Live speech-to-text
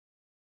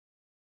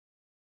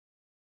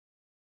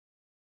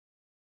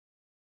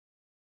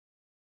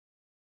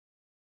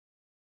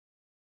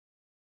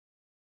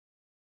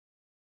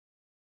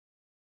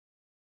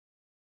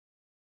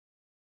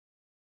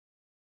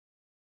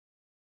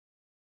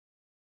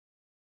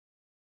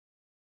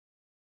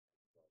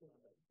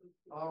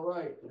All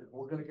right,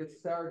 we're gonna get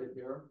started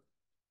here.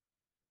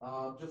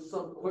 Just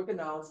some quick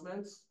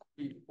announcements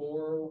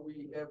before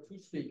we have two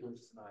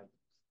speakers tonight.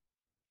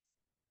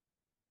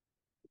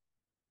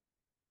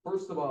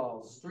 First of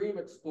all, Stream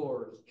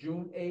Explorers,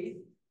 June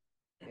 8th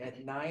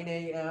at 9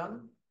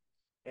 a.m.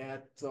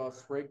 at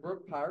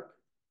Spraguebrook Park.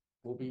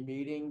 We'll be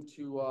meeting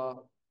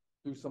to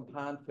do some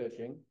pond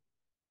fishing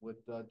with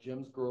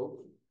Jim's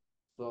group.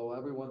 So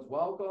everyone's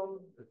welcome.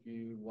 If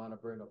you want to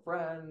bring a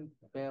friend,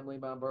 a family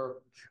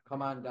member,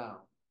 come on down.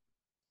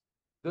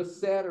 This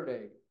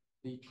Saturday,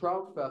 the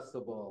Trout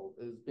Festival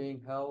is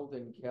being held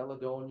in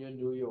Caledonia,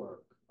 New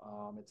York.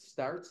 It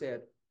starts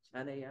at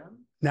 10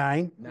 a.m.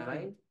 9.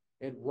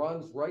 It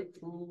runs right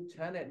through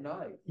 10 at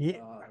night.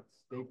 Yeah.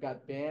 They've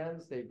got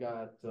bands, they've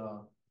got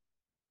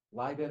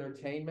live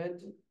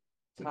entertainment.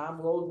 Tom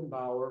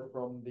Rosenbauer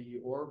from the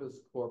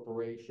Orbis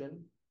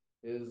Corporation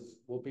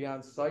will be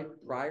on site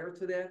prior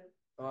to that.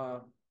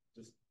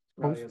 Just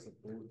probably as a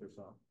booth or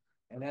something.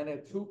 And then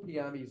at 2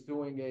 p.m. he's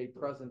doing a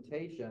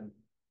presentation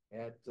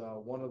at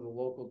one of the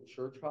local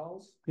church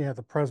halls. Yeah,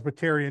 the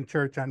Presbyterian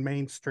Church on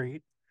Main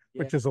Street,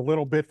 which Yeah. is a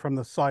little bit from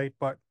the site,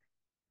 but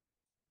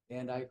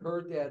And I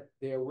heard that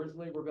they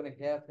originally were gonna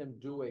have him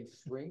do a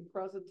string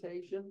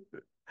presentation,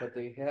 but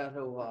they had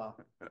to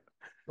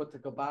put the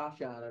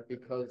kibosh on it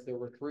because there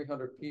were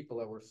 300 people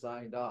that were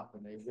signed up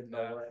and they didn't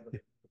know where to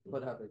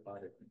put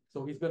everybody.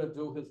 So he's gonna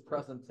do his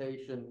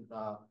presentation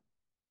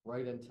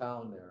right in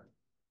town there.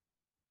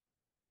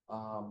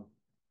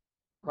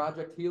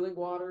 Project Healing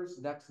Waters,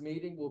 next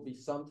meeting will be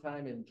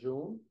sometime in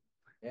June.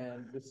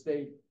 And just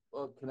stay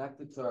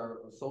connected to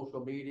our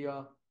social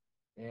media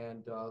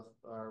and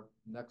our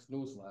next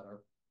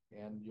newsletter,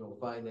 and you'll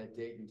find that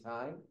date and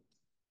time.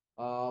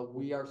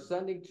 We are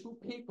sending 2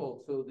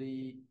 people to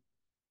the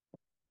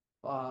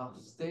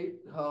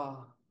state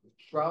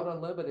Trout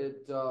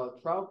Unlimited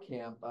trout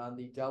camp on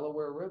the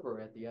Delaware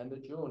River at the end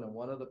of June, and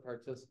one of the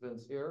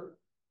participants here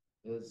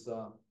is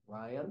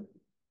Ryan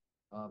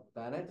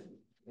Bennett,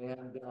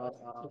 and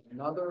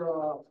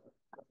another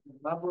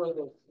member of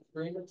the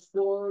Stream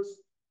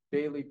Explorers,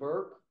 Bailey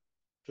Burke.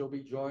 She'll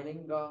be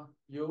joining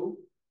you.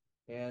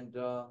 And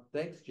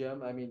thanks,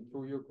 Jim. I mean,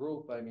 through your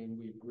group, I mean,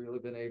 we've really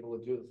been able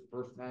to do this the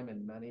first time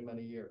in many,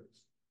 many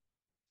years.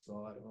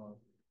 So I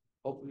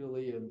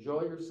hopefully you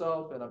enjoy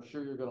yourself, and I'm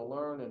sure you're going to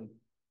learn. And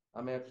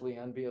I'm actually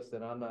envious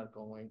that I'm not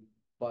going.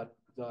 But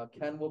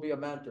Ken will be a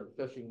mentor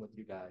fishing with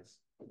you guys.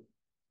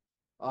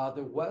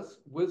 The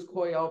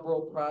Wiskoi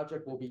Elbro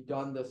project will be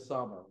done this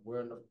summer.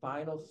 We're in the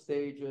final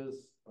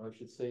stages, or I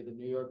should say the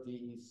New York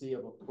DEC,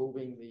 of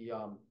approving the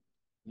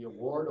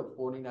award of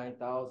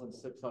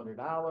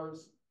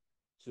 $49,600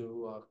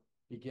 to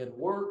begin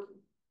work.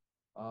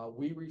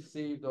 We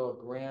received a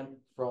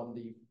grant from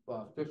the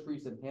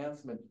Fisheries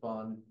Enhancement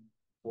Fund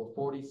for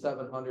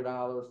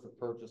 $4,700 to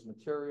purchase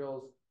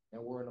materials,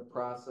 and we're in the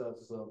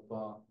process of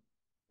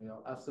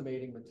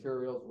estimating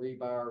materials,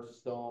 rebar,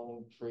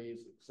 stone,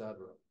 trees,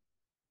 etc.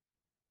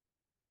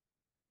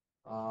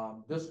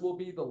 This will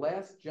be the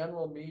last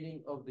general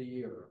meeting of the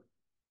year.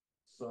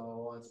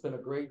 So it's been a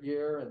great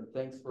year, and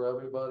thanks for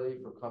everybody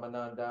for coming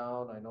on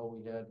down. I know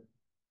we had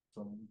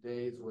some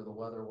days where the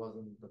weather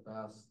wasn't the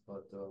best,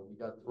 but we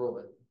got through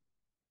it.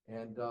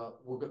 And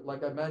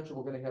like I mentioned,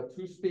 we're going to have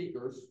 2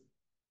 speakers.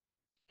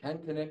 Ken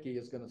Kinecki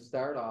is going to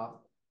start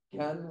off.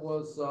 Ken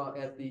was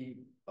at the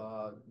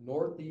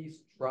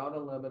Northeast Trout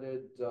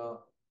Unlimited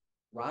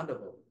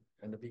Rendezvous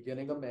in the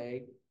beginning of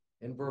May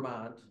in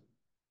Vermont.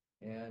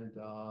 And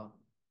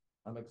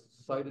I'm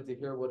excited to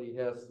hear what he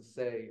has to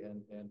say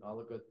and all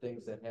the good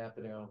things that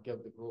happen, and I'll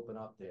give the group an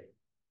update.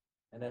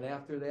 And then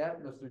after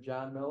that, Mr.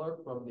 John Miller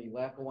from the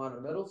Lackawanna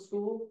Middle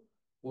School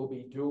will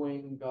be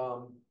doing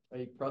a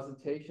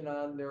presentation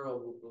on their,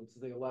 it's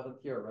the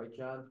 11th year, right,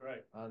 John?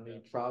 Right. On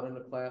the Trout in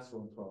the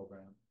Classroom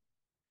program.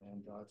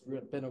 And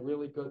it's been a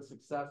really good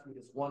success.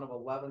 It's one of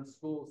 11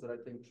 schools that I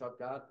think Chuck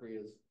Godfrey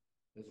is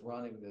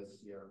running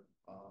this year.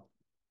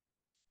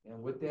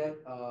 And with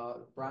that,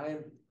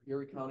 Brian,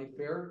 Erie County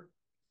Fair.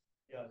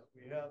 Yes,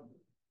 we have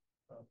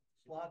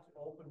slots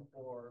open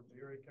for the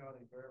Erie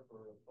County Fair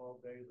for 12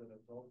 days that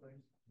it's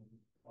opening,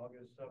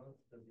 August 7th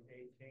to the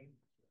 18th.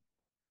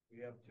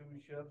 We have 2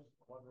 shifts.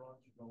 One runs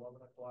from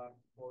 11 o'clock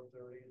to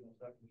 4:30, and the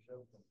second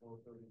shift from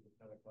 4:30 to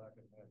 10 o'clock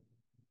at night.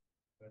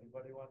 If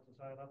anybody wants to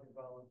sign up and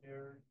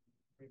volunteer,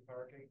 free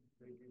parking,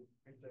 free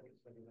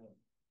tickets to get in.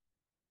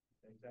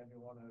 Anytime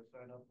you want to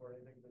sign up for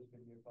anything, just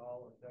give me a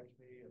call or text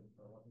me and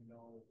let me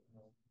know,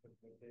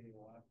 what day you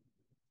want,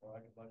 or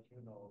I can let you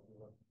know if you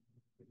want.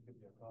 Just give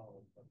me a call.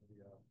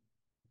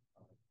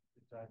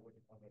 Decide what you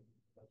want to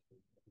do.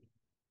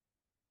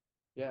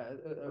 Yeah,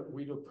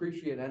 we'd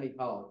appreciate any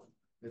help.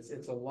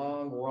 It's a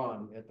long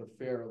run at the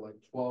fair,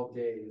 like 12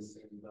 days,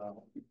 and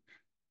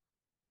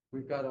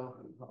we've got a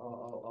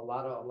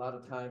lot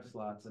of time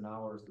slots and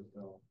hours to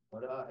fill.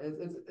 But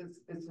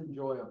it's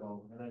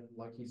enjoyable, and then,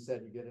 like he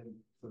said, you get into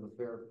the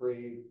fair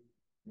free.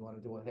 You want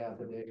to do a half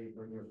a day,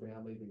 bring your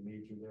family, they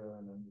meet you there,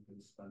 and then you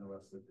can spend the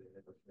rest of the day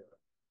at the fair.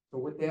 So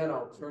with that,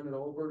 I'll turn it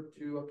over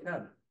to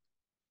Ken.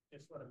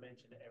 Just want to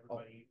mention to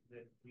everybody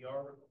that we are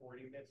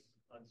recording this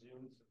on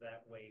Zoom, so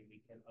that way we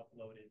can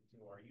upload it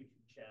to our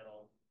YouTube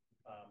channel,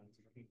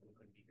 to people who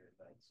couldn't be here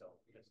tonight, so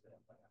just an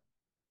FYI.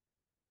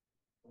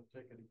 Don't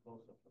take any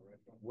close-up, right?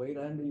 Wait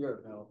under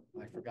your belt.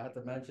 I forgot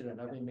to mention it in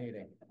every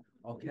meeting.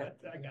 Okay.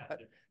 I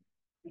got you.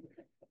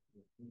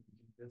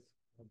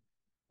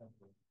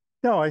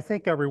 no, I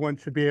think everyone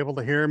should be able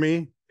to hear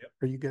me. Yep.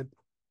 Are you good?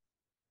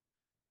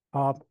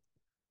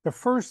 The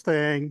first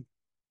thing,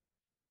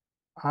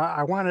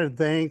 I wanted to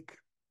thank,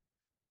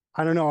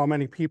 I don't know how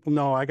many people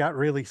know, I got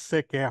really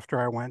sick after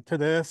I went to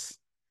this.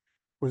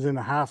 Was in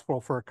the hospital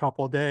for a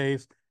couple of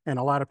days, and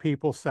a lot of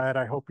people said,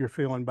 I hope you're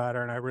feeling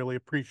better, and I really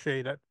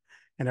appreciate it.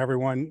 And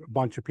everyone, a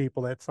bunch of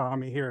people that saw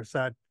me here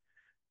said,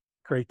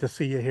 great to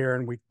see you here,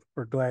 and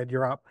we're glad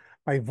you're up.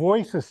 My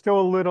voice is still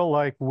a little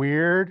like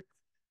weird,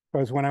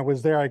 because when I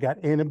was there, I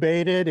got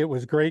intubated. It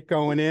was great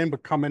going in,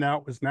 but coming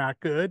out was not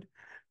good.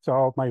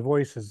 So my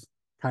voice is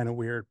kind of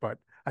weird, but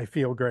I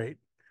feel great.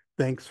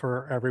 Thanks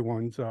for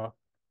everyone's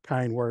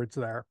kind words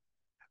there.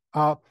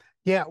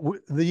 Yeah,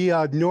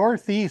 the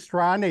Northeast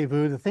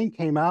Rendezvous, the thing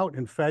came out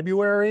in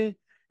February,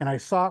 and I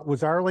saw it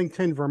was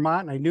Arlington,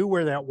 Vermont, and I knew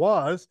where that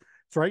was.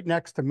 It's right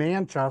next to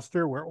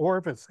Manchester, where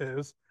Orvis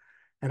is.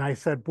 And I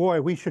said,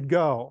 boy, we should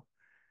go.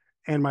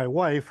 And my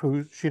wife,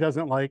 she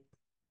doesn't like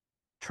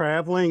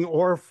traveling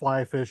or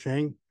fly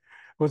fishing,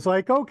 was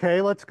like,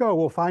 okay, let's go.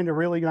 We'll find a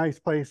really nice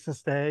place to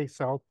stay.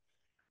 So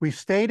we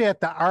stayed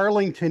at the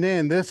Arlington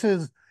Inn. This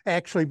is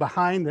actually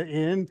behind the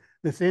inn.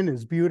 This inn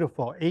is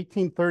beautiful,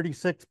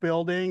 1836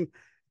 building.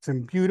 It's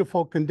in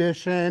beautiful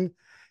condition.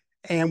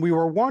 And we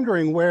were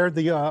wondering where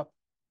the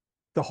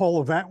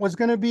whole event was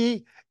going to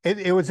be.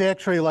 It was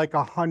actually like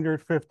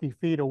 150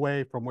 feet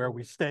away from where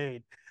we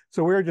stayed.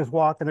 So we were just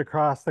walking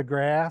across the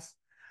grass.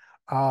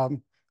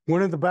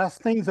 One of the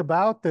best things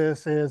about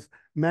this is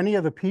many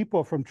of the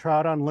people from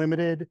Trout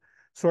Unlimited,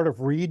 sort of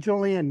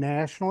regionally and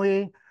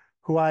nationally,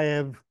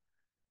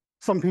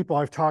 some people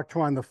I've talked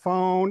to on the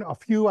phone, a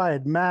few I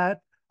had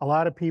met, a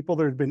lot of people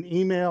there's been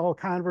email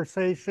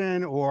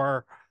conversation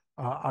or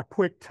a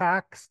quick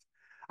text.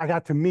 I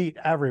got to meet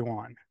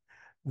everyone.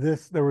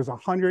 There was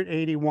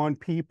 181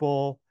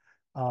 people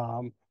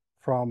from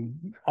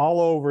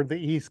all over the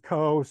East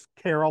Coast,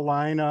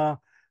 Carolina.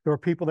 There were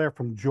people there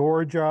from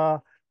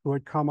Georgia who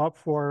had come up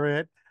for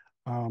it.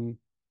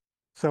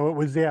 So it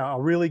was, yeah,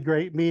 a really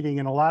great meeting,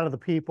 and a lot of the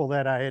people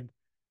that I had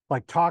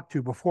like talked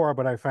to before,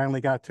 but I finally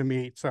got to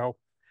meet. So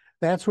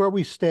that's where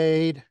we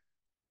stayed.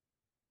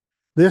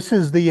 This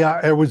is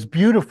it was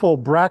beautiful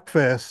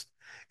breakfast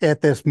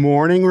at this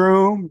morning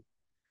room.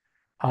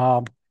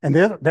 And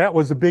that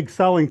was a big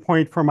selling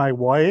point for my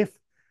wife.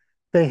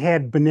 They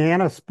had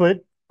banana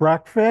split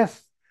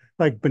breakfast,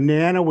 like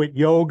banana with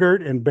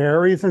yogurt and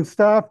berries and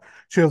stuff.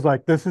 She was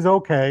like, this is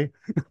okay.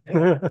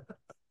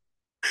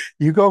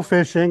 You go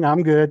fishing,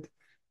 I'm good.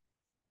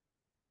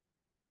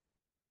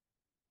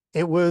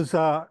 It was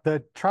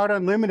the Trout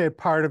Unlimited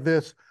part of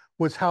this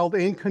was held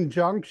in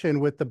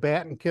conjunction with the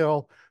Bat and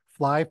Kill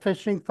Fly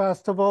Fishing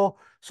Festival.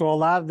 So a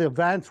lot of the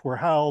events were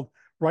held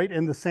right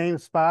in the same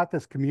spot,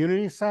 this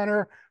community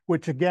center,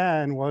 which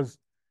again was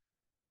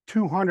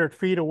 200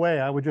 feet away.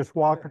 I would just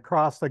walk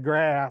across the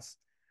grass.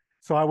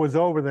 So I was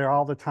over there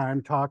all the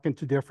time talking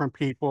to different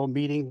people,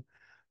 meeting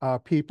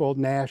people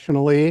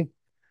nationally.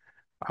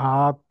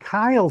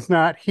 Kyle's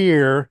not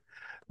here.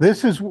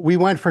 We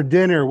went for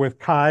dinner with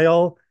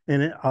Kyle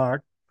and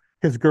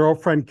his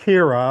girlfriend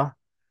Kira.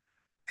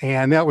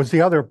 And that was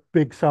the other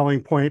big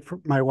selling point.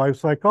 My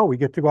wife's like, oh, we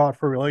get to go out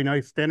for a really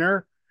nice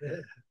dinner.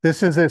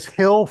 This is this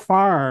hill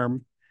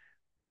farm.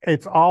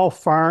 It's all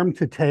farm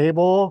to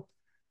table.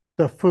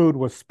 The food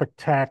was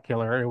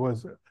spectacular.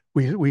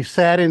 We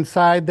sat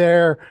inside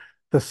there.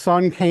 The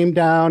sun came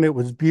down. It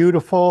was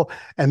beautiful.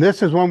 And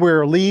this is when we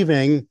were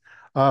leaving,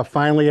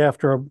 finally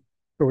after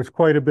there was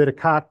quite a bit of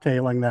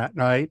cocktailing that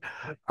night.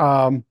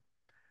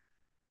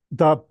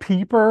 The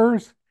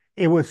peepers,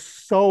 it was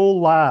so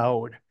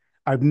loud.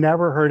 I've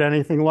never heard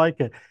anything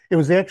like it. It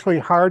was actually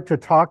hard to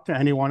talk to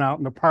anyone out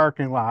in the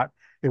parking lot.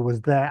 It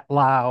was that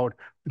loud.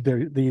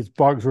 These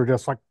bugs were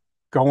just like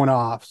going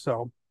off.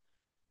 So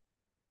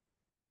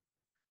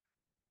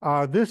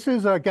this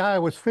is a guy I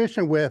was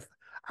fishing with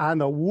on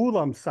the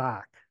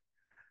Woolamsock,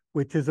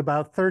 which is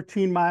about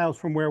 13 miles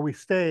from where we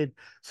stayed.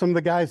 Some of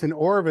the guys in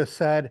Orvis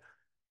said,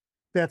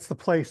 that's the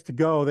place to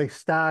go. They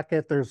stock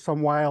it. There's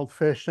some wild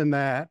fish in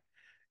that.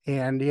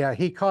 And yeah,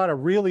 he caught a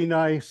really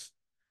nice,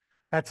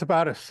 that's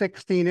about a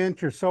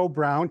 16-inch or so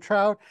brown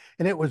trout.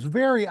 And it was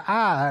very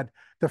odd.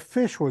 The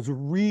fish was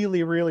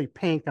really, really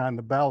pink on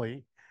the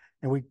belly.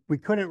 And we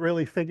couldn't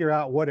really figure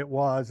out what it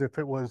was, if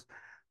it was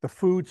the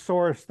food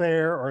source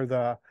there or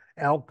the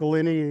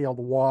alkalinity of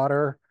the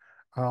water.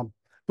 The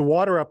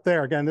water up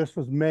there, again, this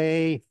was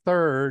May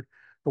 3rd.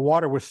 The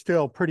water was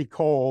still pretty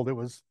cold. It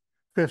was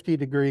 50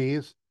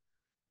 degrees.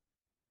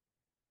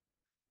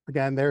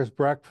 Again, there's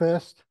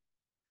breakfast.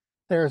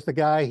 There's the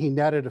guy, he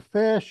netted a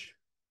fish.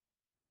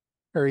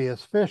 There he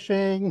is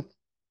fishing.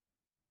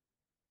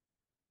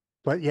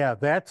 But yeah,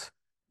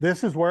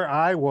 this is where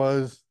I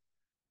was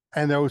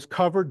And those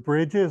covered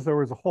bridges, there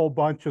was a whole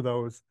bunch of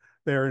those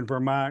there in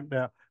Vermont.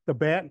 The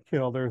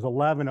Battenkill, there's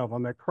 11 of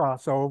them that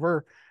cross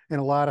over in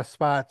a lot of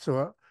spots.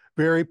 So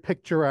very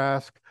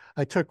picturesque.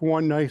 I took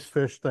one nice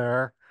fish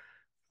there.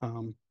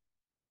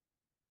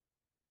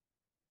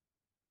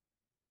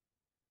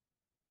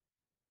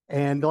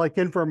 And like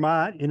in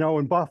Vermont, you know,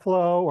 in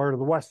Buffalo or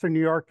the Western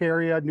New York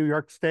area, New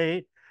York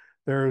State,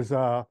 there's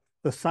the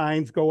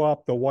signs go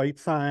up, the white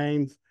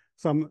signs.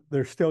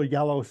 There's still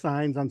yellow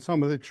signs on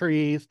some of the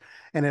trees.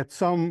 And at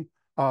some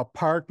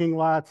parking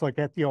lots, like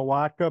at the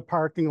Owatka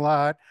parking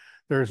lot,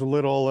 there's a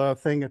little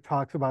thing that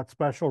talks about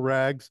special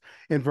regs.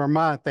 In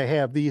Vermont, they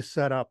have these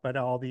set up at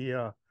all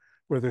the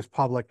where there's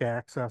public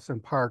access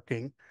and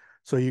parking.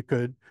 So you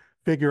could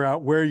figure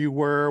out where you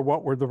were,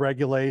 what were the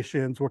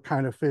regulations, what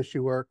kind of fish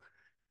you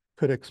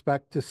could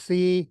expect to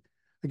see.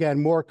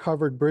 Again, more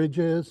covered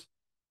bridges.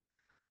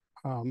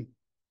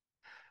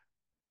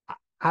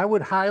 I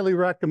would highly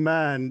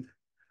recommend,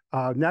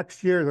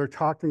 next year they're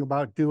talking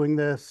about doing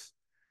this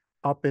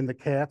up in the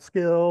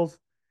Catskills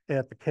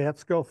at the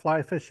Catskill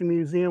Fly Fishing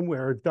Museum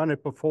where it's done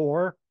it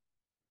before.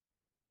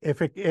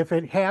 If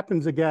it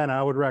happens again,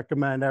 I would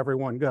recommend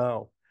everyone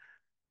go.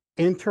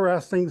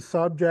 Interesting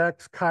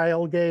subjects.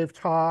 Kyle gave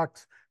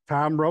talks.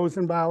 Tom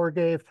Rosenbauer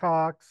gave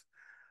talks.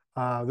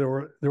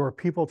 There were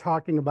people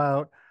talking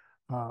about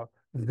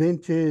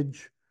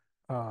vintage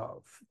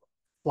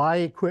fly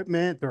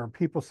equipment. There are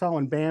people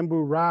selling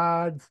bamboo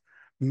rods.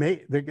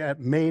 They got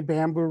made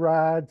bamboo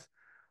rods.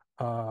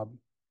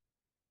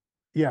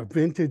 Yeah,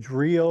 vintage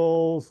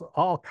reels,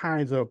 all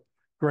kinds of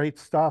great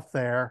stuff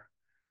there.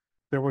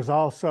 There was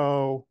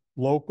also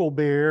local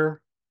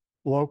beer,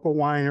 local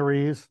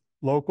wineries,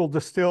 local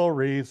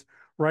distilleries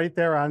right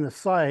there on the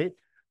site.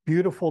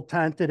 Beautiful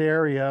tented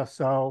area.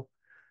 So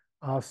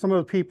some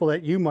of the people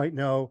that you might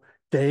know,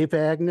 Dave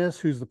Agnes,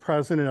 who's the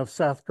president of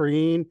Seth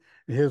Green,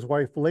 and his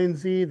wife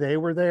Lindsay, they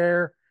were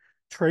there.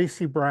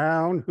 Tracy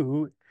Brown,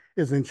 who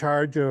is in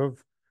charge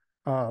of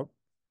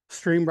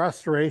stream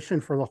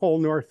restoration for the whole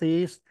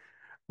Northeast,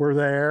 were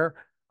there.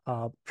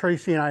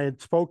 Tracy and I had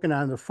spoken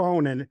on the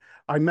phone, and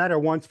I met her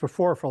once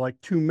before for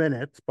like 2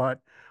 minutes, but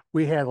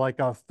we had like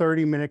a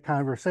 30-minute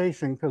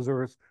conversation because there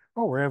was,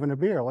 oh, we're having a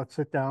beer. Let's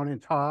sit down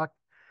and talk.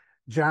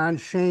 John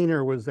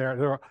Shaner was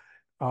there.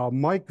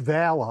 Mike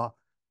Valla.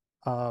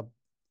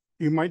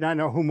 You might not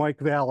know who Mike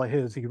Valla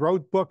is. He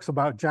wrote books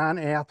about John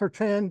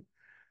Atherton,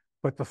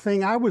 but the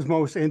thing I was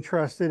most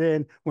interested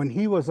in, when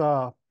he was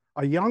a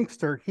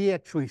youngster, he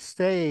actually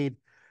stayed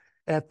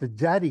at the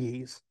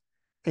Jetties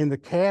in the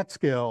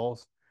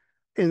Catskills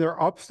in their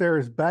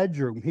upstairs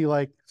bedroom. He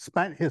like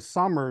spent his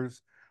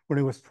summers when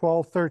he was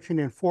 12, 13,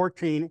 and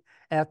 14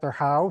 at their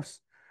house.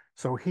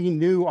 So he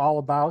knew all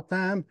about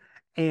them.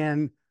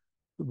 And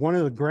one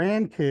of the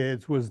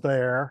grandkids was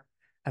there.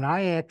 And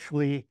I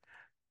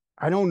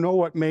don't know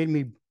what made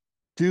me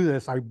do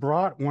this. I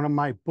brought one of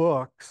my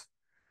books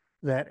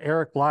that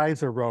Eric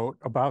Liza wrote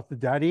about the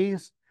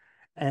Duddies,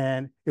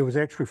 and it was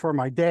actually for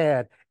my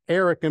dad.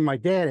 Eric and my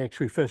dad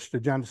actually fished the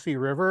Genesee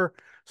River.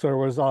 So it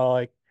was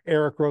like,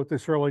 Eric wrote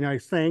this really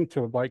nice thing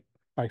to like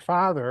my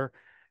father.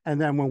 And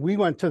then when we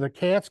went to the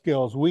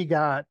Catskills, we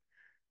got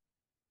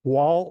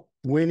Walt,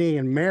 Winnie,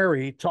 and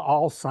Mary to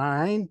all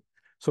sign.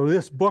 So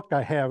this book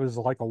I have is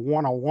like a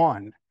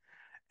 101.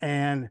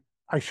 And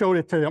I showed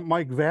it to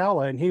Mike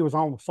Valla, and he was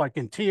almost like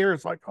in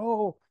tears, like,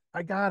 oh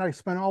my God, I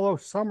spent all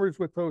those summers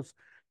with those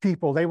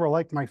people. They were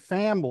like my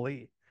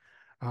family.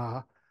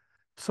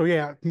 So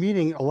yeah,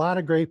 meeting a lot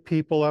of great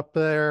people up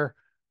there.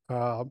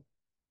 A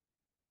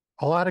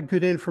lot of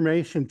good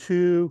information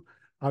too.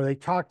 They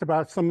talked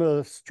about some of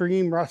the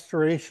stream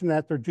restoration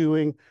that they're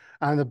doing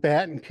on the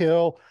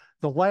Battenkill.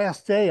 The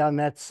last day on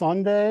that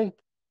Sunday,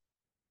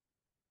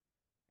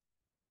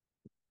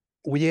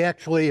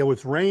 it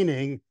was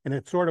raining, and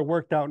it sort of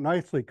worked out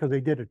nicely because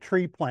they did a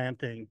tree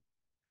planting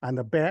on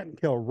the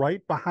Battenkill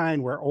right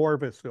behind where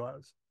Orvis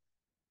was.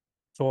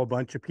 So a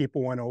bunch of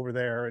people went over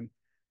there, and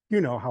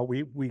you know how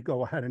we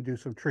go ahead and do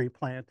some tree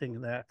planting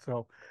and that.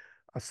 So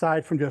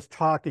aside from just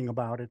talking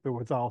about it, there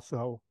was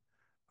also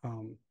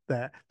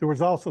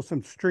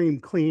some stream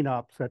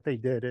cleanups that they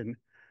did in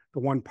the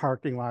one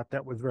parking lot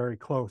that was very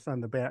close on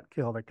the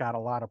Batkill that got a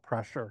lot of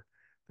pressure.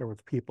 There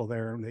was people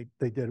there, and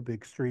they did a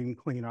big stream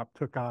cleanup,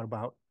 took out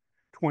about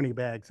 20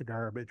 bags of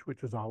garbage,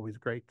 which is always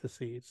great to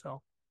see.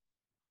 So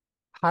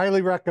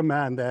highly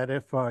recommend that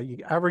if you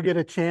ever get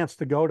a chance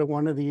to go to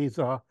one of these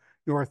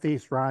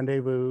Northeast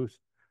rendezvous,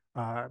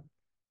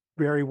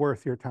 very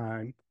worth your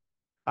time.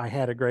 I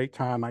had a great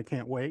time. I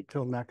can't wait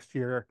till next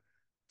year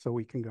so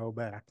we can go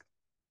back.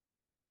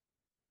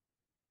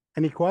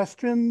 Any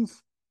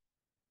questions?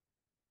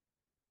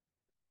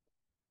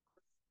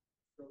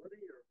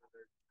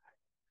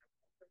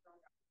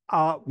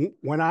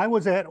 When I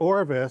was at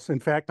Orvis, in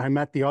fact, I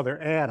met the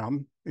other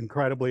Adam,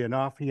 incredibly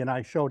enough. He and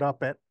I showed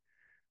up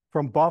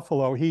from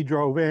Buffalo. He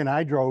drove in,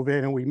 I drove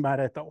in, and we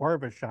met at the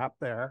Orvis shop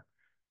there.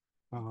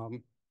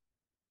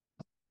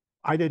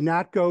 I did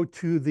not go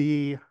to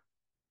the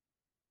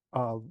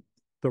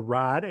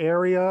rod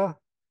area,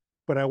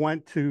 but I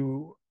went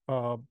to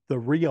the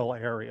reel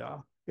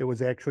area. It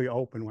was actually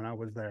open when I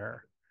was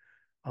there.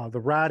 The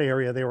rod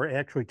area, they were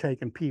actually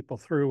taking people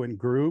through in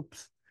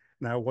groups,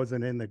 and I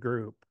wasn't in the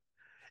group.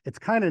 It's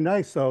kind of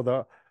nice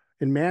though.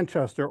 In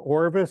Manchester,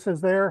 Orvis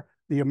is there.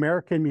 The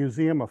American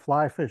Museum of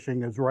Fly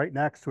Fishing is right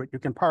next to it. You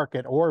can park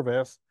at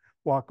Orvis,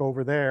 walk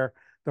over there.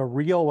 The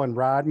reel and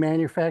rod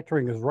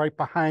manufacturing is right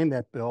behind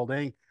that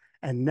building,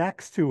 and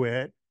next to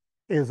it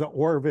is an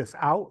Orvis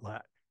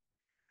outlet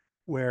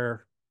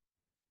where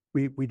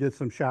we did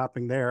some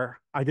shopping there.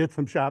 I did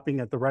some shopping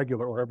at the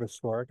regular Orvis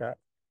store. I got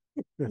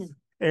this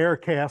air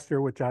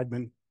caster, which I'd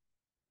been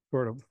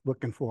sort of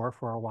looking for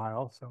a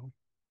while. So,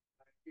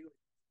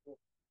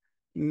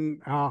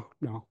 oh,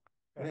 no,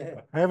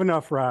 I have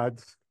enough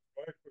rods.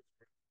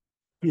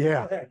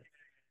 Yeah,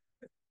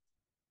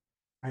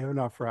 I have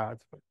enough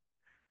rods. But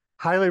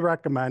highly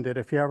recommend it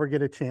if you ever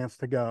get a chance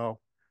to go.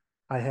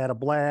 I had a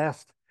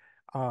blast.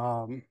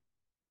 Um,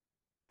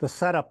 the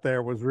setup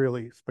there was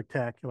really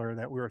spectacular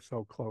that we were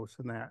so close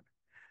in that.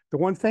 The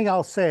one thing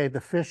I'll say,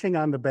 the fishing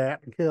on the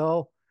Batten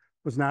Hill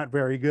was not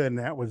very good, and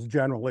that was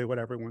generally what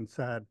everyone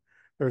said.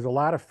 There's a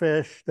lot of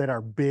fish that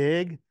are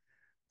big,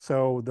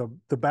 so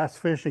the best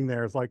fishing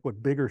there is like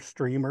with bigger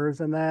streamers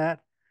and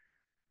that.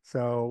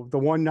 So the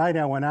one night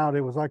I went out,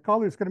 it was like, oh,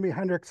 there's going to be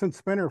Hendrickson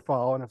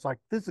spinnerfall, and it's like,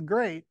 this is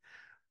great.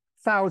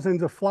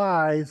 Thousands of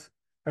flies.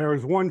 There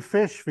was one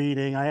fish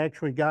feeding. I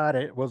actually got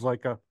it. It was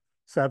like a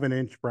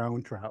 7-inch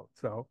brown trout.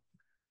 So,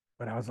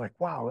 but I was like,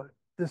 wow,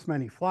 this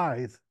many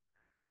flies.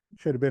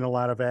 Should have been a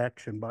lot of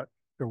action, but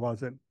there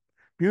wasn't.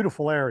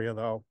 Beautiful area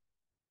though.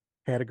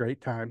 Had a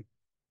great time.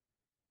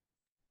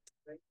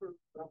 Thanks for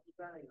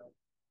representing us.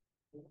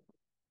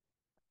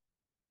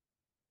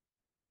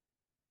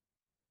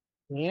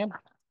 And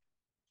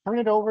turn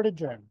it over to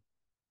Jen.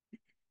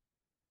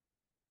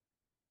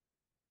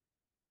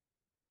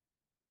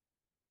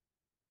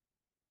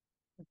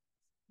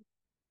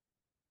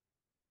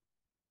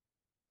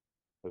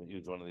 I've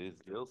used one of these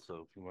deals,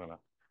 so if you want to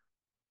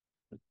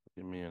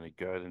give me any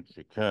guidance,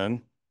 you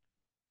can.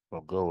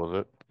 I'll go with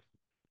it.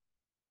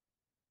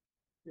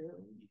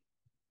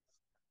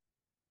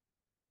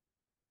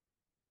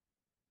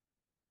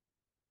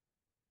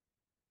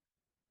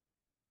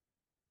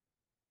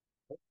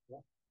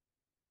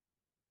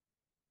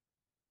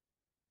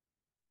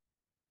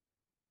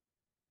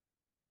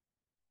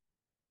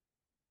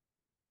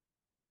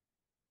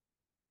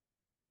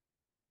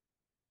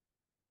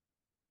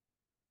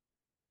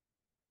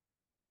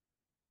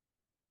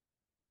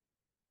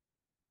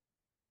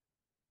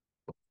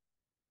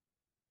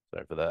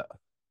 Sorry for that.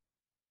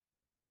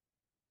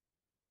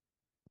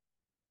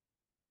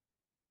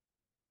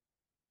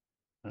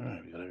 All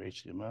right, we got our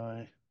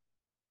HDMI.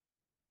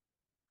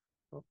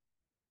 Oh.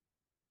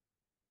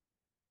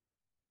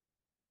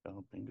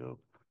 Bingo.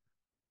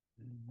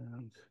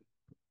 And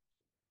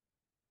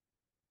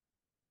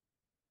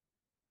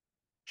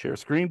share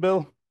screen,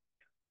 Bill.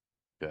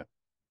 Okay.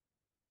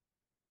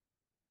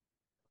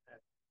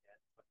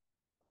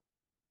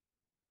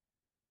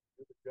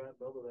 John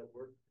Miller that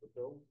worked for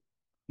Bill?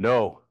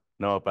 No,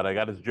 but I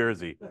got his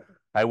jersey.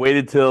 I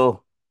waited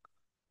till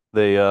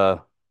they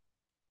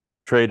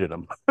traded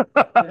him.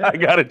 I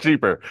got it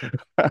cheaper.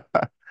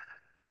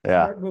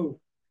 Yeah. Smart move.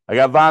 I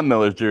got Von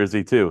Miller's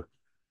jersey too.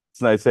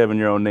 It's nice having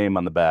your own name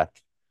on the back.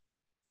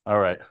 All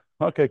right.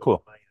 Okay,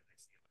 cool.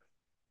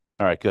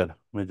 All right, good.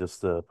 Let me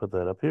just put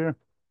that up here.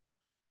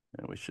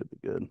 And we should be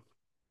good.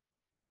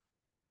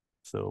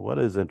 So what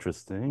is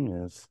interesting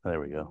is, there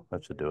we go.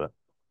 That should do it.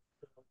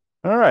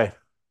 All right.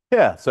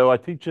 Yeah, so I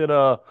teach at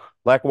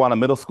Lackawanna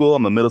Middle School.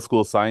 I'm a middle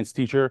school science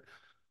teacher.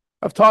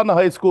 I've taught in the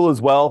high school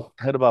as well.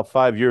 I had about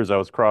 5 years I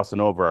was crossing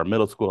over. Our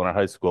middle school and our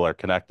high school are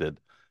connected.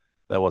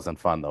 That wasn't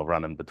fun though,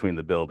 running between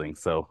the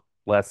buildings. So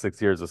last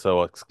 6 years or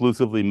so,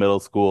 exclusively middle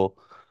school.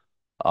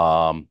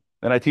 And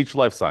I teach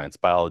life science,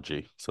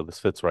 biology. So this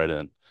fits right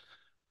in.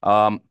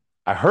 I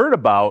heard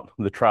about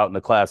the Trout in the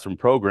Classroom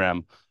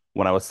program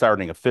when I was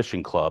starting a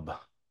fishing club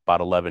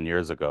about 11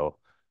 years ago.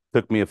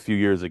 Took me a few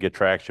years to get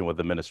traction with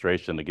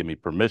administration to give me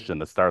permission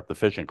to start the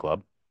fishing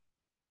club.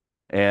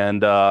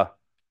 And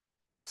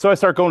so I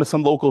started going to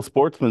some local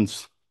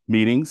sportsmen's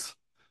meetings,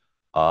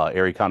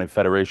 Erie County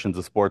Federations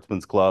of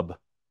Sportsmen's Club,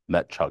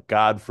 met Chuck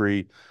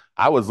Godfrey.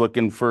 I was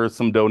looking for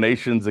some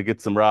donations to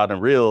get some rod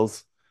and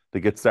reels to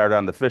get started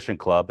on the fishing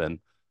club. And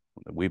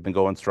we've been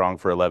going strong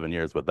for 11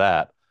 years with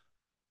that.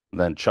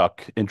 And then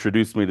Chuck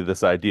introduced me to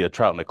this idea,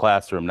 Trout in the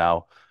Classroom.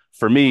 Now,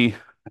 for me,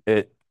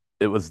 it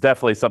was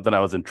definitely something I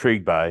was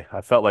intrigued by.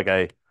 I felt like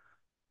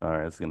all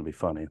right, it's going to be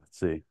funny. Let's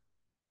see.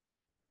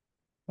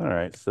 All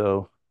right,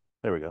 so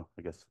there we go.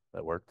 I guess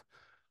that worked.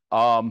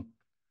 I'm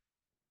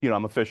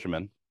a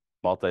fisherman,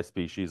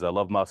 multi-species. I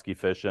love musky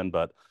fishing,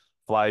 but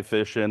fly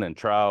fishing and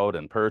trout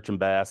and perch and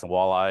bass and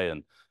walleye,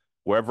 and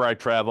wherever I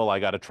travel, I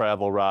got a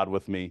travel rod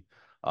with me.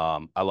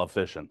 I love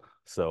fishing.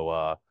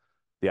 So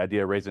the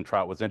idea of raising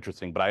trout was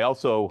interesting, but I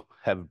also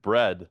have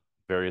bred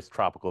various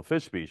tropical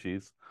fish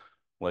species,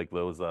 like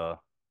those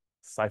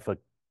Sipha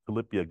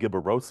Calipia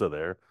gibberosa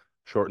there,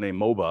 short name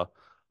MOBA.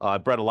 I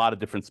bred a lot of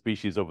different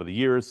species over the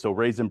years, so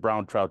raising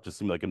brown trout just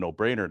seemed like a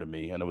no-brainer to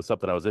me, and it was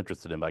something I was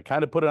interested in. But I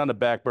kind of put it on the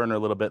back burner a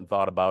little bit and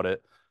thought about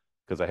it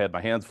because I had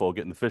my hands full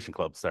getting the fishing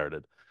club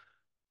started.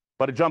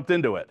 But I jumped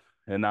into it,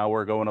 and now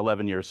we're going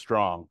 11 years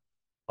strong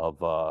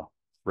of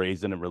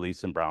raising and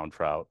releasing brown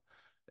trout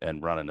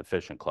and running a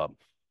fishing club.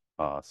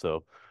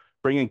 So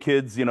bringing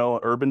kids,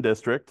 urban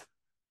district,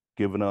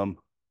 giving them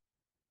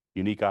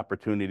unique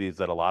opportunities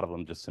that a lot of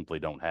them just simply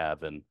don't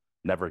have and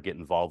never get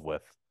involved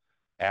with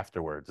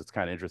afterwards. It's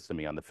kind of interesting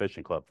to me on the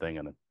fishing club thing.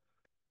 And,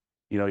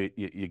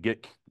 you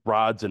get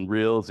rods and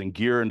reels and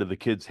gear into the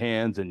kids'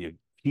 hands and you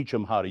teach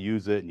them how to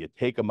use it and you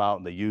take them out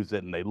and they use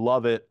it and they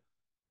love it.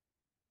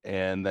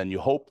 And then you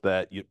hope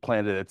that you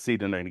planted that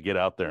seed and they're going to get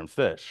out there and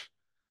fish.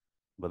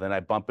 But then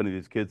I bump into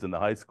these kids in the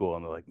high school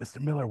and they're like,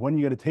 Mr. Miller, when are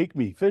you going to take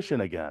me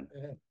fishing again?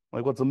 I'm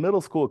like, well, it's a middle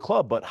school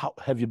club, but how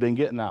have you been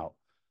getting out?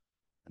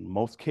 In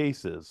most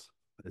cases,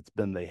 it's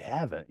been they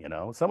haven't,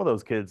 Some of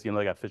those kids, they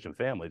got fishing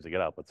families to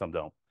get out, but some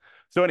don't.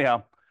 So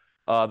anyhow,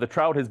 the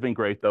trout has been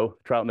great, though.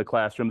 Trout in the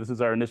classroom. This is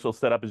our initial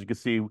setup. As you can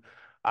see,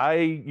 I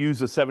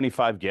use a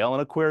 75-gallon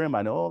aquarium.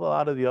 I know a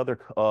lot of the other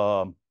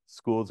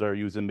schools are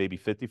using maybe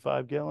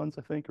 55 gallons,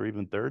 I think, or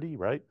even 30,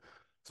 right?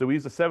 So we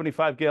use a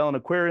 75-gallon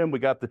aquarium. We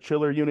got the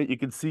chiller unit. You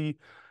can see,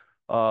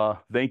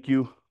 thank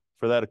you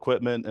for that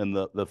equipment and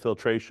the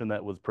filtration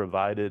that was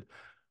provided.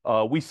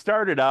 We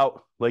started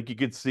out, like you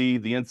could see,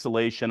 the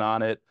insulation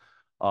on it,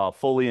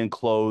 fully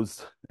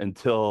enclosed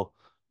until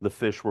the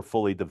fish were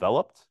fully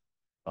developed.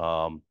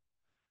 Kind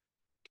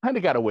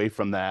of got away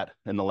from that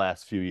in the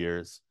last few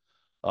years.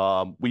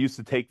 We used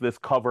to take this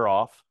cover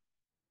off,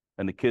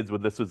 and the kids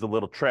this was a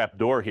little trap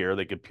door here.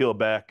 They could peel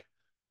back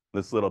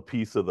this little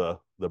piece of the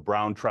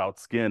brown trout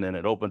skin, and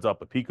it opens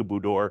up a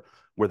peekaboo door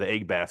where the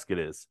egg basket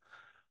is.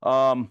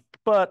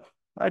 But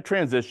I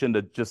transitioned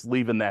to just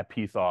leaving that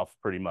piece off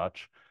pretty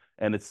much,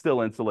 and it's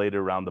still insulated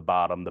around the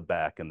bottom, the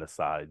back, and the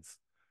sides.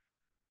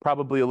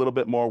 Probably a little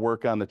bit more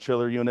work on the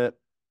chiller unit,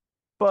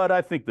 but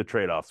I think the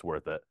trade-off's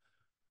worth it.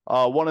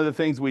 One of the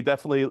things we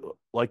definitely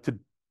like to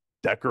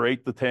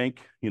decorate the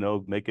tank,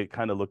 make it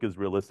kind of look as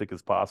realistic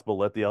as possible,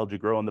 let the algae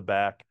grow in the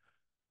back,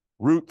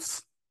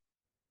 roots,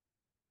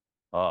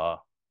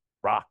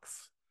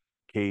 rocks,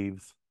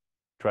 caves,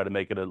 try to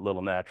make it a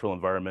little natural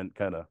environment.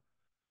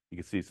 You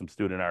can see some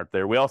student art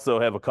there. We also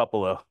have a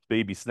couple of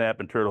baby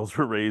snapping turtles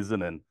we're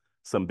raising and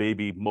some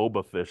baby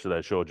MOBA fish that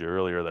I showed you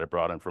earlier that I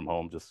brought in from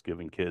home, just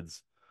giving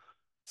kids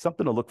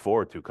something to look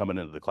forward to coming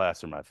into the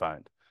classroom, I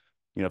find.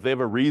 If they have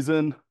a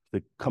reason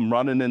to come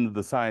running into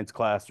the science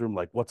classroom,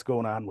 like what's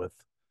going on with,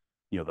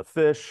 the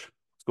fish,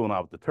 what's going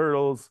on with the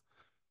turtles,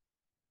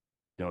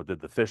 did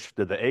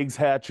the eggs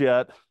hatch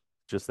yet?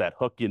 Just that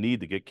hook you need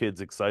to get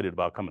kids excited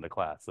about coming to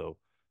class. So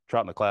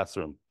Trout in the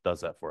Classroom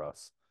does that for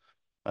us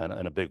in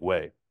a big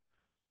way.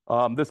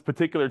 This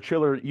particular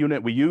chiller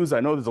unit we use, I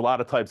know there's a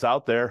lot of types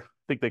out there.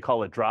 I think they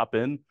call it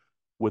drop-in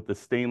with the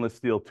stainless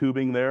steel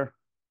tubing there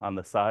on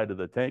the side of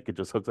the tank. It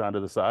just hooks onto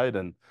the side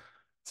and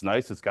it's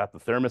nice. It's got the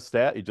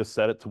thermostat. You just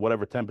set it to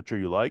whatever temperature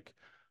you like.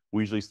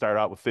 We usually start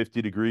out with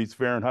 50 degrees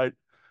Fahrenheit.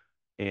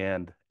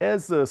 And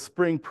as the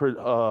spring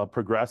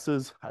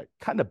progresses, I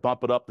kind of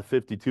bump it up to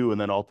 52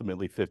 and then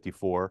ultimately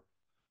 54.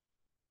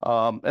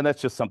 And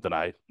that's just something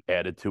I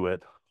added to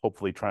it,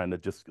 hopefully trying to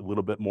just a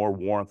little bit more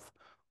warmth,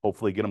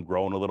 hopefully get them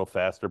growing a little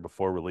faster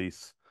before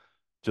release.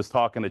 Just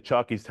talking to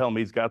Chuck, he's telling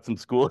me he's got some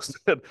schools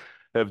that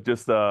have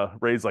just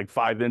raised like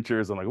 5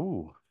 inches. I'm like,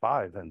 ooh,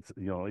 5, and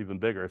even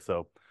bigger.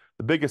 So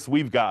the biggest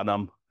we've gotten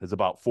them is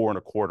about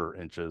 4¼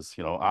 inches,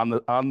 on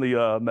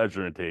the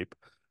measuring tape.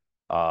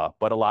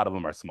 But a lot of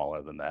them are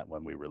smaller than that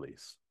when we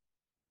release.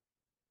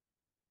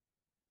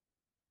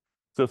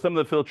 So some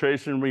of the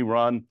filtration we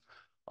run,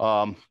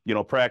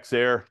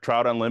 Praxair,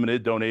 Trout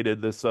Unlimited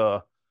donated this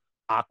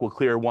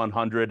AquaClear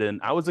 100,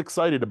 and I was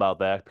excited about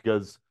that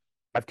because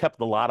I've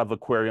kept a lot of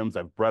aquariums.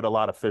 I've bred a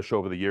lot of fish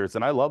over the years,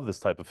 and I love this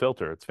type of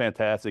filter. It's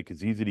fantastic.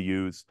 It's easy to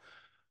use.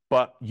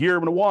 But year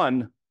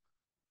 1,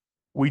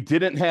 we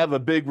didn't have a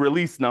big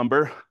release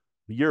number.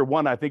 Year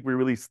 1, I think we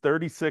released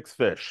 36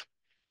 fish.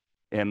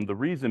 And the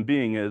reason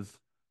being is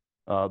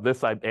I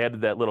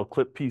added that little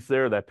clip piece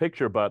there, that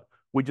picture, but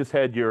we just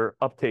had your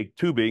uptake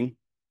tubing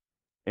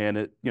and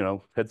it,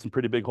 had some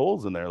pretty big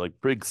holes in there, like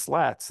big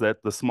slats that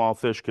the small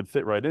fish could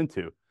fit right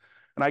into.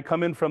 And I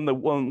come in from the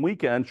one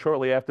weekend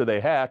shortly after they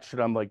hatched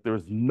and I'm like,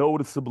 there's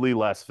noticeably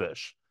less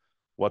fish.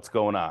 What's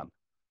going on?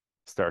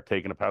 Start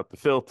taking apart the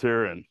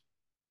filter and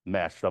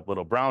mashed up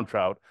little brown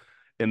trout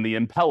in the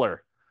impeller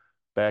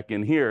back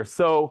in here.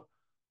 So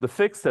the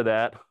fix to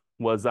that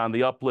was on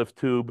the uplift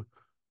tube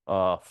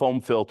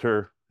foam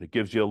filter. It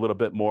gives you a little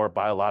bit more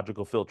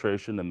biological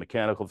filtration and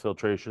mechanical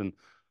filtration.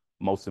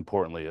 Most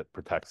importantly, it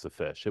protects the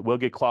fish. It will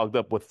get clogged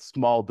up with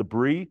small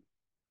debris,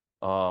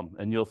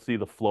 and you'll see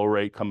the flow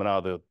rate coming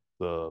out of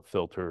the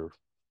filter.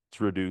 It's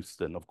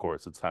reduced, and of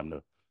course, it's time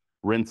to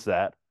rinse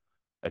that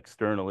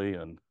externally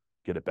and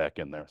get it back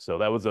in there. So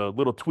that was a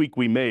little tweak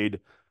we made,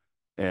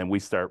 and we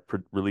start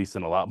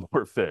releasing a lot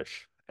more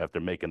fish after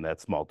making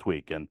that small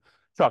tweak. And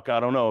Chuck, I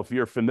don't know if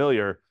you're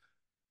familiar,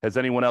 Has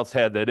anyone else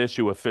had that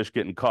issue of fish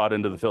getting caught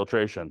into the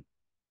filtration?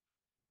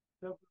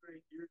 7 or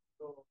 8 years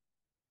ago,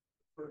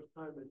 the first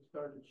time it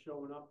started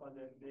showing up on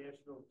that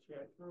national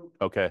chat group,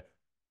 Okay.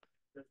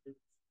 that they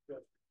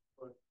just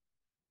put,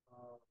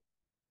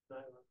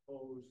 nylon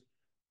hose,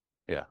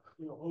 Yeah.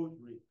 hose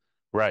reef.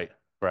 Right.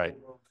 Right.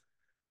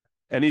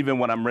 And even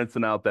when I'm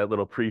rinsing out that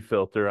little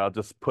pre-filter, I'll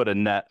just put a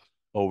net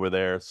over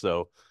there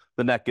so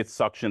the net gets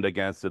suctioned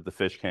against it. The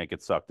fish can't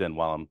get sucked in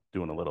while I'm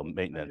doing a little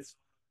maintenance.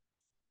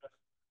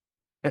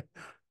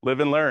 Live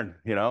and learn,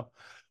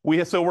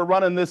 So we're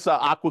running this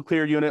aqua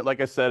clear unit.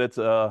 Like I said, it's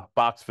a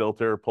box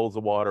filter, pulls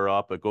the water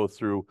up. It goes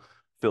through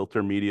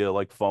filter media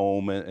like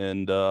foam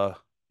and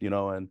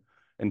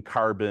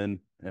carbon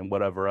and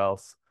whatever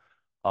else.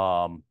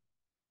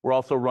 We're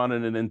also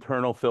running an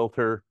internal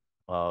filter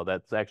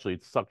that's actually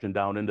suction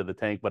down into the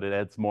tank, but it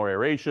adds more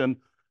aeration.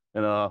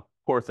 And of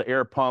course, an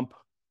air pump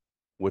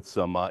with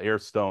some air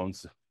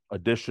stones,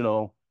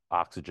 additional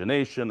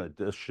oxygenation,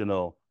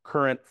 additional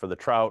current for the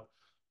trout.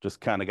 Just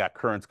kind of got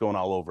currents going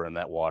all over in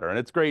that water. And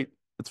it's great.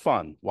 It's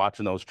fun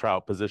watching those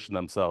trout position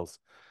themselves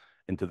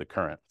into the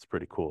current. It's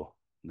pretty cool.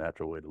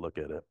 Natural way to look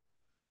at it.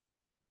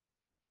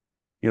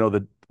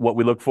 What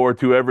we look forward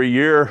to every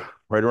year,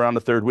 right around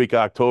the 3rd week of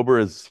October,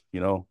 is,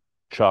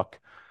 Chuck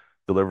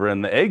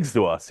delivering the eggs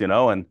to us,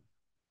 and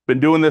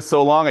been doing this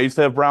so long. I used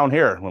to have brown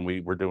hair when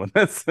we were doing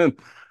this,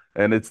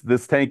 and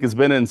this tank has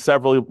been in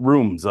several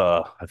rooms.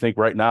 I think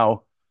right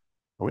now,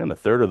 are we on the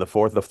 3rd or the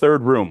 4th? The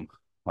 3rd room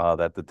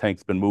that the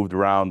tank's been moved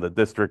around. The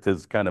district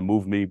has kind of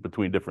moved me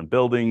between different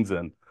buildings,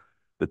 and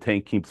the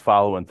tank keeps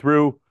following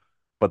through.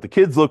 But the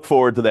kids look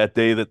forward to that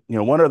day that,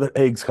 when are the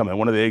eggs coming?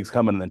 When are the eggs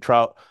coming? And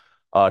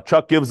then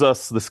Chuck gives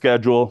us the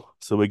schedule,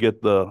 so we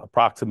get the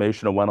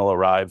approximation of when it'll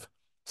arrive.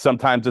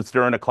 Sometimes it's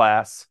during a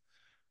class,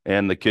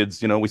 and the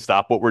kids, we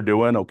stop what we're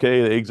doing.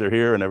 Okay, the eggs are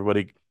here, and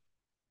everybody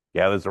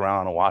gathers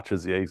around and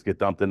watches the eggs get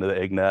dumped into the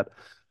egg net.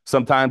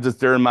 Sometimes it's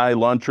during my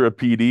lunch or a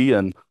PD,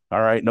 and all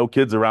right, no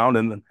kids around,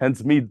 and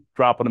hence me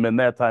dropping them in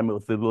that time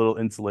with the little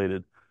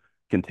insulated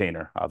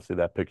container. Obviously,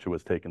 that picture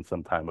was taken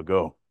some time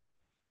ago.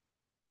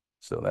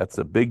 So that's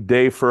a big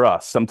day for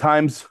us.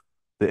 Sometimes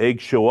the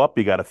eggs show up.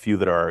 You got a few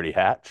that are already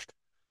hatched.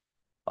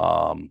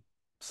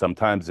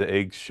 Sometimes the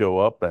eggs show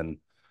up and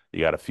you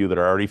got a few that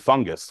are already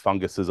fungus.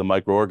 Fungus is a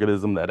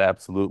microorganism that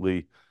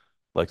absolutely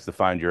likes to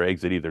find your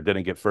eggs that either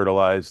didn't get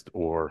fertilized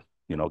or,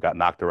 got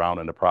knocked around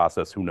in the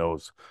process. Who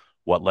knows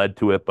what led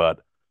to it,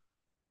 but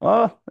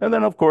and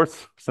then of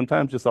course,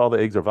 sometimes just all the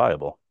eggs are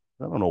viable.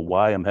 I don't know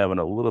why I'm having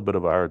a little bit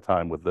of a hard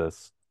time with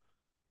this.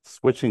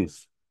 Switching.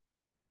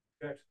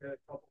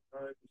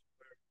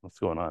 What's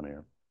going on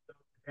here? They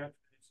said,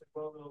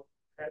 well, they'll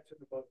hatch in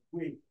about a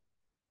week.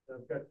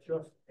 I've got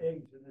just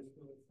eggs in this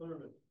little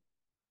thermos,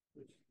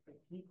 which I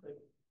keep it.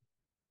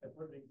 I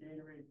put it in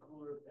a Gatorade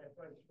cooler, pack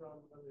ice from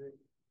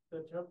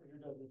the temperature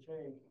doesn't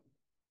change.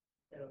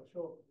 And I'll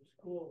show up at the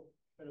school,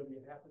 and there'll be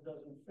half a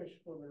dozen fish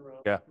swimming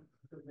around. Yeah.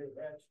 Because they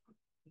hatched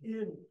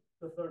in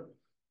the thermos.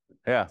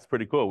 Yeah, it's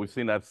pretty cool. We've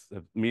seen that.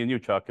 Me and you,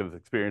 Chuck, have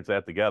experienced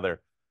that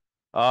together.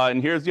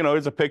 And here's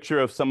a picture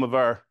of some of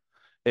our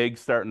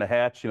eggs starting to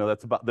hatch.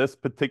 That's about this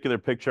particular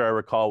picture I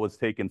recall was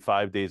taken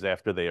 5 days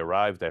after they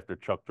arrived, after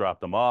Chuck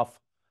dropped them off.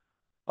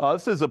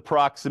 This is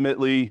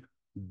approximately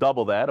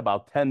double that,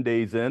 about 10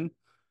 days in.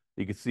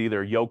 You can see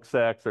their yolk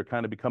sacs are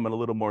kind of becoming a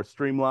little more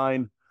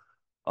streamlined.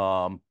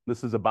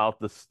 This is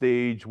about the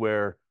stage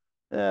where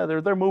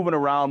they're moving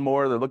around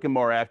more, they're looking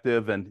more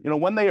active, and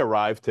when they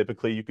arrive,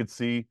 typically you could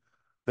see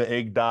the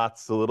egg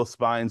dots, the little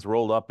spines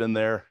rolled up in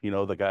there.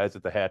 The guys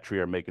at the hatchery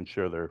are making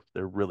sure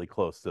they're really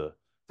close to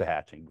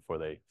hatching before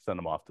they send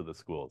them off to the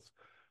schools.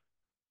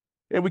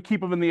 And we keep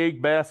them in the egg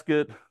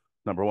basket.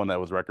 Number one, that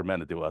was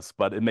recommended to us,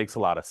 but it makes a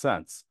lot of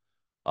sense.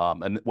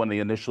 And when they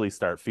initially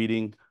start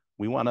feeding,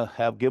 we want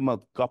to give them a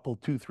couple,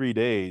 2-3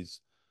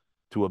 days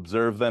to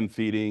observe them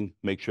feeding,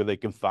 make sure they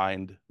can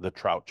find the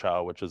trout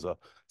chow, which is a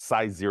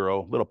size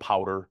 0, little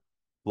powder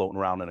floating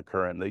around in a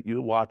current.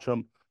 You watch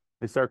them,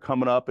 they start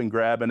coming up and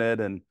grabbing it.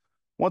 And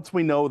once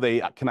we know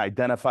they can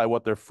identify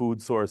what their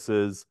food source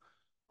is,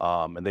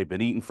 and they've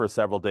been eating for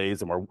several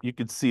days, and you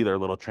could see their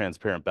little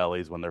transparent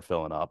bellies when they're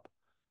filling up.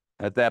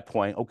 At that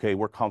point, okay,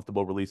 we're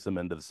comfortable releasing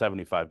them into the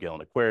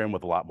 75-gallon aquarium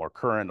with a lot more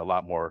current, a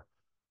lot more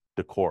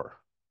decor.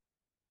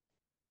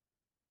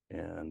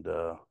 And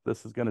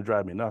this is going to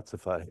drive me nuts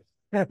if I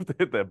have to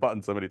hit that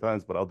button so many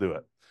times, but I'll do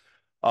it.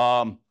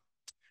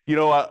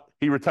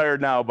 He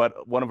retired now,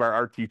 but one of our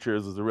art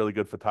teachers is a really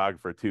good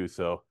photographer too.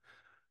 So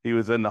he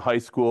was in the high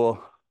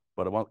school,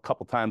 but a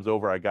couple times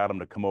over, I got him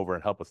to come over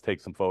and help us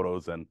take some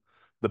photos. And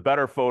the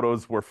better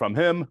photos were from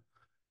him,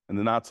 and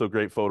the not so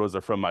great photos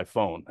are from my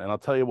phone. And I'll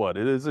tell you what,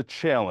 it is a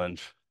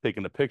challenge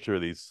taking a picture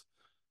of these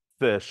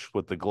fish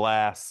with the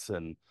glass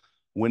and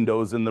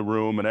windows in the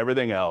room and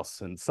everything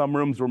else. And some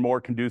rooms were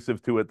more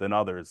conducive to it than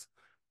others.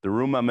 The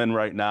room I'm in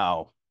right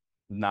now,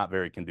 not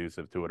very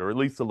conducive to it, or at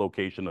least the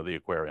location of the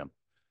aquarium.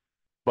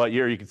 But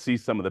here you can see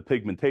some of the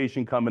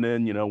pigmentation coming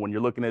in. When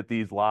you're looking at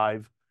these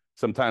live,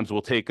 sometimes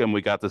we'll take them.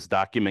 We got this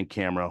document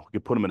camera. We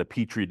can put them in a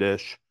Petri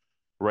dish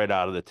right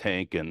out of the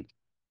tank, and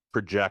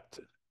project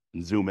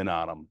and zoom in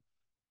on them.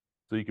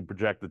 So you can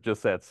project it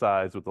just that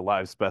size with the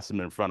live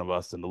specimen in front of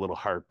us and the little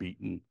heart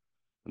beating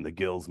and the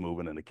gills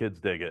moving, and the kids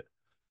dig it.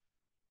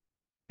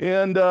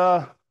 And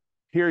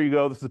here you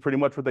go. This is pretty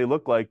much what they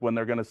look like when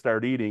they're going to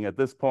start eating. At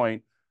this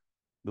point,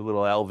 the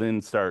little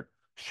alevins start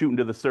shooting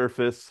to the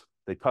surface.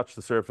 They touch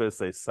the surface.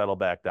 They settle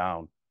back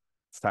down.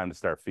 It's time to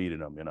start feeding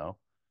them, you know.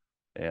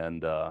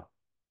 And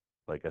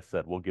like I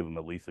said, we'll give them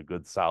at least a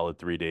good solid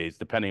 3 days,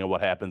 depending on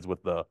what happens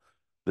with the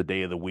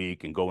day of the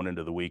week and going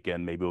into the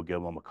weekend. Maybe we'll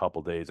give them a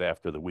couple days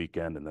after the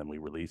weekend, and then we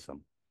release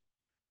them.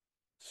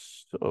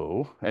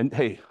 So, and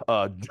hey,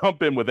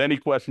 jump in with any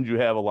questions you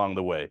have along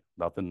the way.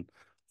 Nothing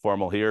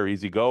formal here,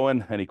 easy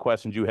going. Any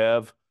questions you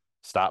have,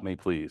 stop me,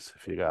 please,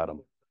 if you got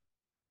them.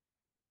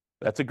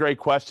 That's a great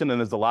question, and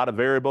there's a lot of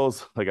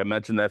variables. Like I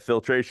mentioned, that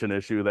filtration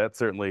issue, that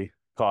certainly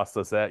cost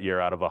us that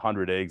year. Out of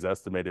 100 eggs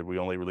estimated, we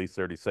only released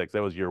 36.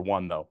 That was year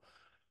one, though.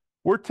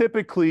 We're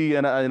typically,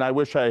 and I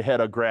wish I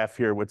had a graph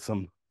here with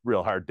some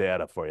real hard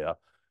data for you,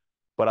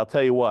 but I'll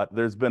tell you what,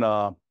 there's been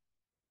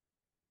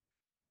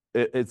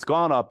it's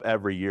gone up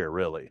every year,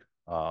 really.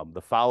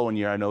 The following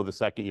year, I know the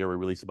second year we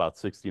released about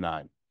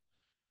 69.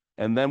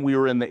 And then we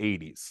were in the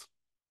 80s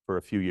for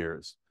a few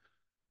years.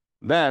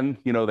 Then,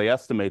 you know, they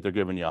estimate they're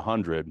giving you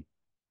 100.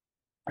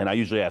 And I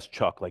usually ask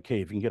Chuck, like,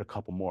 hey, if you can get a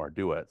couple more,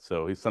 do it.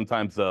 So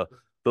sometimes the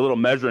little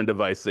measuring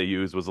device they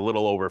use was a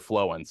little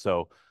overflowing.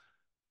 So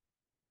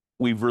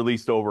we've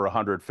released over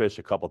 100 fish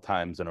a couple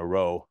times in a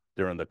row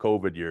during the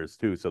COVID years,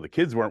 too. So the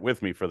kids weren't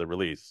with me for the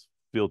release.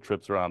 Field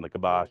trips around the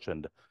kibosh,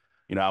 and,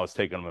 you know, I was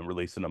taking them and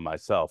releasing them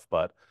myself.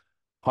 But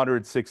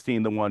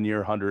 116 the one year,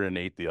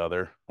 108 the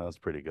other. That was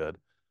pretty good,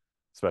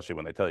 especially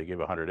when they tell you give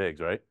 100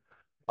 eggs, right?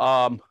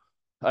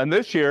 And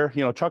this year,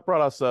 you know, Chuck brought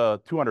us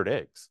 200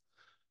 eggs.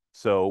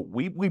 So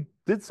we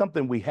did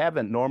something we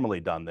haven't normally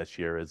done this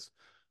year. Is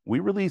we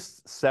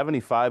released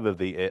 75 of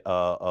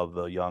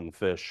the young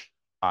fish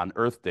on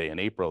Earth Day in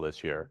April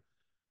this year,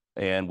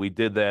 and we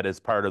did that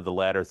as part of the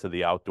Ladder to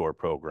the Outdoor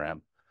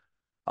program.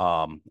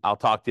 I'll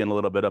talk to you in a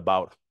little bit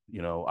about,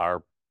 you know,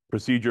 our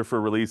procedure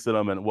for releasing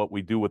them and what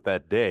we do with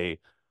that day.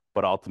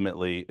 But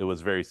ultimately, it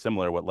was very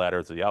similar what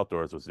Ladder to the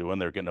Outdoors was doing.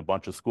 They're getting a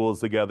bunch of schools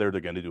together.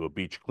 They're going to do a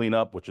beach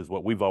cleanup, which is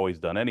what we've always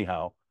done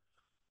anyhow.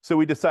 So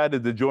we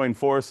decided to join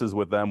forces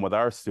with them, with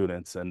our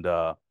students, and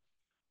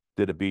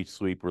did a beach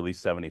sweep,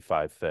 released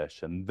 75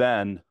 fish. And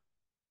then,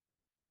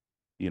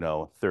 you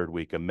know, third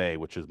week of May,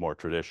 which is more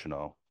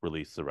traditional,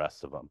 release the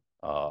rest of them,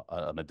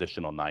 an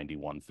additional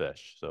 91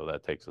 fish. So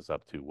that takes us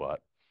up to what?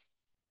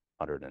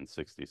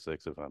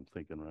 166, if I'm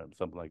thinking right,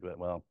 something like that.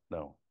 Well,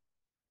 no,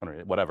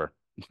 100, whatever.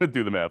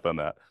 Do the math on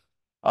that.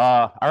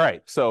 All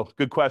right, so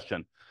good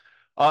question.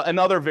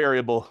 Another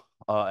variable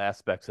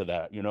aspects of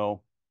that, you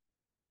know,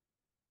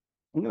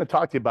 I'm going to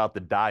talk to you about the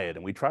diet,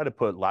 and we try to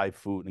put live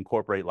food,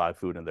 incorporate live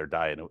food in their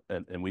diet,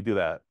 and we do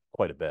that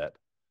quite a bit.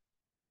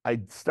 I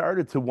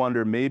started to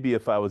wonder maybe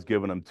if I was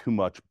giving them too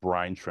much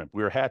brine shrimp.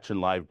 We were hatching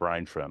live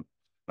brine shrimp.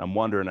 I'm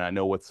wondering, I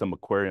know with some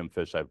aquarium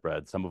fish I've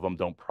bred, some of them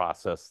don't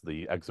process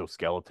the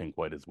exoskeleton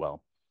quite as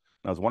well.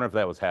 And I was wondering if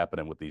that was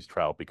happening with these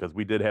trout, because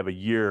we did have a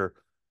year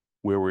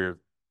where we were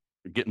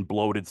getting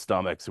bloated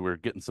stomachs. We were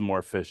getting some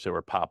more fish that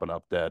were popping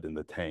up dead in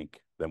the tank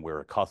than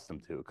we're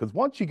accustomed to. Because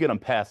once you get them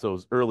past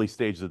those early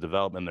stages of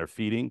development, they're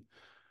feeding,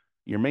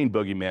 your main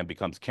boogeyman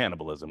becomes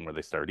cannibalism, where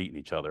they start eating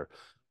each other.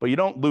 But you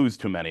don't lose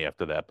too many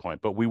after that point.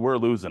 But we were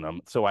losing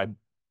them. So I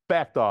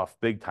backed off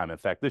big time. In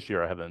fact, this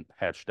year I haven't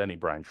hatched any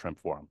brine shrimp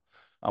for them.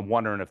 I'm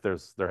wondering if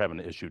they're having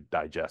an issue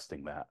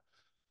digesting that.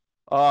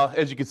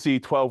 As you can see,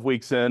 12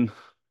 weeks in,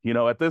 you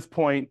know, at this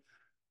point,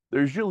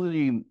 there's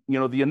usually, you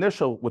know, the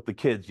initial with the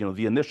kids, you know,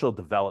 the initial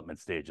development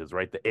stages,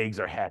 right? The eggs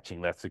are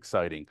hatching. That's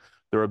exciting.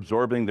 They're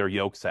absorbing their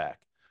yolk sac.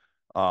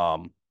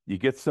 You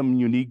get some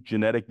unique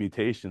genetic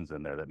mutations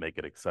in there that make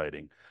it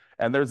exciting.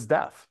 And there's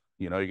death.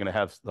 You know, you're going to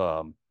have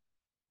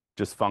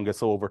just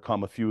fungus will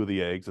overcome a few of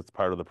the eggs. It's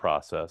part of the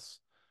process.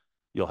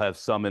 You'll have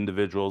some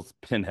individuals,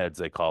 pinheads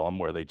they call them,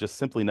 where they just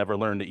simply never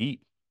learn to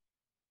eat.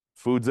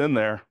 Food's in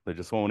there, they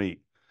just won't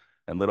eat.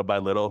 And little by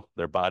little,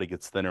 their body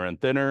gets thinner and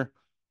thinner,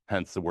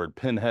 hence the word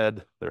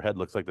pinhead. Their head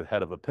looks like the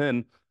head of a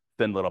pin,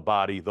 thin little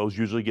body. Those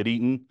usually get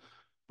eaten,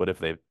 but if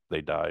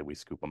they die, we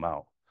scoop them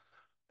out.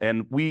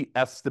 And we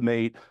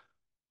estimate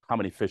how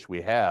many fish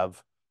we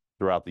have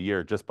throughout the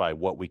year just by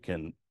what we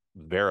can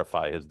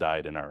verify has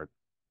died in our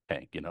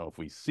tank. You know, if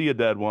we see a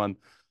dead one,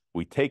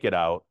 we take it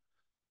out.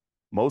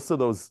 Most of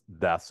those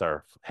deaths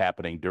are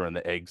happening during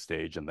the egg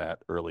stage and that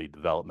early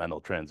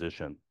developmental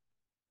transition.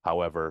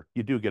 However,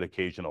 you do get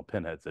occasional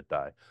pinheads that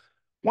die.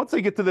 Once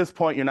they get to this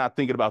point, you're not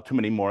thinking about too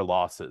many more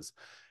losses.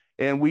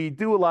 And we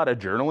do a lot of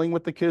journaling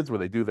with the kids where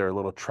they do their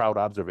little trout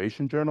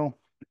observation journal.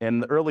 In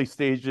the early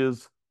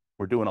stages,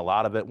 we're doing a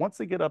lot of it. Once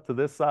they get up to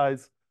this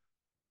size,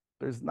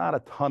 there's not a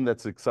ton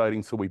that's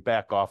exciting, so we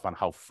back off on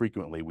how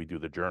frequently we do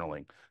the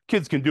journaling.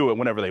 Kids can do it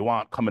whenever they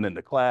want, coming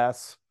into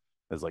class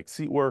as like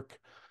seat work,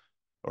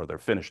 or they're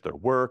finished their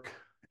work,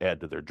 add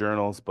to their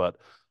journals. But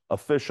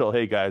official,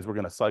 hey guys, we're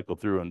going to cycle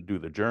through and do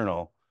the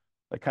journal,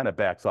 that kind of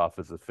backs off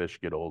as the fish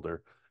get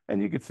older.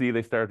 And you could see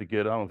they start to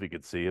get, I don't know if you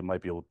could see, it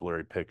might be a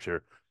blurry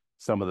picture,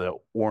 some of the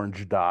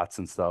orange dots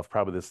and stuff.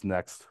 Probably this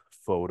next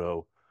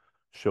photo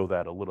show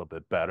that a little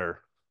bit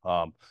better.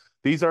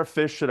 These are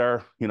fish that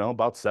are,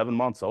 about 7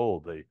 months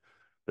old.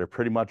 They're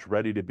pretty much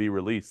ready to be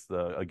released.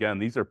 Again,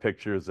 these are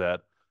pictures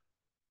that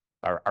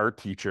our art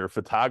teacher,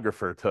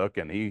 photographer took,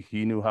 and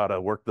he knew how to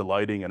work the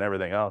lighting and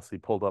everything else. He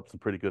pulled up some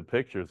pretty good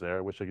pictures there.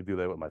 I wish I could do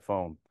that with my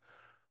phone.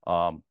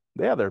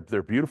 Yeah,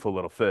 they're beautiful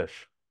little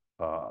fish.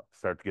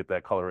 Start to get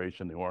that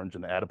coloration, the orange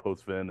and the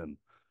adipose fin and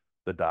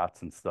the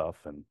dots and stuff,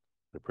 and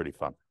they're pretty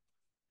fun.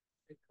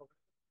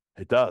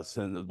 It does,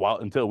 and while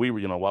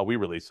we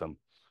release them,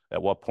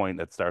 at what point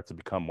it starts to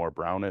become more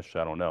brownish,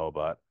 I don't know,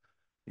 but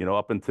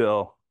up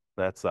until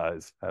that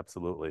size,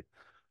 absolutely,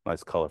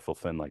 nice colorful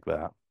fin like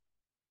that.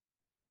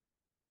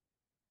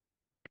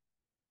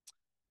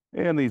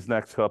 And these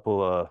next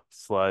couple of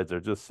slides are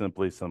just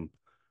simply some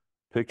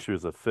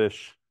pictures of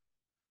fish.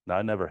 Now,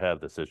 I never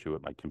had this issue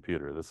with my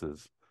computer. This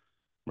is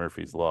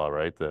Murphy's Law,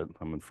 right? That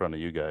I'm in front of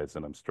you guys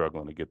and I'm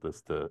struggling to get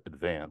this to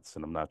advance,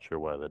 and I'm not sure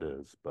why that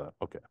is, but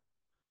okay.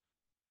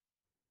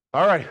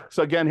 All right,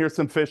 so again, here's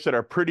some fish that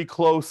are pretty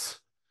close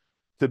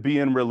to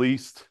being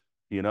released,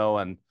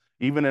 and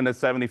even in a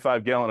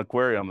 75-gallon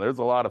aquarium, there's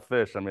a lot of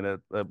fish. I mean,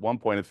 at one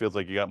point, it feels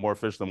like you got more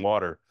fish than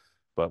water,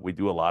 but we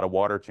do a lot of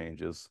water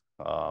changes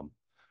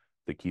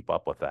to keep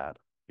up with that,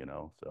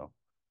 so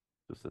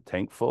just a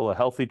tank full of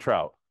healthy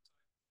trout.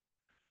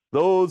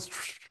 Those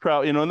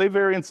trout, and they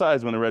vary in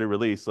size when they're ready to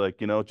release, like,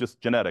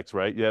 just genetics,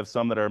 right? You have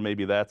some that are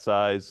maybe that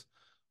size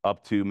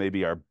up to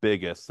maybe our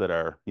biggest that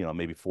are,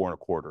 maybe 4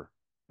 1/4.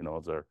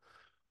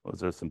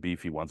 Those are some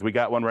beefy ones. We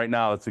got one right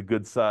now. It's a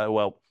good size.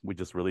 Well, we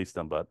just released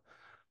them, but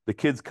the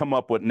kids come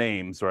up with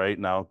names, right?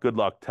 Now, good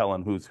luck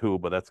telling who's who,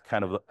 but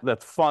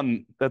that's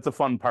fun. That's a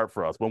fun part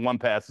for us. When one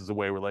passes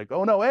away, we're like,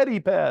 oh no, Eddie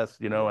passed,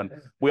 and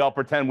we all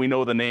pretend we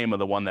know the name of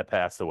the one that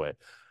passed away.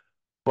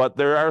 But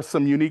there are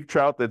some unique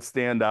trout that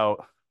stand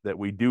out that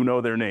we do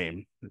know their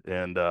name,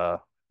 and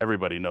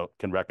everybody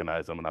can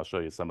recognize them, and I'll show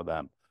you some of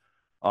them.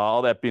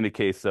 All that being the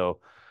case, so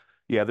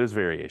yeah, there's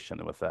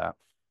variation with that.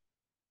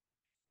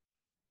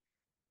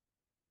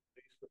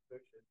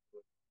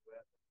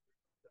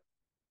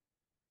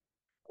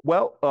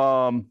 Well,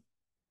 are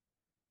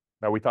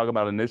we talking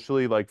about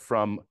initially, like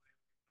from?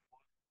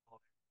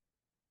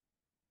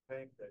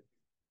 Tank that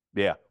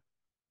Yeah.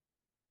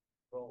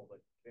 control, but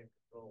you can't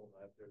control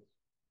after it's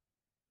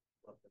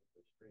left into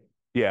the stream.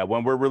 Yeah,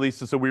 when we're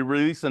releasing, so we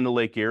release into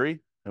Lake Erie,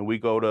 and we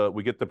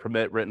get the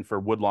permit written for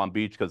Woodlawn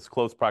Beach because it's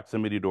close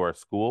proximity to our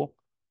school.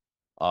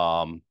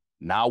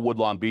 Now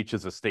Woodlawn Beach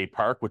is a state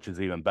park, which is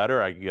even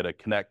better. I can get a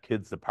Connect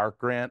Kids to Park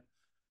grant,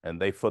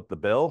 and they foot the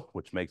bill,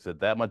 which makes it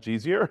that much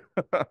easier.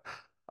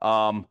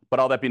 But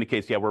all that being the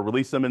case, yeah, we're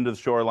releasing them into the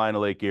shoreline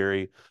of Lake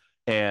Erie,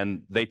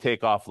 and they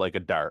take off like a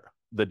dart.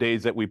 The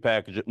days that we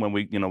package it, when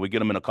we get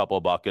them in a couple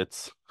of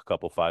buckets, a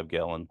couple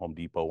 5-gallon Home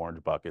Depot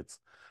orange buckets.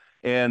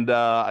 And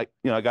I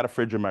got a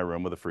fridge in my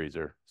room with a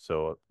freezer,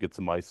 so get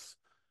some ice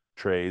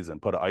trays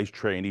and put an ice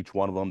tray in each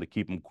one of them to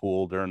keep them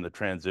cool during the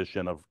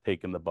transition of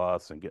taking the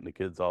bus and getting the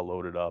kids all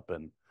loaded up.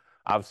 And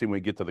obviously, when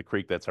we get to the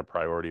creek, that's our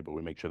priority, but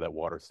we make sure that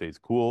water stays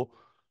cool.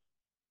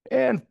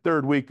 And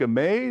third week of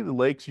May, the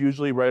lake's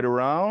usually right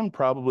around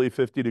probably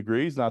 50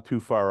 degrees, not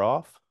too far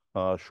off.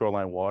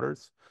 Shoreline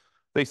waters,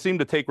 they seem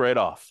to take right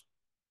off.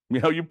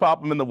 You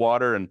pop them in the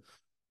water, and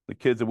the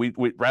kids, we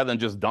rather than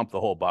just dump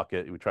the whole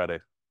bucket, we try to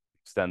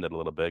extend it a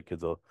little bit.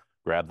 Kids will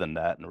grab the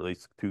net and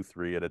release 2,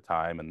 3 at a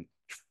time, and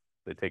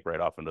they take right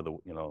off into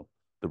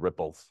the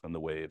ripples and the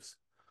waves.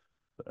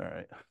 All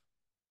right.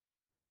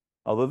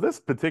 Although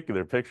this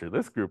particular picture,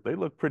 this group, they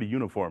look pretty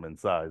uniform in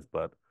size,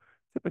 but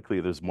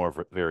typically there's more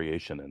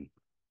variation in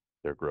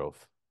their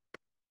growth.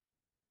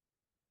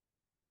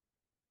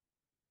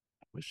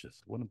 I wish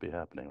this wouldn't be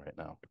happening right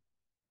now.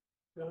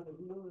 John, have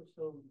you noticed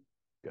some?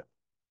 Yeah.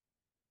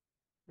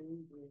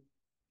 Things with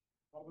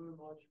other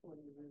much when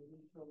you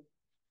release them?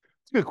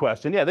 It's a good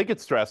question. Yeah, they get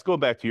stressed. Going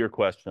back to your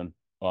question,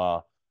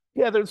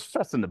 yeah, there's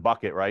stress in the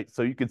bucket, right?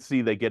 So you can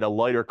see they get a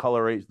lighter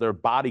coloration. Their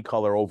body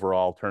color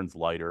overall turns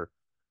lighter.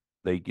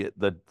 They get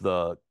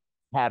the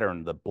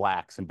pattern, the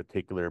blacks in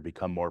particular,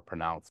 become more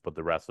pronounced, but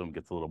the rest of them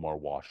gets a little more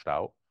washed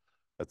out.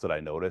 That's what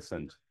I notice.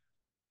 And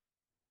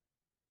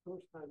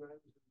First time I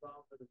was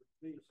involved in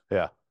a release.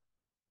 yeah,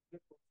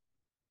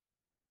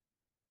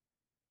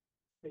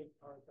 State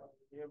park out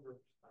in Amber,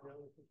 on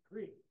Elephant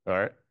Creek. all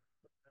right.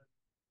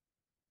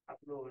 I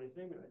don't know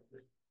anything. I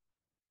just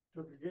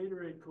took a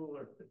Gatorade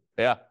cooler.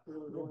 Yeah, It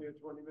was only a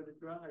 20-minute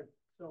drive,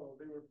 so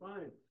they were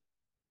fine.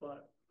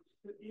 But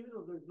even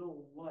though there's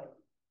no light,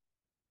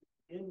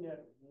 in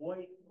that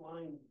white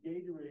lined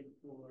Gatorade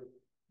cooler,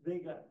 they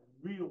got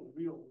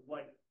real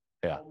white.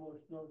 yeah,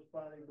 Almost no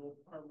spotting, no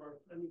par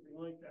marks, anything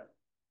like that.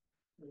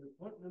 They were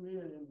putting them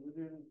in, and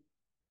within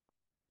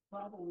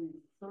probably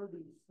 30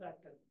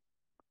 seconds,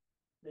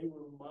 they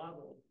were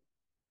modeled.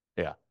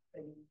 yeah.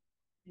 And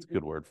It's a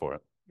good word for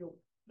it.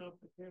 Not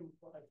the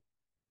camouflage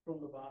from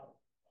the bottom.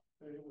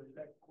 And it was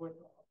that quick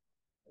off.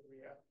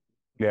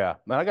 Yeah,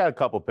 and I got a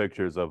couple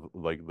pictures of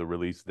like the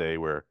release day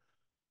where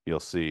you can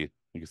see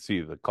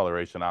the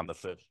coloration on the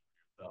fish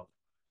itself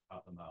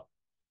popping out.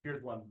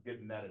 Here's one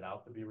getting netted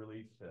out to be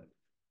released, and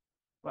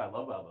well, I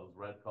love how those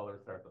red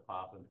colors start to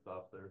pop and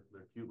stuff.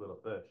 They're cute little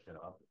fish, you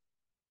know.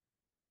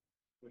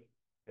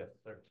 Yes,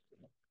 sir.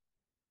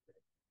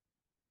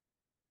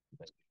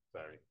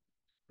 Sorry.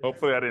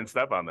 Hopefully I didn't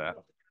step on that.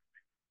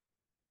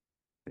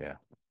 Yeah.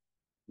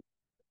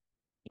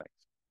 Nice.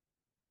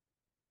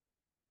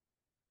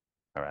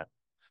 All right.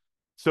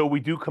 So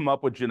we do come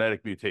up with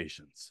genetic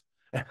mutations,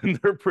 and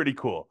they're pretty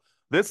cool.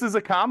 This is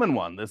a common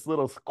one, this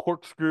little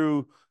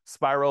corkscrew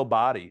spiral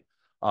body.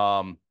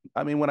 I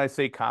mean, when I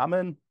say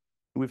common,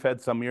 we've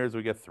had some years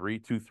we get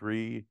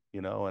 323,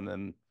 you know, and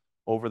then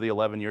over the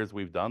 11 years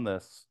we've done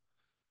this,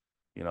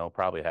 you know,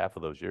 probably half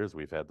of those years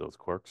we've had those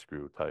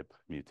corkscrew type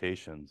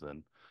mutations,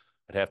 and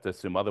I'd have to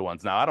assume other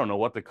ones. Now, I don't know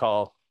what to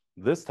call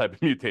this type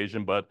of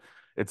mutation, but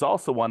it's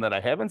also one that I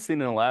haven't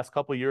seen in the last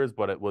couple of years,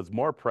 but it was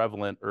more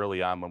prevalent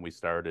early on when we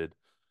started.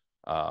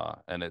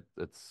 And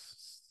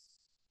it's,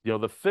 you know,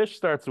 the fish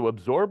starts to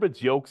absorb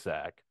its yolk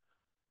sac.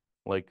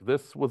 Like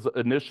this was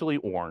initially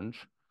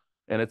orange,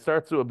 and it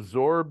starts to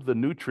absorb the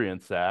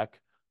nutrient sac,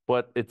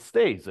 but it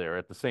stays there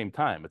at the same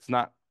time. It's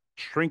not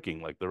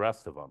shrinking like the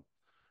rest of them.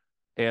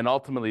 And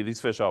ultimately, these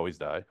fish always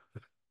die.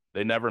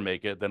 They never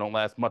make it. They don't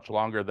last much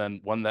longer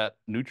than when that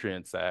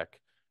nutrient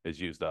sac is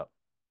used up.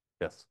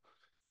 Yes.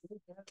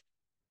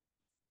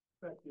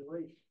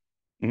 Speculation.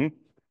 Mm-hmm.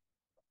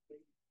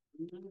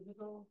 Years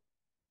ago,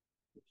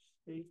 the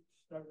state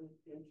started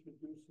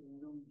introducing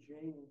new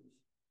genes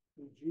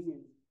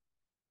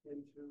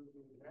into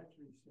the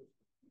hatchery system.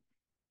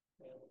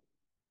 And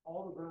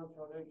all the brown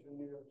trout eggs in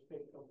New York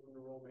State come from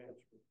the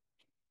romance group.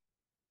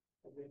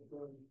 And they've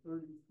done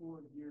 34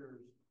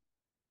 years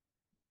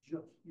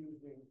just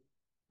using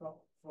stuff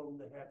from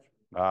the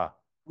hatchery. Ah,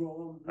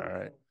 Grown all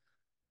right.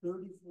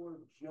 34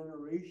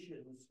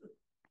 generations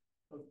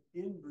of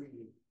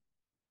inbreeding.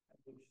 And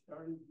they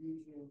started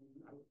using,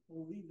 I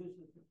believe this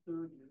is the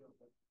third year of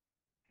it.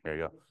 There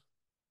you go.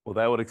 Well,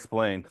 that would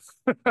explain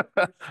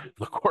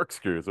the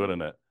corkscrews,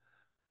 wouldn't it?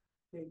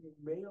 Taking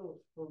males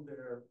from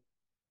there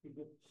to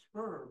get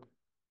sperm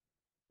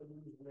and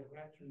using the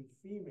hatchery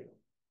female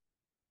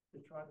to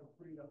try to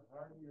breed a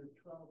hardier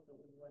trout that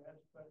would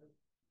last better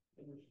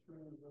in the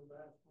streams and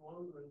last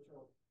longer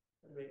until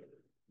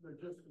they're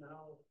just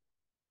now,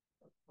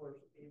 of course,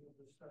 able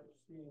to start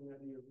seeing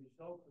any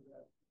result of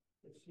that.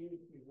 It seems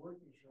to be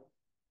working. So,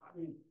 I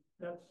mean,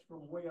 that's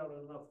from way out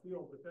of left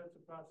field, but that's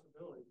a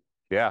possibility.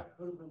 Yeah. It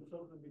could have been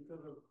something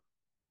because of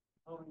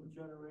how many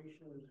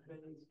generations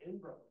been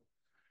inbred.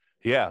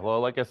 Yeah, well,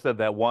 like I said,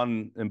 that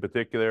one in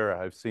particular,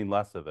 I've seen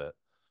less of it.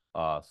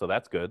 So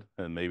that's good,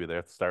 and maybe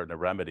they're starting to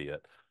remedy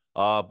it.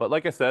 But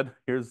like I said,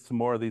 here's some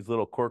more of these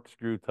little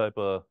corkscrew type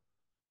of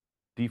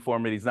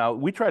deformities. Now,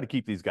 we try to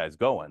keep these guys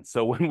going.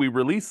 So when we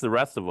release the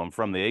rest of them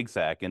from the egg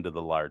sac into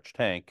the large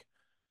tank,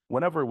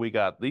 whenever we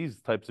got these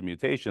types of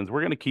mutations,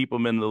 we're going to keep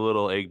them in the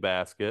little egg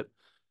basket,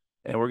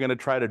 and we're going to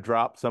try to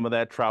drop some of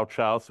that trout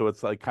chow so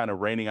it's like kind of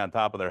raining on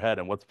top of their head.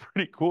 And what's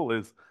pretty cool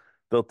is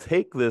they'll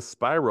take this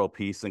spiral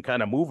piece and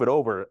kind of move it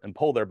over and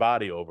pull their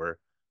body over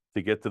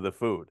to get to the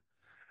food.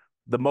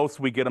 The most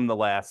we get them to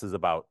last is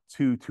about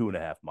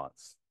 2.5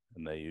 months,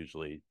 and they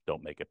usually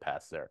don't make it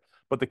past there.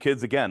 But the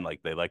kids, again,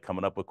 like they like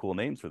coming up with cool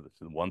names for the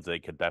ones they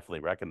could definitely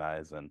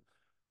recognize. And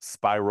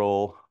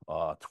Spiral,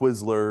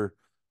 Twizzler,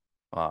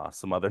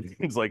 some other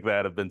names like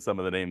that have been some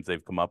of the names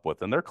they've come up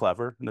with, and they're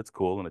clever and it's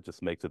cool, and it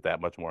just makes it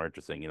that much more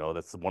interesting. You know,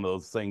 that's one of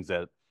those things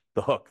that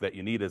the hook that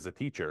you need as a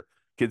teacher.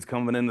 Kids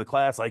coming into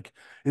class like,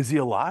 is he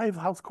alive?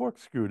 How's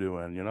Corkscrew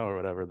doing? You know, or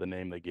whatever the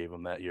name they gave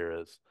him that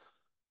year is.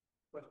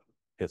 Question.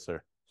 Yes,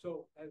 sir.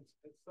 So as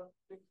some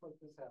things like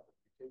this happen,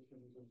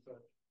 mutations and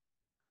such,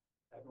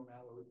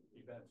 abnormal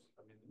events,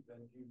 I mean, then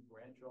you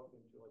branch off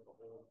into like a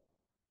whole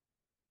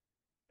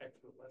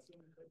extra lesson?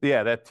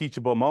 Yeah, that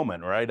teachable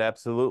moment, right?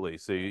 Absolutely.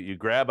 So you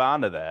grab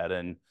onto that,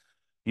 and,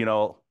 you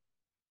know,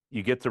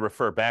 you get to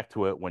refer back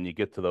to it when you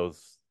get to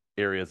those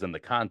areas in the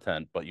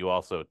content, but you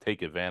also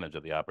take advantage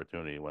of the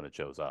opportunity when it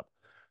shows up.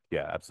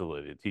 Yeah,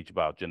 absolutely. Teach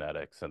about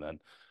genetics, and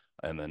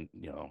then,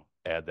 you know,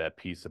 add that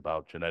piece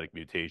about genetic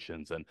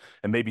mutations, and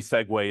maybe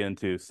segue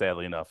into,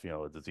 sadly enough, you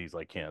know, a disease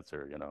like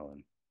cancer, you know,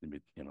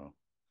 and, you know.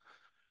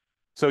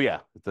 So yeah,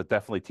 it's a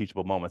definitely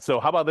teachable moment. So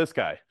how about this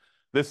guy?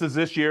 This is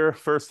this year,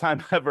 first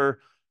time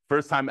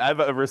I've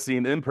ever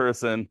seen in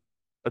person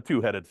a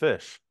two-headed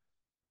fish.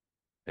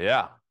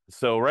 Yeah.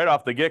 So right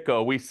off the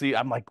get-go,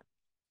 I'm like,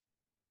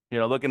 you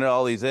know, looking at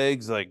all these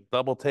eggs, like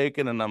double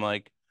taken, and I'm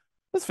like,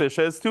 this fish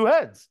has two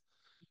heads.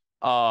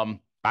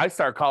 I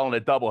start calling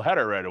it double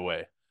header right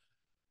away.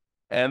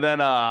 And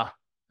then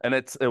and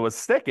it was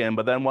sticking,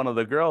 but then one of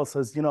the girls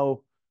says, you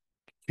know,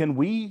 can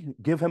we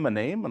give him a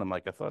name? And I'm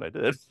like, I thought I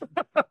did.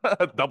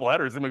 Double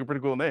header seems like a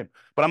pretty cool name.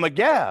 But I'm like,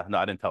 yeah. No,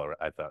 I didn't tell her.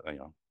 I thought, you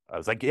know, I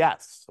was like,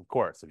 yes, of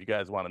course. If you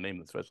guys want to name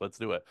this fish, let's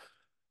do it.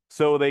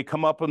 So they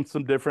come up with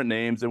some different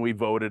names, and we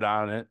voted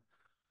on it.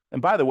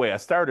 And by the way, I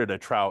started a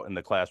trout in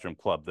the classroom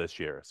club this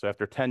year. So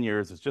after 10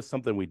 years, it's just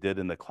something we did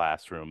in the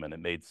classroom and it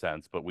made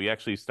sense. But we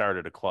actually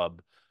started a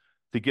club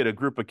to get a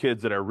group of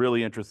kids that are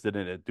really interested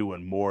in it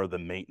doing more of the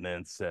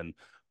maintenance and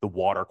the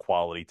water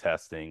quality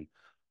testing.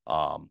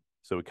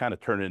 So we kind of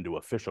turned it into an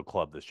official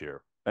club this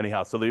year.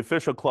 Anyhow, so the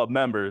official club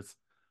members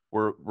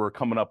were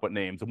coming up with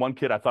names. And one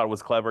kid I thought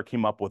was clever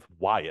came up with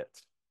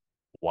Wyatt.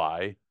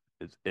 Y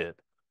is it.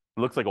 It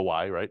looks like a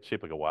Y, right?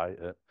 Shaped like a Y.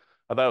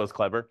 I thought it was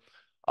clever.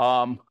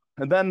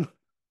 And then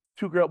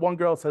one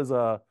girl says,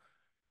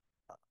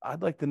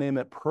 I'd like to name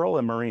it Pearl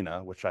and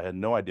Marina, which I had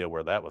no idea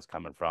where that was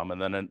coming from.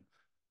 And then I'm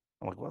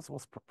like, what's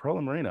Pearl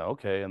and Marina?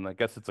 Okay. And I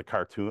guess it's a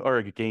cartoon or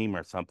a game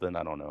or something.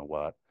 I don't know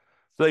what.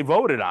 So they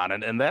voted on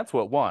it, and that's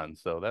what won.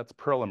 So that's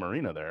Pearl and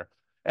Marina there.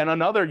 And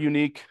another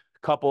unique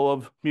couple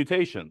of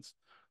mutations.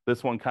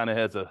 This one kind of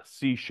has a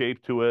C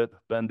shape to it,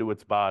 bend to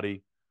its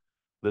body.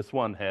 This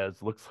one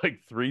looks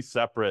like 3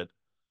 separate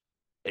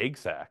egg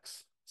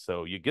sacs.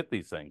 So you get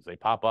these things, they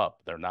pop up.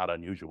 They're not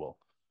unusual.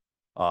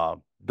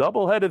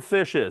 Double-headed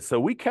fishes. So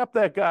we kept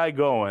that guy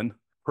going,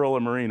 Pearl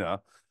and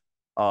Marina.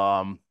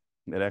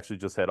 It actually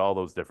just had all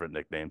those different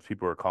nicknames.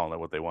 People were calling it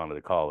what they wanted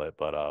to call it,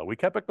 but we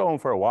kept it going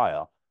for a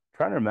while.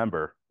 Trying to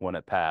remember when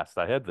it passed.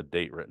 I had the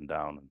date written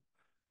down and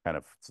kind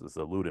of it's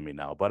eluding me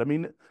now. But I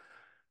mean,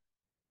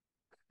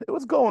 it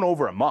was going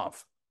over a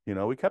month.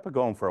 We kept it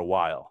going for a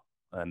while.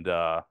 And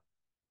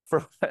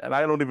and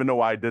I don't even know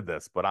why I did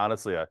this, but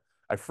honestly,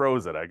 I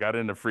froze it. I got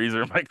in the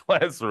freezer in my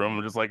classroom.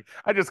 I'm just like,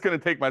 I just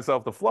couldn't take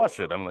myself to flush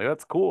it. I'm like,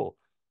 that's cool.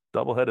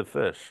 Double-headed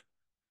fish.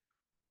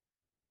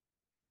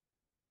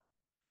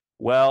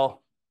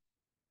 Well,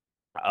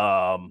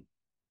 um,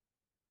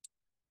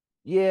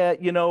 yeah,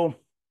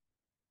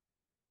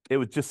 it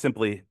was just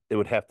simply, it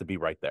would have to be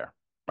right there,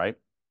 right?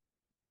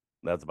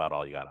 That's about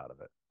all you got out of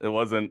it. It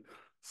wasn't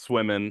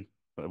swimming.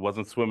 It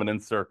wasn't swimming in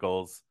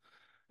circles.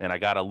 And I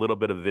got a little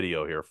bit of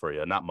video here for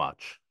you. Not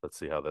much. Let's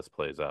see how this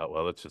plays out.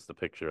 Well, it's just a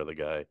picture of the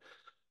guy.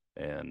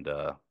 And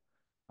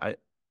I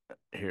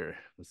here,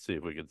 let's see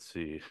if we can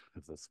see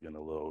if this is gonna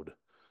load.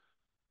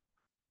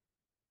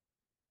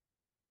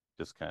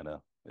 Just kind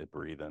of it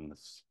breathing.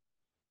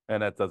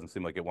 And that doesn't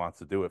seem like it wants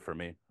to do it for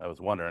me. I was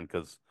wondering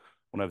because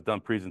when I've done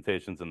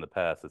presentations in the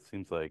past, it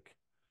seems like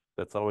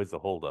that's always the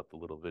holdup, the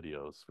little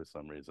videos for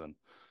some reason.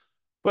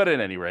 But at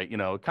any rate,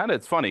 kind of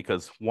it's funny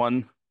because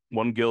one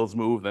gills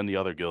move, then the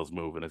other gills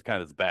move, and it's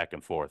kind of back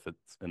and forth.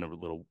 It's in a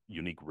little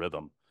unique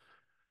rhythm.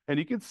 And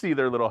you can see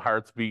their little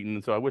hearts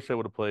beating. So I wish I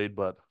would have played,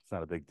 but it's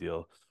not a big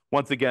deal.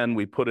 Once again,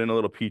 we put in a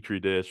little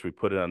petri dish. We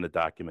put it on the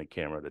document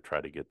camera to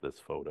try to get this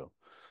photo.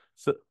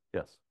 So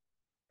yes.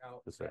 Now,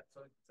 Yes, that's sir.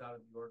 something that's out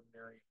of the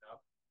ordinary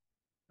enough,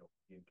 in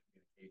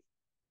communication,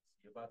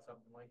 see about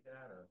something like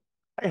that, or?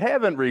 I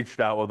haven't reached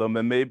out with them,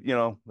 and maybe,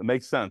 it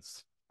makes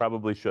sense.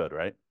 Probably should,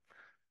 right?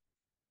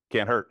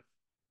 Can't hurt.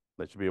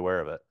 They should be aware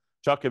of it.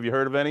 Chuck, have you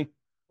heard of any?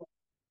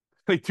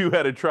 Any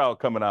two-headed trout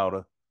coming out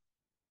of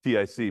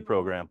TIC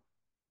program?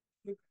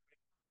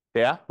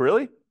 Yeah,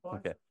 really?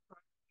 Okay.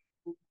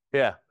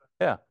 Yeah,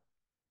 yeah.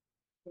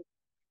 I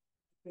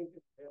think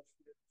it has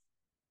to,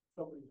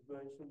 somebody's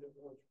mentioned it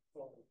once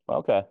before.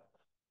 Okay.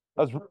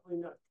 That's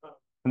Certainly not common.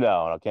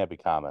 no, it can't be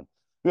common.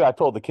 Yeah, I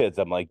told the kids,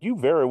 I'm like, you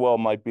very well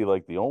might be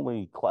like the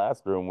only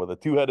classroom with a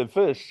two-headed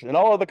fish in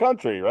all of the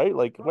country, right?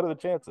 Like, what are the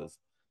chances?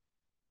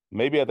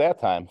 Maybe at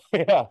that time.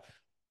 Yeah.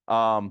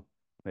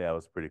 Yeah, it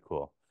was pretty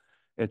cool.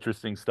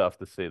 Interesting stuff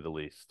to say the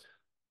least.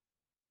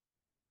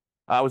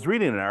 I was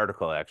reading an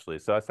article actually,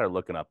 so I started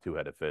looking up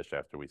two-headed fish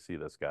after we see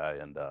this guy,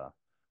 and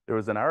there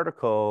was an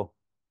article,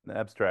 an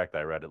abstract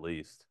I read at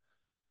least,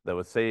 that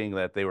was saying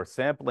that they were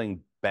sampling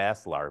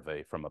bass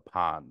larvae from a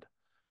pond,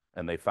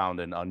 and they found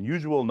an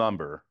unusual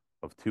number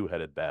of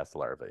two-headed bass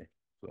larvae.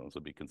 So those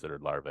would be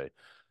considered larvae,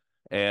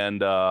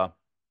 and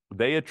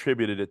they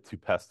attributed it to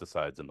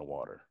pesticides in the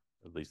water,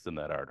 at least in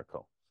that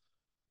article.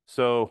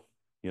 So,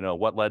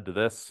 what led to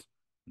this?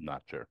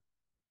 Not sure.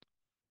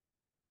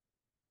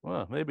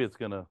 Well, maybe it's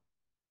gonna.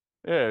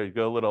 Yeah, you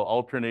go a little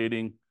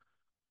alternating,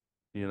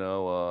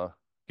 gill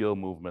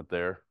movement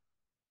there.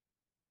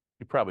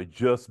 You probably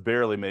just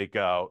barely make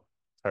out.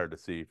 It's hard to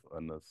see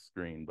on the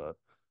screen, but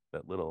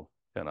that little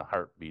kind of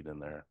heartbeat in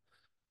there.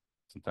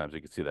 Sometimes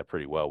you can see that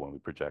pretty well when we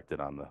project it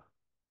on the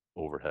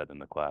overhead in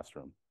the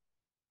classroom.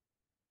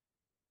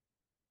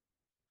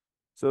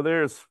 So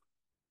there's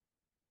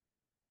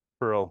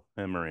Pearl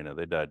and Marina.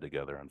 They died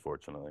together,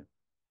 unfortunately.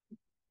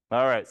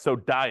 All right, so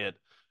diet.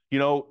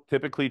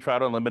 Typically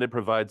Trout Unlimited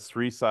provides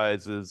 3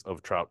 sizes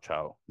of trout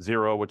chow.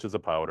 0, which is a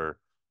powder,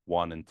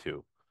 1 and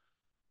 2.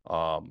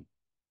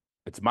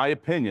 It's my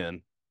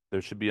opinion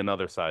there should be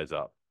another size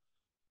up.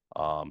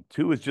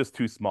 2 is just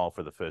too small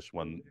for the fish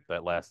when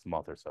that last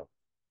month or so.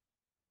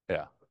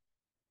 Yeah.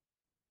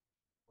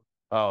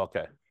 Oh,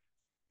 okay.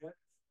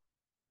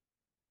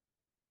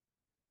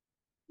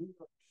 New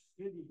York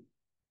City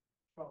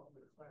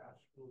chocolate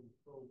classroom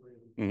program,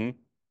 Mm-hmm.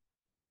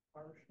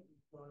 partially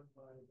run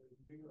by the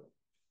New York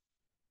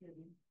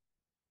City,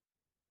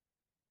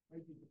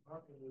 maybe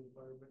Department of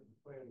Environment and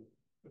Planning,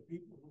 the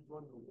people who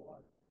run the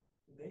water.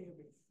 And they have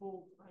a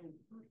full-time fine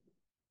person,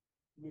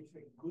 makes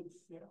a good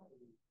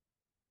salary,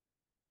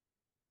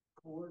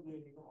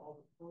 coordinating all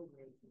the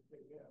programs that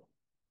they have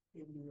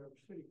in New York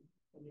City.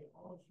 And they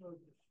also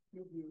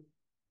distribute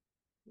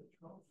the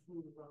trout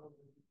food around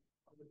the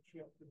other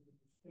chapters of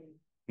the state.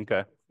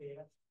 Okay. If they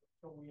ask,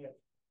 so we ask,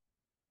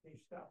 they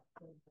stop.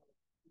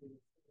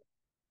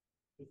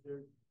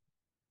 Because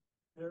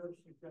they're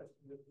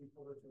suggesting that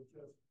people that are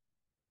just,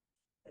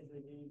 as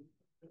they need,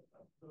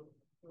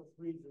 the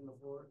freeze in the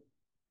floor,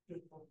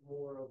 just put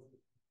more of.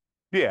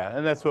 Yeah,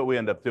 and that's what we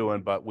end up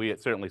doing, but we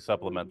certainly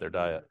supplement their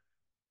diet.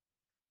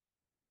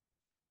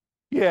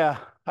 Yeah,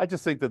 I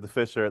just think that the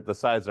fish are the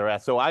size they're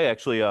at. So I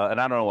actually, and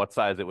I don't know what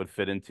size it would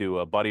fit into.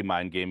 A buddy of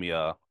mine gave me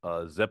a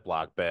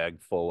Ziploc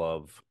bag full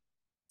of,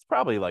 it's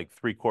probably like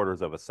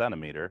 3/4 of a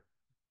centimeter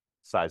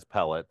size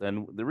pellet.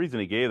 And the reason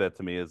he gave that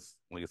to me is,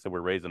 like I said,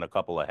 we're raising a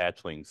couple of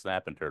hatchling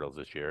snapping turtles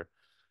this year.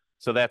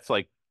 So that's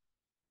like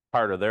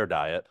part of their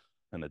diet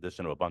in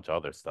addition to a bunch of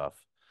other stuff.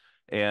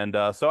 And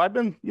so I've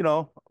been,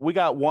 we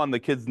got one, the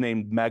kid's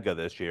named Mega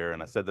this year.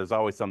 And I said, there's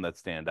always some that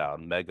stand out.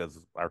 And Mega's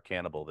our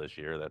cannibal this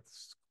year.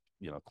 That's,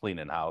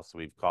 cleaning house.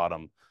 We've caught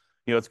him.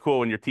 It's cool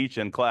when you're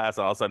teaching class,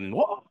 all of a sudden,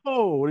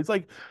 whoa, and he's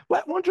like,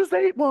 let one just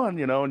ate one,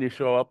 and you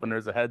show up and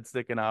there's a head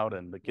sticking out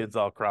and the kids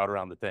all crowd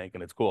around the tank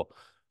and it's cool.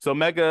 So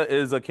Mega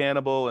is a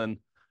cannibal and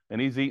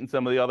he's eating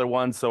some of the other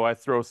ones. So I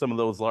throw some of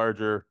those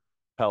larger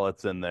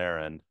pellets in there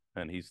and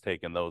he's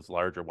taking those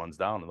larger ones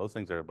down. And those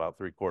things are about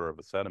 3/4 of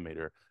a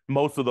centimeter.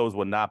 Most of those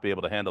would not be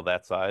able to handle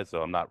that size.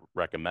 So I'm not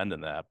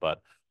recommending that, but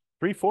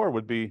 3/4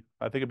 would be,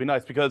 I think it'd be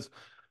nice because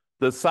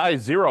the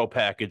size 0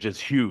 package is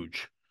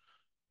huge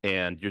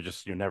and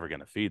you're never going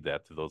to feed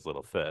that to those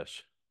little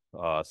fish.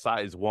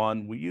 Size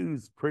 1, we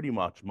use pretty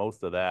much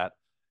most of that.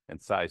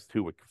 And size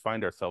 2, we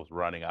find ourselves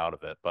running out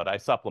of it, but I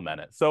supplement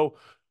it. So,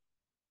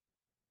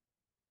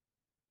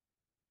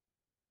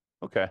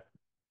 okay.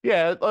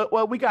 Yeah,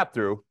 well, we got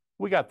through.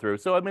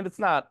 So, I mean, it's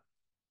not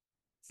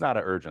an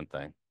urgent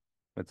thing.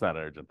 It's not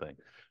an urgent thing.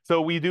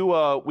 So we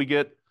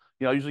get,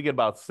 I usually get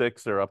about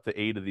 6 or up to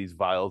 8 of these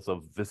vials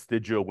of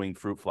vestigial winged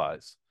fruit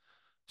flies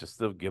just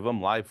to give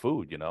them live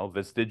food,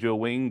 vestigial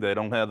wing. They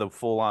don't have the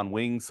full on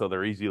wings, so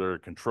they're easier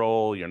to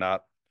control. You're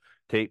not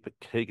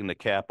taking the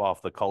cap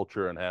off the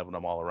culture and having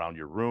them all around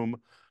your room.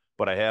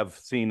 But I have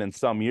seen in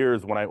some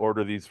years when I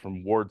order these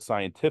from Ward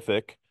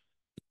Scientific,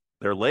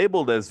 they're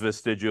labeled as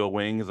vestigial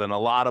wings, and a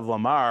lot of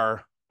them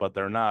are, but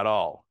they're not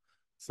all.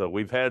 So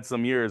we've had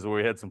some years where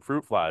we had some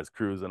fruit flies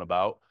cruising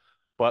about,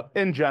 but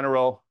in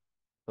general,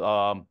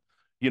 and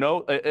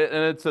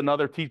it's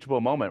another teachable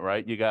moment,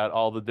 right? You got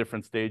all the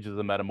different stages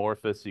of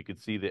metamorphosis. You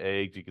could see the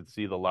eggs, you could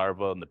see the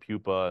larva and the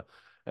pupa,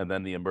 and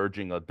then the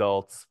emerging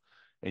adults.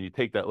 And you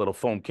take that little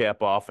foam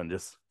cap off and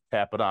just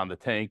tap it on the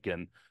tank,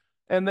 and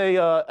they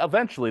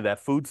eventually that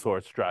food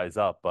source dries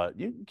up, but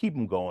you can keep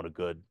them going a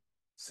good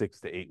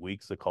 6 to 8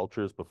 weeks of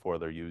cultures before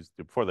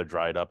they're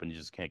dried up, and you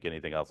just can't get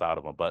anything else out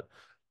of them. But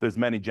there's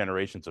many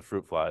generations of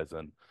fruit flies,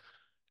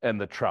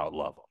 and the trout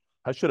love them.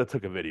 I should have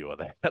took a video of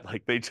that.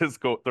 Like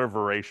they're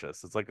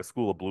voracious. It's like a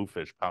school of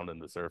bluefish pounding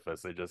the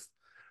surface.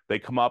 They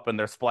come up and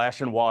they're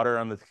splashing water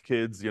on the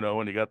kids,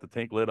 when you got the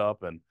tank lit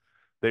up, and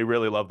they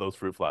really love those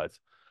fruit flies.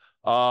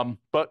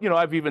 But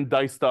I've even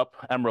diced up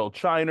emerald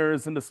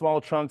shiners into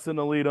small chunks and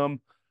to eat them.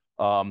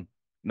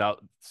 Now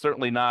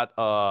certainly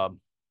not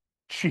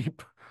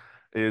cheap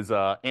is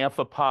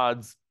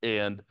amphipods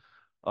and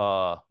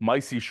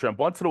micey shrimp.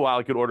 Once in a while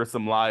I could order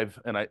some live,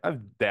 and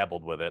I've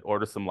dabbled with it,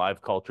 order some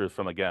live cultures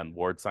from, again,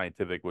 Ward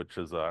Scientific, which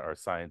is our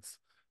science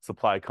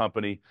supply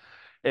company.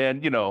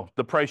 And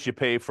the price you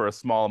pay for a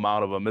small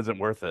amount of them isn't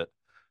worth it,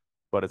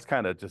 but it's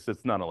kind of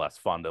it's nonetheless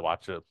fun to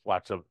watch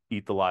them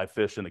eat the live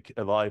fish and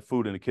the live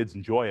food, and the kids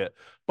enjoy it.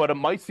 But a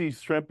micey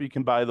shrimp, you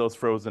can buy those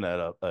frozen at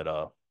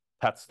a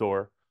pet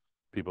store.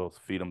 People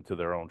feed them to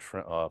their own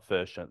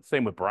fish, and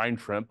same with brine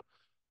shrimp,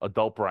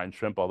 adult brine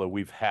shrimp, although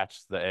we've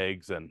hatched the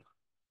eggs and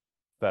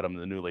fed them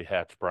the newly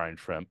hatched brine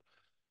shrimp.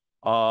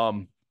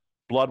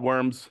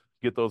 Bloodworms,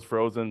 get those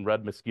frozen,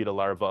 red mosquito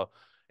larvae.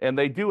 And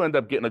they do end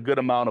up getting a good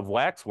amount of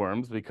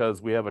waxworms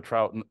because we have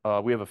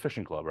a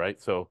fishing club,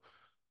 right? So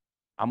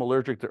I'm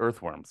allergic to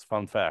earthworms.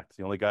 Fun fact,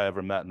 the only guy I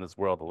ever met in this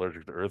world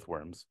allergic to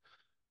earthworms.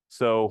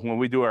 So when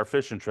we do our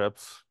fishing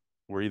trips,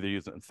 we're either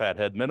using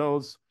fathead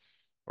minnows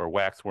or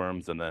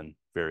waxworms, and then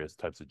various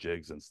types of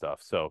jigs and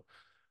stuff. So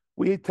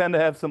we tend to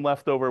have some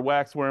leftover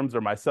waxworms,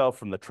 or myself,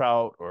 from the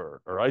trout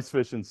or ice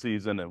fishing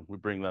season, and we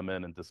bring them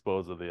in and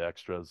dispose of the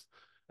extras,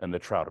 and the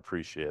trout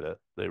appreciate it.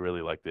 They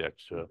really like the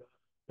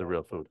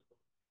real food.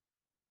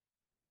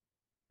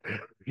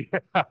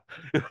 Yeah,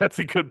 that's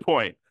a good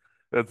point.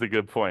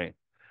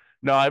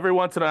 No, every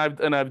once in a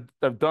while,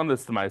 I've done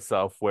this to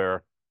myself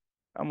where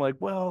I'm like,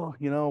 well,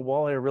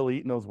 while they're really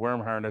eating those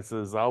worm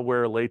harnesses, I'll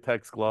wear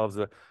latex gloves.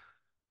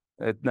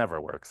 It never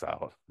works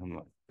out. I'm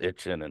like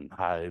itching and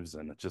hives,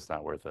 and it's just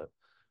not worth it.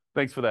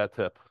 Thanks for that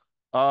tip.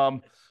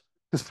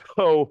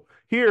 So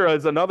here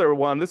is another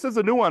one. This is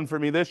a new one for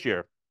me this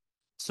year.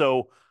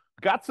 So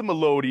got some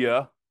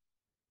Melodia,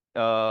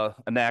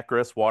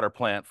 anacris water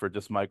plant for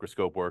just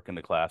microscope work in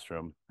the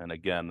classroom. And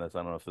again, this, I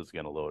don't know if this is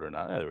going to load or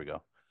not. There we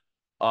go.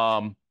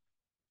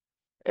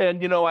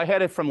 And, you know, I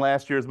had it from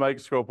last year's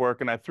microscope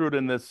work, and I threw it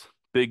in this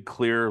big,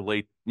 clear,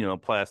 late, you know,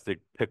 plastic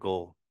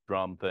pickle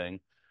drum thing.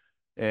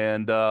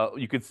 And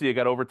you could see it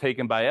got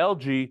overtaken by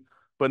algae.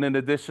 But in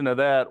addition to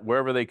that,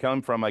 wherever they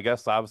come from, I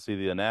guess obviously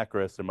the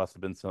anacris, there must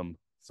have been some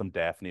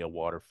Daphnia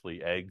water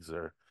flea eggs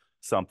or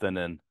something,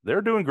 and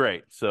they're doing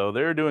great. So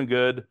they're doing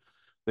good.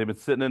 They've been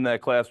sitting in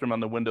that classroom on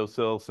the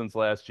windowsill since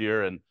last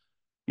year, and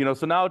you know,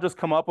 so now I'll just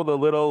come up with a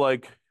little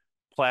like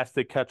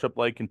plastic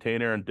ketchup-like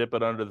container and dip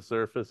it under the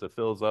surface. It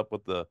fills up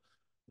with the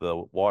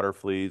water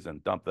fleas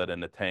and dump that in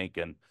the tank.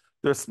 And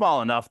they're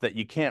small enough that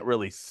you can't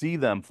really see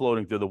them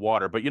floating through the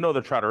water, but you know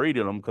the trout are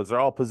eating them because they're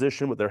all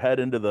positioned with their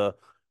head into the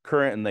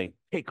current and they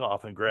take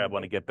off and grab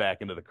when they get back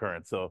into the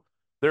current. So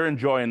they're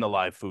enjoying the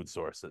live food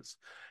sources.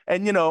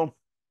 And you know,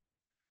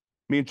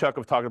 me and Chuck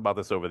have talked about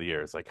this over the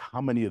years, like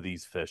how many of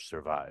these fish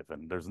survive?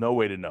 And there's no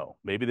way to know.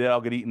 Maybe they all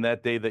get eaten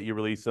that day that you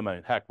release them.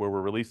 And heck, where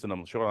we're releasing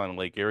them, shoreline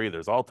lake area,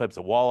 there's all types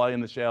of walleye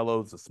in the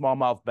shallows, the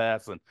smallmouth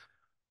bass, and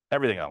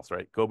everything else,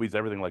 right? Gobies,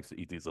 everything likes to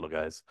eat these little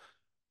guys.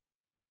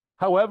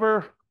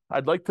 However,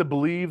 I'd like to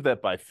believe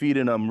that by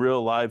feeding them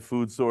real live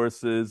food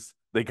sources,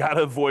 they got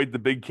to avoid the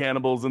big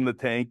cannibals in the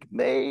tank.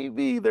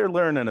 Maybe they're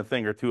learning a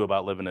thing or two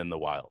about living in the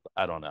wild.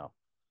 I don't know.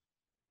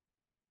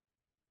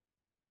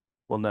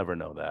 We'll never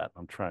know that.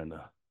 I'm trying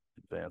to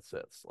advance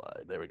that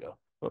slide. There we go.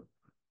 Oh,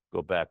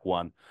 go back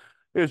one.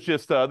 It's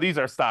just, these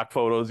are stock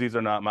photos. These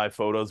are not my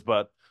photos,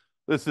 but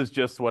this is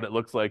just what it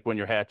looks like when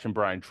you're hatching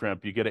brine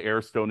shrimp. You get an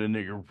air stone in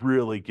there, you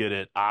really get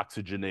it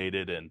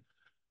oxygenated and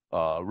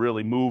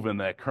really moving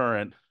that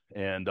current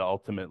and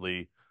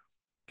ultimately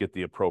get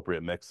the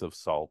appropriate mix of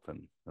salt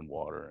and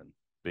water and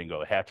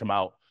bingo, hatch them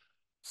out.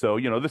 So,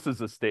 you know, this is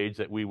the stage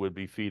that we would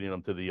be feeding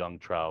them to the young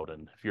trout.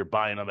 And if you're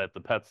buying them at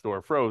the pet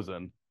store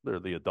frozen, they're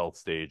the adult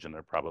stage and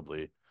they're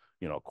probably,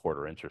 you know, a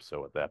quarter inch or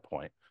so at that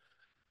point.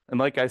 And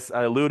like I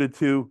alluded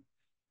to,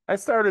 I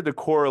started to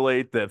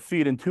correlate that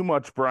feeding too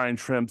much brine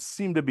shrimp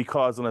seemed to be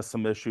causing us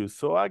some issues.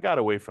 So I got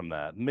away from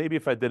that. Maybe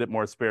if I did it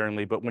more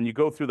sparingly, but when you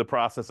go through the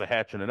process of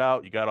hatching it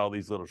out, you got all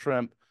these little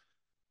shrimp,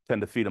 tend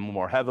to feed them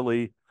more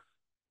heavily.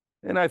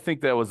 And I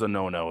think that was a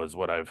no-no is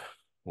what I've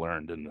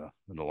learned in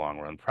the long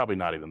run. Probably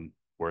not even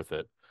worth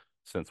it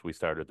since we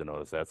started to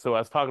notice that. So I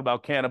was talking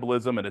about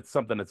cannibalism, and it's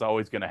something that's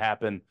always going to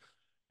happen.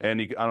 And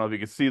I don't know if you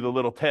can see the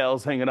little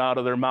tails hanging out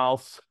of their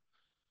mouths,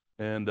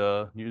 and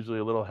usually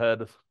a little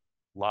head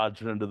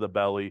lodged into the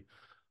belly.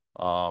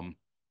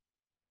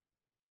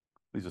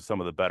 These are some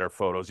of the better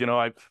photos. You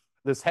know,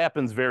 this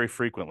happens very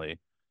frequently,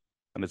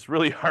 and it's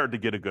really hard to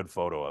get a good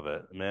photo of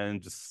it. Man,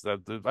 just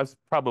I've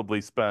probably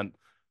spent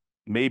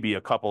maybe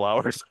a couple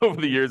hours over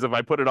the years if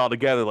I put it all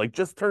together, like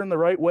just turn the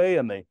right way,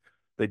 and they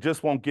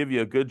just won't give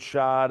you a good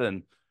shot,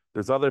 and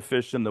there's other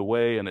fish in the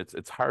way, and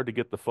it's hard to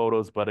get the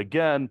photos. But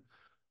again,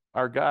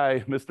 our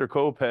guy, Mr.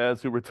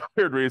 Kopaz, who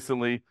retired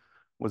recently,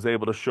 was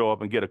able to show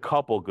up and get a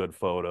couple good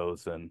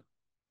photos. And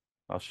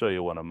I'll show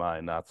you one of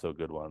mine, not so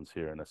good ones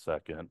here in a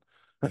second.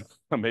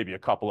 Maybe a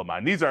couple of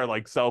mine. These are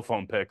like cell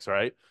phone pics,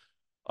 right?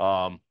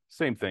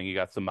 Same thing. You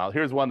got some out.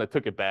 Here's one that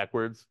took it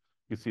backwards.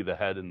 You see the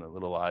head and the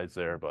little eyes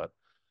there, but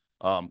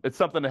it's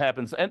something that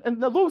happens. And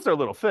those are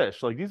little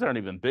fish. Like these aren't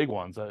even big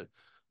ones.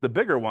 The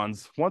bigger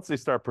ones, once they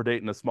start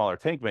predating the smaller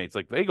tank mates,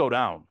 like they go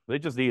down. They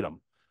just eat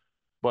them.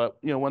 But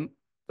you know, when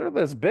they're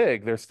this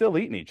big, they're still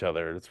eating each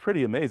other. It's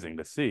pretty amazing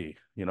to see.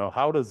 You know,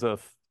 how does a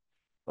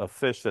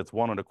fish that's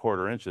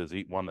 1¼ inches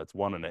eat one that's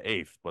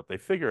 1⅛? But they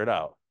figure it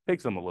out. It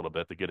takes them a little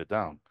bit to get it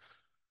down.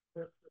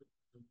 Fish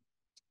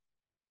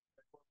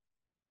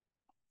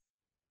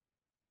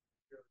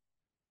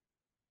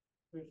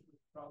was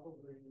probably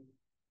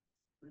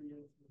 3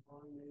 inches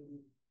long,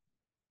 maybe,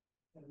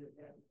 and it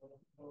had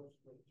close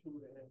to 2.5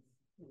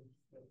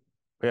 inches.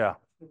 Yeah.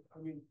 I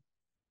mean,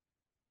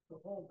 the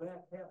whole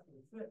back half of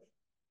the fish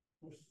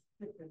was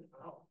sticking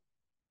out.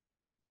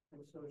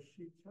 And so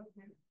she took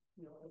it,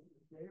 you know, every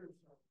day or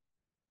so.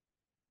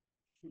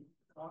 She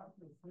caught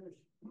the fish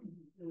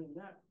in a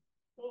net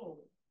full.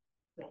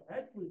 The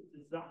head was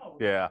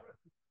dissolved. Yeah.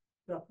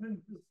 Stuff in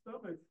the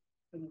stomach,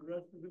 and the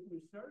rest of it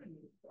was starting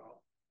to dissolve.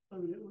 I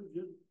mean, it was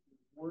just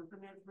working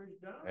that fish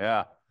down.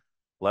 Yeah.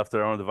 Left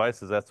their own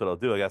devices. That's what I'll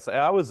do. I guess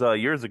I was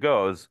years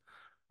ago.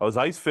 I was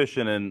ice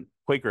fishing in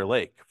Quaker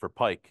Lake for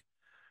pike,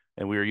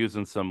 and we were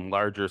using some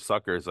larger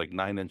suckers, like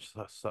 9-inch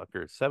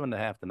suckers,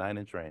 7.5 to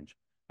 9-inch range.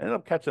 I ended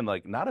up catching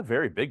like not a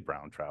very big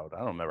brown trout. I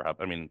don't remember how.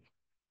 I mean,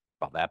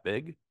 about that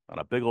big on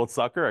a big old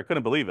sucker. I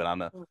couldn't believe it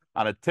on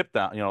a tip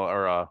down, you know,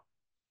 or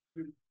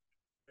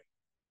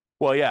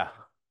well, yeah.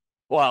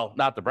 Well,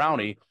 not the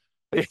brownie.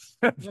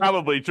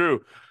 Probably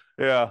true.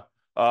 Yeah.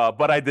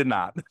 But I did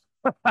not.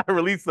 I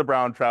released the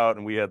brown trout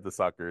and we had the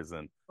suckers,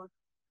 and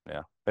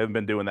yeah, I haven't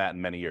been doing that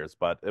in many years,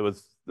 but it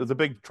was a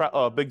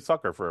big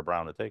sucker for a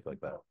brown to take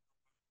like that.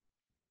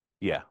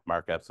 Yeah,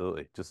 Mark,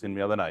 absolutely. Just seen me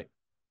the other night.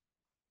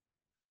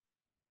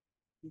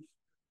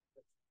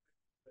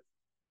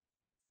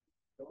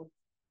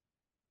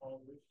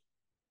 All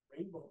this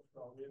rainbow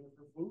trout in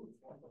for food.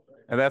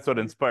 And that's what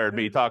inspired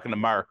me talking to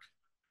Mark.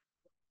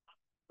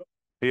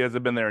 He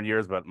hasn't been there in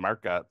years, but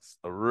Mark got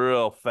a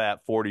real fat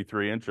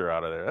 43 incher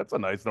out of there. That's a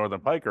nice northern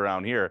pike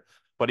around here.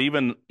 But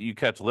even you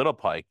catch little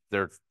pike,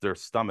 their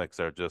stomachs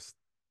are just,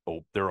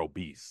 oh, they're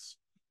obese.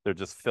 They're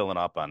just filling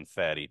up on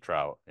fatty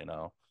trout, you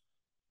know.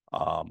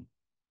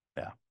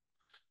 Yeah.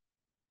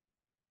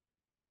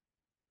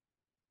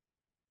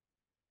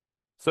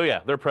 So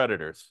yeah, they're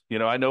predators. You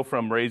know, I know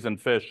from raising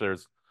fish,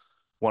 there's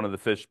one of the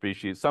fish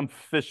species. Some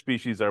fish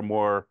species are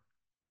more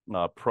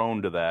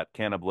prone to that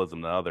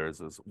cannibalism than others.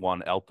 Is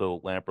one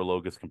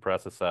Altolamprologus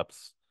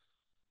compressiceps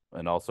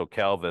and also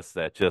Calvis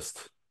that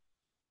just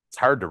it's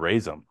hard to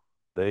raise them.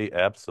 They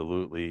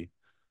absolutely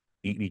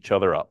eat each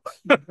other up.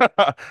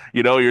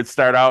 You know, you'd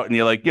start out and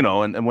you're like, you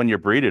know, and when you're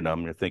breeding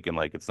them, you're thinking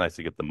like it's nice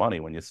to get the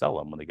money when you sell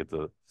them when they get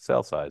the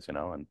sale size, you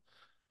know, and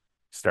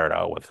start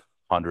out with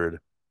 100,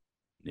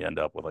 you end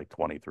up with like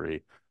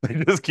 23.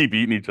 They just keep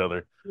eating each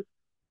other.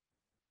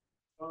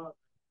 To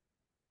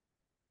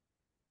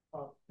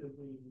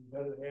the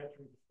better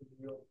hatchery to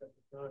New York at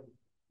the time.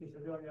 He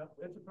said, "Oh yeah,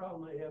 that's a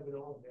problem I have in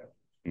all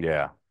hatcheries."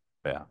 Yeah.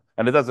 Yeah.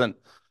 And it doesn't,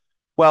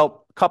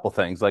 well, a couple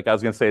things. Like I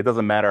was going to say, it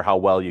doesn't matter how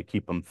well you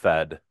keep them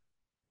fed.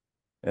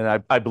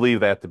 And I believe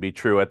that to be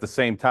true. At the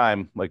same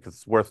time, like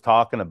it's worth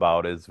talking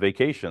about is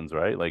vacations,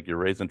 right? Like you're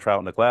raising trout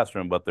in the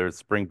classroom, but there's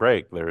spring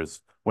break,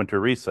 there's winter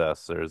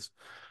recess, there's,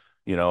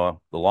 you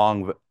know, the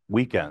long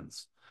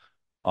weekends.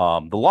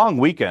 The long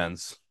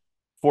weekends,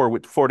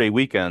 4 day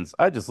weekends,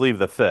 I just leave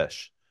the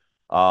fish.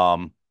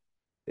 Um,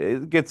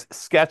 it gets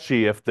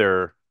sketchy if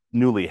they're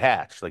newly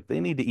hatched. Like they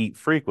need to eat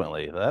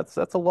frequently. That's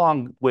a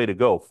long way to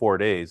go, 4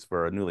 days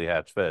for a newly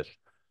hatched fish.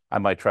 I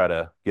might try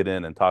to get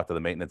in and talk to the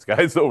maintenance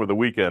guys over the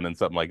weekend and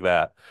something like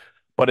that.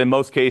 But in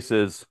most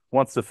cases,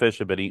 once the fish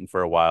have been eaten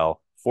for a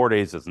while, 4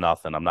 days is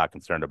nothing. I'm not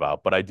concerned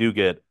about. But I do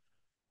get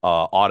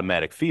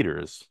automatic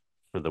feeders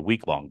for the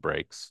week-long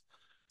breaks.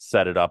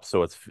 Set it up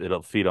so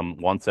it'll feed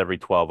them once every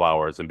 12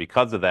 hours. And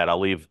because of that, I'll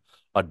leave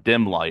a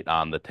dim light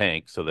on the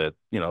tank so that,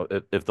 you know,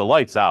 if the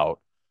light's out,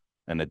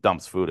 and it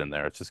dumps food in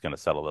there, it's just going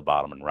to settle the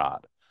bottom and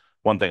rot.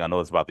 One thing I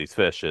notice about these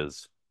fish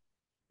is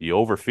you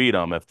overfeed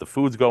them. If the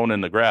food's going in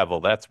the gravel,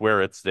 that's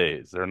where it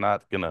stays. They're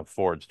not going to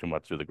forage too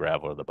much through the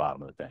gravel or the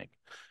bottom of the tank.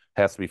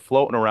 It has to be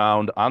floating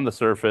around on the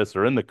surface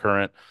or in the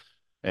current.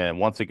 And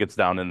once it gets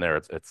down in there,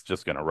 it's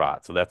just going to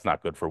rot. So that's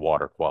not good for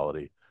water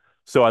quality.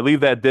 So I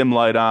leave that dim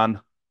light on.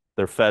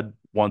 They're fed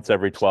once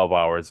every 12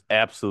 hours.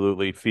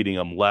 Absolutely. Feeding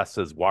them less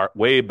is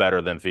way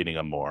better than feeding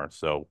them more.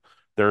 So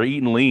they're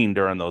eating lean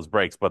during those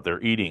breaks, but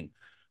they're eating.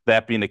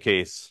 That being the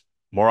case,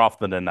 more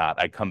often than not,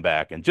 I come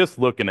back and just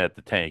looking at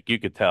the tank, you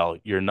could tell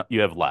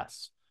you have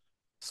less.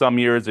 Some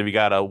years, if you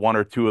got one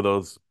or two of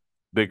those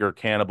bigger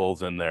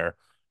cannibals in there,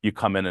 you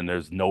come in and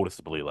there's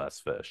noticeably less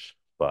fish.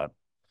 But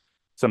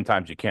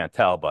sometimes you can't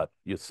tell, but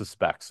you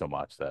suspect so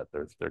much that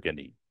they're getting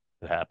eaten.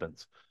 It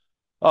happens.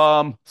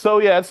 So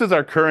yeah, this is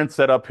our current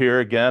setup here.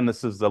 Again,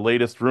 this is the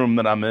latest room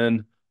that I'm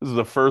in. This is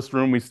the first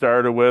room we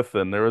started with,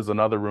 and there is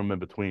another room in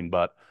between.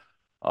 But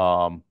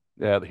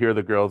yeah, here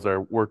the girls are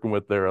working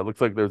with their. It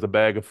looks like there's a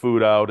bag of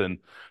food out, and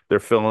they're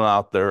filling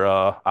out their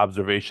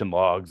observation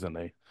logs, and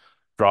they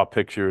draw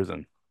pictures.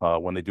 And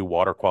when they do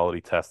water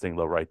quality testing,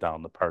 they'll write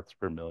down the parts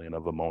per million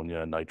of ammonia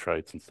and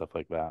nitrites and stuff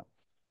like that.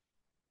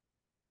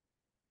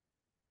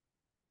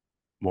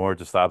 More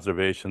just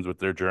observations with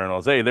their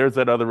journals. Hey, there's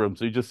that other room.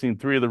 So you just seen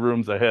three of the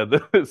rooms I had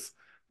this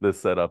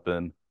set up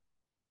in.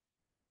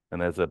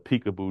 And there's a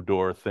peekaboo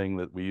door thing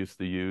that we used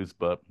to use,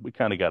 but we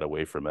kind of got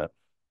away from it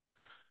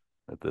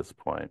at this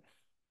point.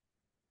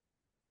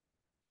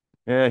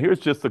 Yeah, here's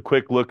just a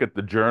quick look at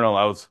the journal.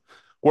 I was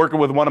working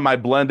with one of my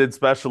blended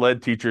special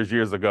ed teachers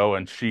years ago,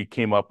 and she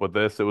came up with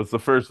this. It was the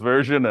first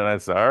version, and I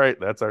said, all right,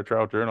 that's our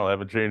trout journal. I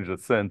haven't changed it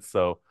since.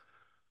 So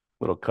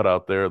little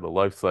cutout there, the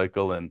life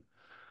cycle. And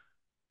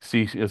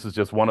see, this is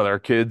just one of our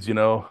kids, you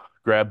know,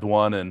 grabbed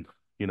one and,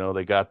 you know,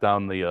 they got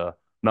down the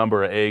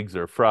number of eggs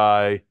or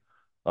fry.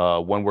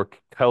 When we're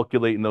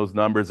calculating those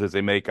numbers as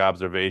they make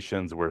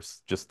observations, we're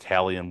just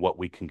tallying what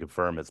we can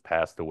confirm has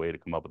passed away to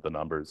come up with the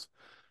numbers.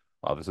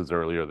 This is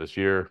earlier this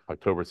year,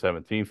 October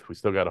 17th. We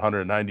still got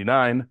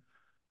 199.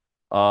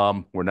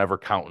 We're never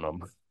counting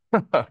them.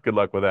 Good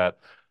luck with that.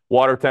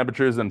 Water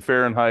temperatures in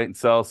Fahrenheit and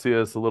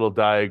Celsius, a little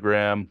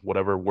diagram,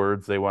 whatever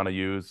words they want to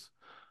use.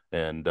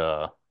 And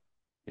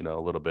you know,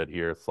 a little bit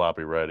here,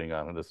 sloppy writing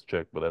on this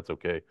chick, but that's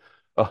okay.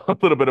 A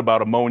little bit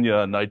about ammonia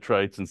and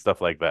nitrites and stuff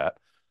like that.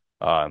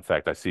 In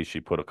fact, I see she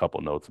put a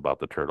couple notes about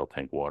the turtle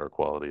tank water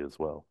quality as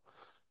well.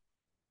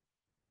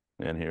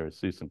 And here, I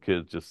see some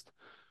kids just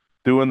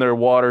doing their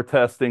water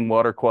testing,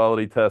 water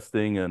quality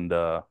testing, and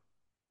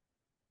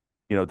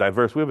you know,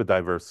 diverse. We have a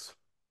diverse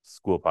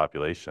school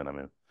population. I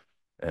mean,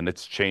 and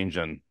it's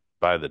changing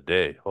by the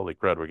day. Holy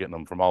crud, we're getting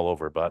them from all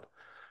over. But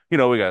you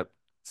know, we got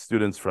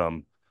students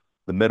from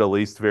the Middle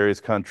East, various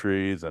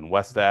countries, and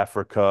West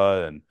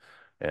Africa,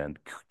 and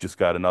just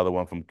got another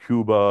one from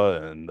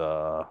Cuba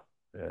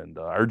and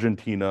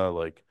Argentina.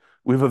 Like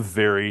we have a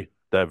very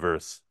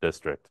diverse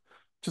district,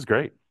 which is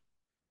great.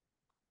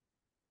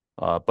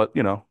 But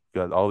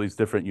got all these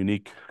different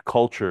unique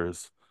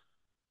cultures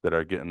that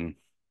are getting,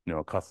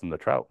 accustomed to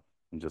trout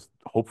and just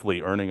hopefully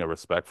earning a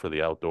respect for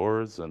the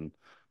outdoors and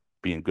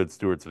being good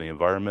stewards of the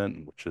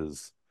environment, which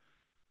is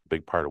a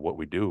big part of what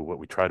we do, what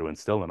we try to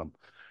instill in them.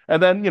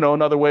 And then,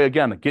 another way,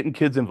 again, getting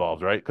kids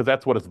involved, right? Because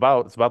that's what it's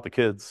about. It's about the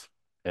kids.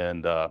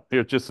 And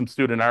here's just some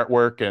student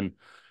artwork. And,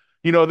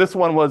 this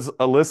one was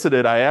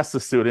elicited. I asked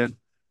the student,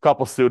 a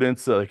couple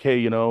students, like,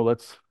 hey,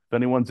 if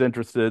anyone's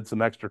interested,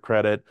 some extra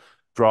credit,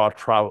 draw a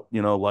trout,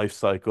 life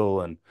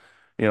cycle. And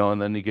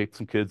then you get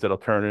some kids that'll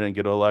turn it and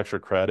get a little extra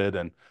credit.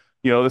 And,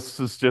 this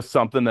is just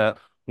something that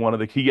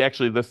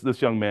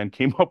this young man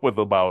came up with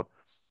about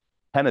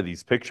 10 of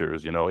these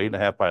pictures,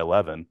 8.5 by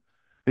 11.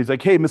 He's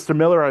like, hey, Mr.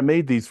 Miller, I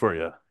made these for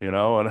you, and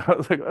I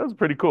was like, that's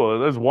pretty cool.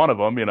 There's one of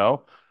them,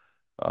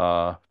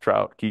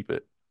 trout, keep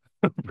it.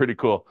 Pretty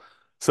cool.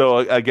 So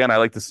again, I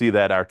like to see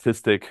that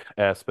artistic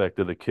aspect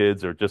of the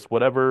kids or just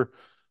whatever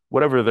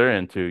they're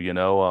into,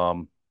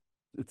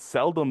 it's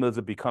seldom does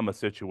it become a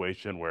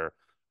situation where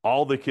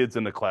all the kids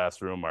in the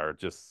classroom are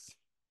just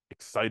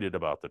excited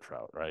about the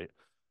trout, right?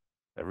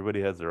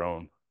 Everybody has their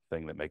own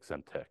thing that makes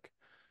them tick.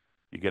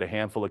 You get a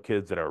handful of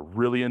kids that are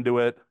really into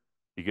it.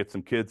 You get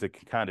some kids that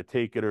can kind of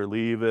take it or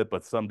leave it,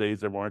 but some days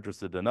they're more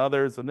interested than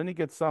others. And then you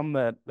get some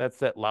that's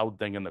that loud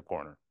thing in the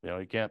corner.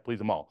 You can't please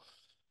them all.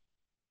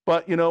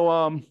 But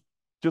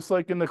just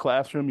like in the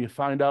classroom, you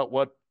find out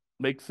what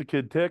makes the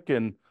kid tick,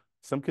 and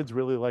some kids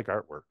really like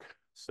artwork.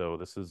 So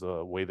this is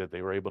a way that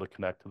they were able to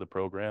connect to the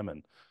program.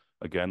 And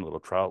again, little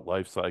trout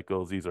life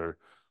cycles. These are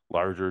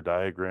larger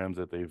diagrams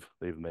that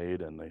they've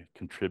made, and they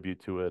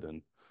contribute to it.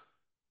 And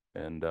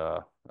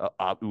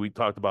we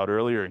talked about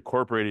earlier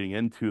incorporating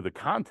into the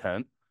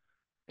content.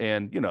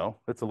 And,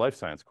 it's a life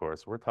science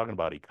course. We're talking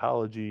about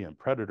ecology and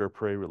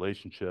predator-prey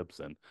relationships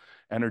and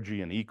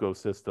energy and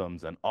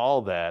ecosystems and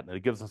all that. And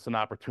it gives us an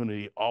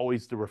opportunity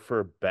always to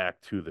refer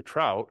back to the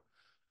trout.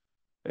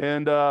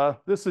 And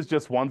this is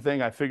just one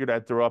thing I figured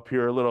I'd throw up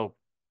here, a little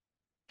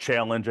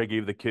challenge I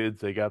gave the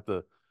kids. They got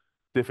the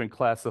different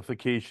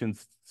classification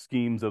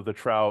schemes of the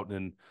trout,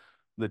 and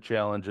the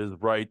challenge is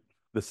write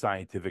the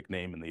scientific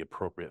name in the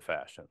appropriate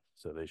fashion.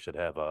 So they should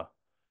have a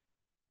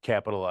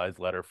capitalized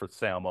letter for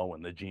Salmo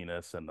and the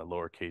genus and the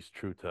lowercase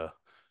Truta.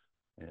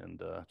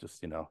 And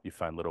just, you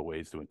find little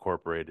ways to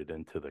incorporate it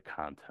into the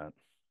content.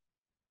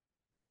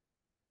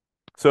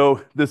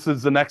 So this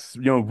is the next,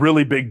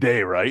 really big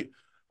day, right?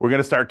 We're going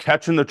to start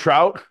catching the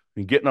trout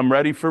and getting them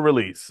ready for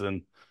release.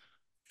 And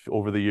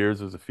over the years,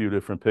 there's a few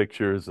different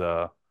pictures.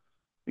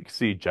 You can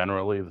see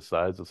generally the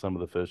size of some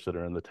of the fish that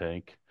are in the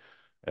tank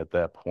at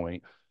that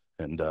point.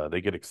 And they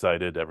get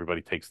excited.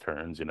 Everybody takes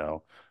turns,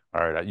 All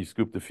right, you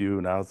scooped a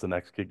few. Now it's the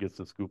next kid gets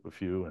to scoop a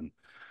few, and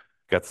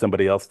got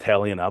somebody else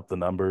tallying out the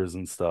numbers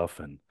and stuff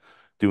and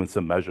doing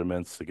some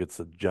measurements to get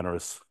some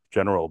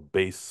general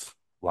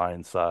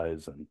baseline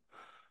size and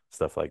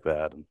stuff like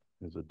that. And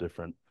there's a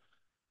different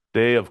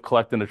day of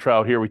collecting the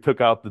trout here. We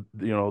took out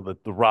the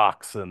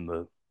rocks and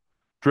the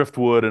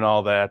driftwood and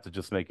all that to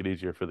just make it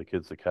easier for the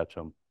kids to catch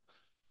them.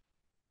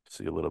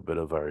 See a little bit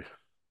of our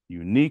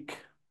unique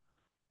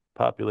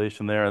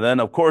population there. And then,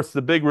 of course,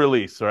 the big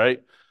release, right?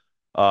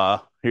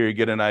 Here you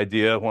get an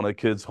idea. One of the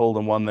kids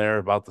holding one there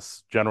about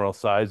the general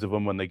size of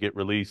them when they get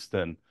released.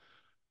 And,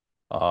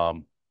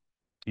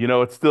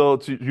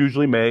 it's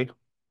usually May.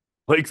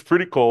 Lake's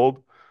pretty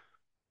cold,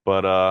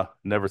 but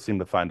never seem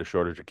to find a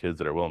shortage of kids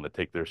that are willing to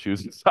take their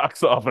shoes and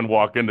socks off and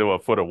walk into a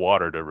foot of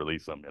water to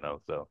release them,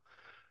 So,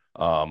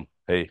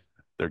 hey,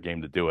 they're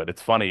game to do it.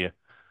 It's funny.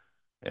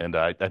 And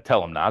I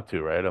tell them not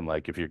to, right? I'm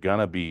like, if you're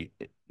gonna be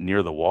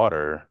near the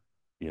water,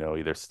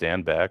 either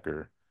stand back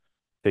or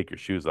take your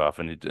shoes off.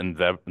 And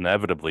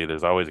inevitably,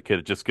 there's always a kid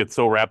that just gets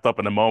so wrapped up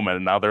in the moment,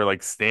 and now they're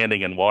like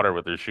standing in water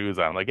with their shoes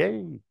on. I'm like,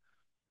 hey,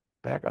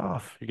 back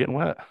off. You're getting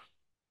wet.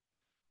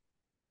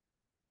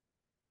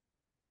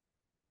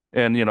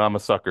 And, I'm a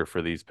sucker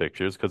for these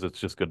pictures because it's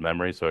just good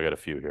memory. So I got a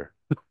few here.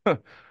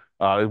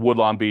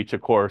 Woodlawn Beach,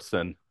 of course,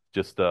 and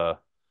just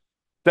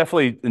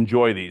definitely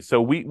enjoy these.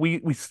 So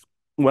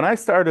when I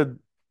started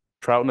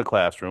Trout in the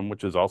Classroom,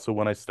 which is also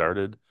when I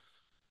started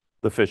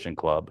the fishing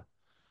club,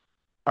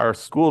 our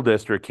school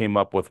district came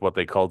up with what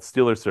they called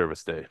Steeler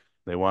Service Day.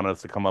 They wanted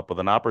us to come up with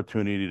an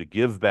opportunity to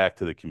give back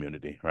to the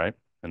community, right?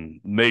 And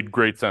made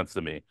great sense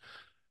to me.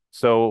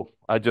 So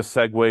I just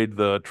segued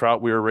the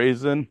trout we were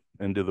raising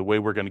into the way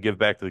we're going to give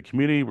back to the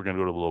community. We're going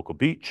to go to the local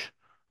beach.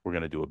 We're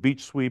going to do a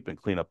beach sweep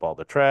and clean up all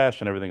the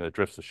trash and everything that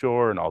drifts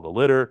ashore and all the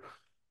litter.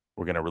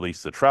 We're going to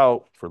release the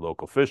trout for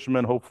local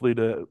fishermen, hopefully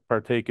to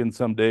partake in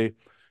someday.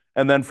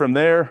 And then from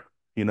there,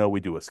 we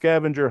do a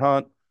scavenger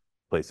hunt,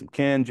 play some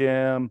can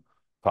jam,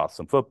 toss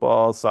some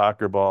football,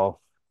 soccer ball.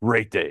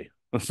 Great day.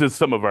 It's just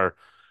some of our,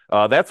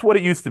 that's what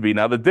it used to be.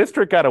 Now the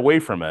district got away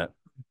from it.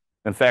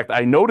 In fact,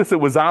 I noticed it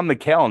was on the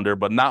calendar,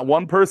 but not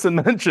one person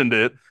mentioned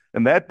it.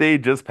 And that day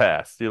just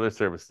passed, Steeler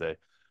Service Day.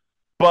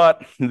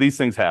 But these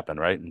things happen,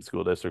 right? In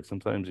school districts,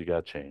 sometimes you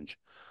got to change.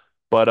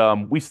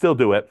 But we still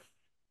do it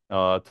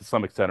to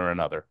some extent or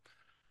another.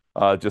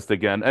 Just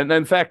again, and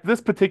in fact,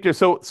 this particular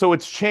so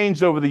it's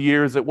changed over the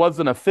years. It was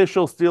an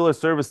official Steelers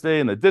service day,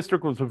 and the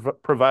district was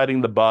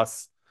providing the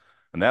bus,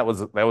 and that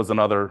was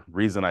another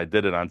reason I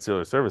did it on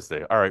Steelers service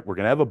day. All right, we're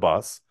gonna have a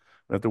bus.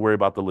 We don't have to worry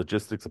about the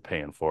logistics of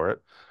paying for it,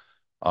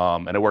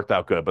 and it worked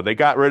out good. But they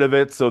got rid of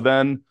it, so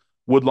then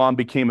Woodlawn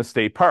became a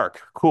state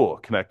park. Cool,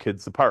 connect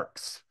kids to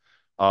parks.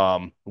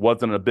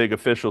 Wasn't a big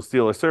official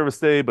Steelers service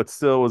day, but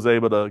still was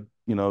able to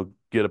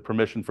get a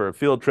permission for a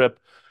field trip.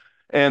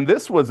 And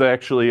this was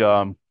actually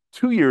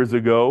 2 years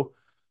ago.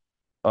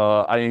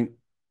 I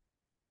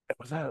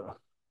was that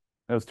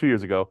was 2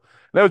 years ago.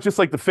 That was just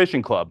like the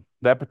fishing club.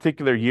 That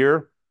particular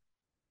year,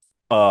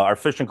 our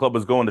fishing club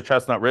was going to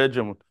Chestnut Ridge,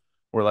 and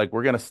we're like,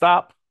 we're gonna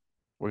stop,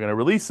 we're gonna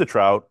release the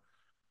trout,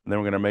 and then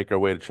we're gonna make our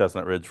way to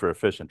Chestnut Ridge for a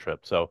fishing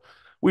trip. So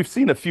we've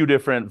seen a few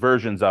different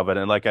versions of it,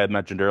 and like I had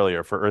mentioned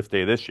earlier, for Earth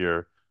Day this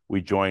year,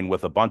 we joined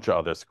with a bunch of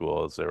other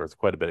schools. There was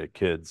quite a bit of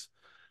kids.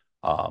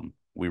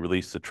 We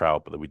released the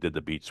trout, but we did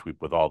the beach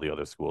sweep with all the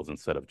other schools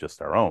instead of just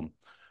our own.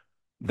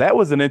 That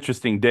was an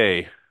interesting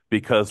day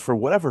because for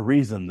whatever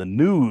reason, the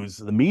news,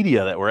 the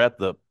media that were at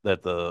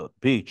the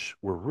beach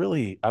were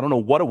really, I don't know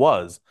what it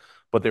was,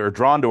 but they were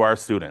drawn to our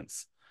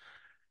students.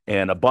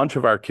 And a bunch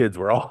of our kids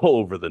were all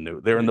over the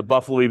news. They were in the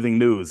Buffalo Evening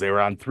News. They were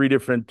on 3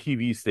 different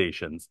TV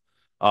stations.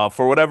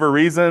 For whatever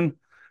reason,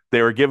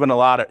 they were given a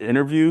lot of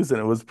interviews,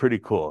 and it was pretty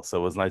cool. So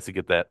it was nice to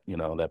get that,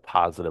 that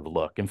positive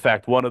look. In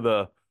fact, one of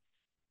the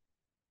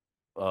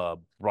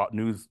brought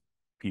news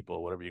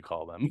people, whatever you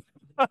call them,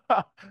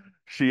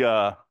 she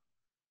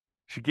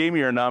she gave me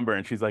her number,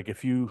 and she's like,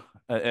 if you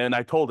and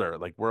I told her,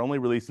 like, we're only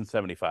releasing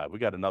 75. We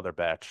got another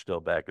batch still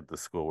back at the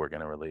school we're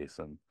gonna release.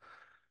 And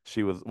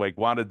she was like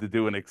wanted to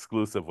do an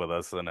exclusive with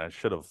us, and I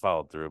should have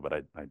followed through, but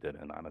I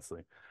didn't,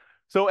 honestly.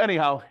 So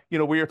anyhow,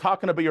 you're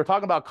talking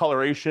about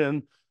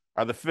coloration.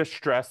 Are the fish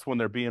stressed when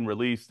they're being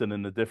released? And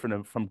then the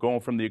different from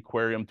going from the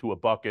aquarium to a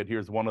bucket.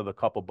 Here's one of the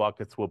couple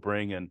buckets we'll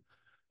bring, and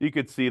you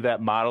could see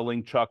that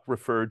modeling Chuck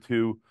referred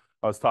to.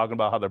 I was talking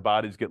about how their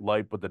bodies get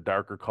light, but the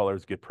darker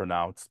colors get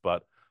pronounced.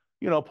 But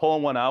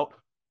pulling one out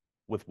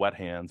with wet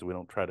hands. We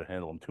don't try to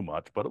handle them too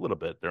much, but a little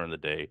bit during the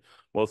day.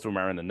 Most of them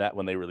are in the net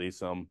when they release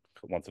them.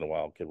 Once in a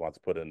while, a kid wants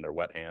to put it in their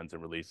wet hands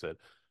and release it.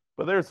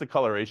 But there's the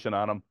coloration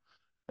on them.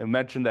 I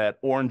mentioned that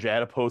orange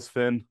adipose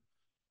fin.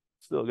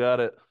 Still got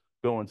it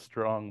going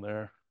strong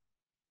there.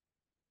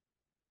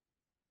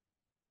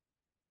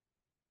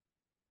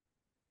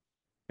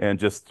 And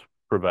just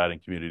providing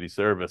community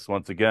service.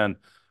 Once again,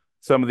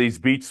 some of these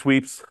beach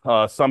sweeps,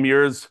 some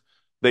years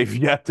they've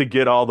yet to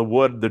get all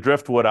the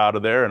driftwood out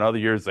of there, and other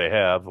years they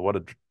have. What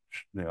a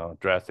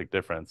drastic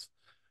difference.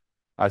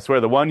 I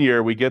swear the one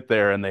year we get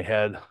there and they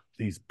had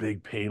these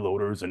big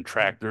payloaders and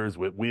tractors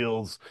with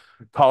wheels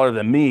taller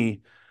than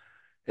me.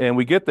 And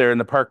we get there and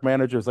the park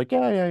manager's like,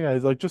 yeah.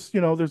 He's like, just,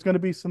 there's going to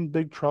be some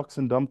big trucks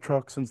and dump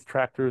trucks and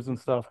tractors and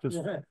stuff. Just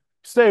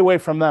stay away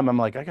from them. I'm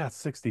like, I got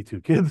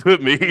 62 kids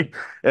with me.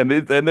 And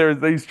there's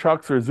these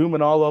trucks are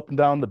zooming all up and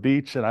down the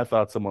beach. And I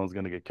thought someone was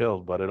going to get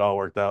killed, but it all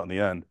worked out in the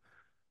end.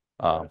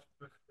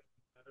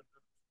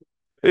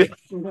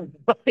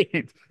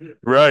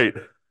 Right.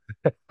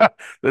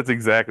 That's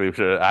exactly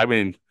sure. I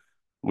mean,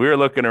 we were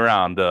looking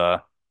around.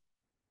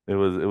 It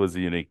was a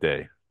unique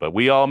day, but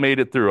we all made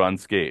it through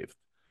unscathed.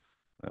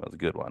 That was a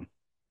good one.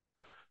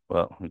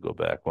 Well, let me go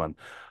back one.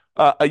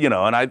 And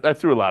I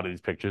threw a lot of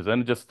these pictures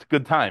and just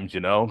good times,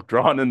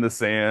 drawn in the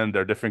sand,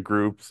 our different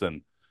groups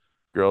and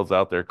girls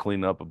out there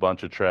cleaning up a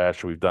bunch of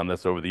trash. We've done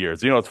this over the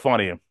years. What's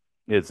funny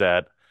is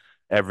that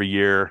every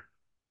year,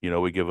 we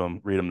read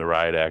them the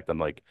riot act. I'm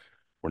like,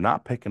 we're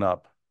not picking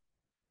up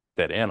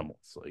dead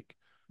animals. Like,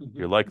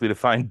 you're likely to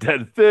find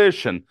dead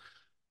fish, and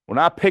we're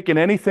not picking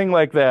anything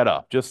like that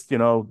up. Just,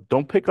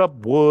 don't pick up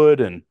wood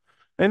and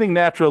anything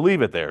natural,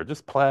 leave it there.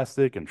 Just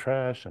plastic and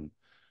trash. And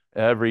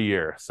every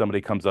year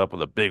somebody comes up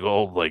with a big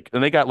old,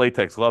 and they got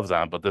latex gloves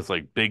on, but this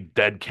big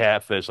dead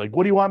catfish. Like,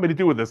 what do you want me to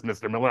do with this,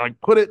 Mr. Miller?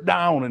 Like, put it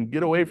down and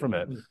get away from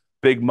it.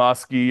 Big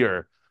muskie,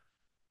 or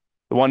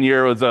the one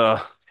year was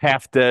a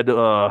half dead,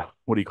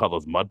 what do you call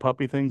those mud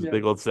puppy things? Yeah.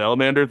 Big old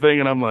salamander thing.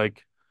 And I'm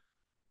like,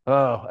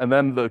 oh, and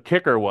then the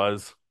kicker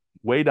was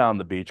way down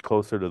the beach,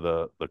 closer to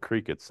the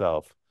creek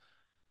itself,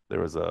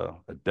 there was a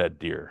dead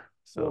deer.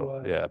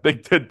 So yeah,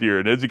 big dead deer.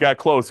 And as you got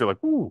closer,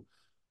 like, ooh,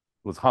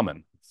 it was humming.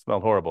 It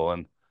smelled horrible.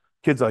 And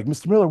kids are like,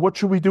 Mr. Miller, what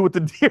should we do with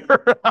the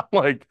deer? I'm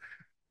like,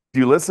 do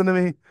you listen to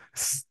me?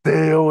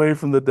 Stay away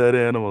from the dead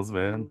animals,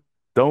 man.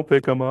 Don't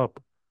pick them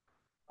up.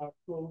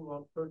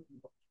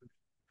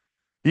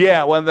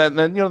 Yeah, well, then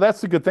that's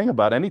the good thing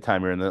about any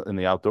time you're in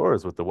the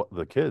outdoors with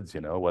the kids,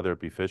 whether it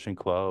be fishing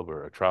club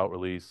or a trout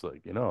release,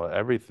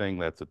 everything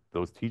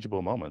those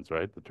teachable moments,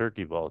 right? The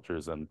turkey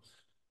vultures and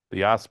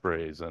the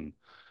ospreys and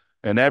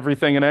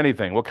everything and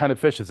anything. What kind of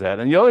fish is that?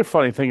 And the other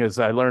funny thing is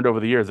I learned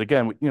over the years,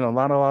 again, a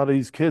lot of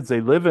these kids,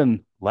 they live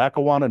in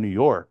Lackawanna, New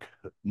York.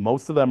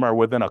 Most of them are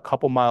within a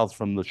couple miles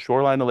from the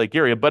shoreline of Lake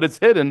Erie, but it's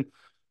hidden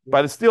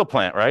by the steel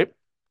plant, right?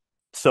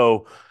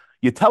 So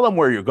you tell them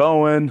where you're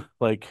going,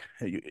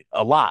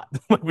 a lot.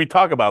 We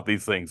talk about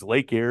these things,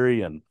 Lake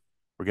Erie and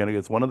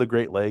It's one of the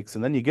Great Lakes.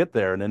 And then you get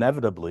there and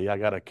inevitably I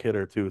got a kid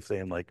or two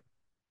saying like,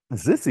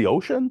 is this the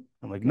ocean?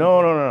 I'm like,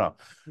 no.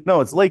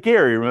 No, it's Lake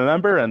Erie,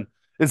 remember? And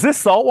is this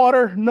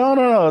saltwater?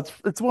 No.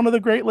 It's one of the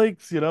Great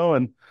Lakes,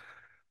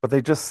 but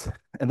they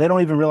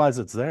don't even realize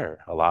it's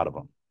there. A lot of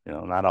them,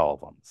 not all of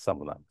them,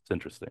 some of them. It's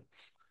interesting.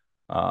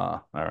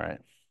 All right.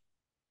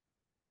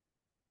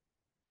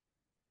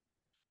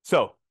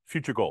 So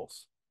future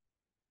goals,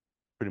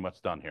 pretty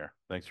much done here.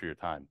 Thanks for your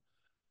time.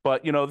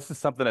 But, this is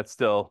something that's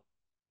still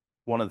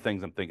one of the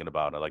things I'm thinking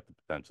about. I'd like to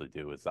potentially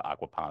do is the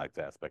aquaponics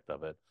aspect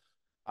of it.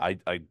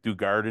 I do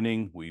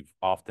gardening. We've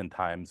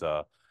oftentimes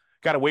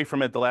got away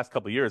from it the last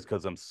couple of years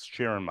because I'm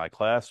sharing my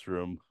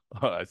classroom.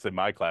 I say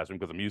my classroom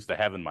because I'm used to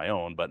having my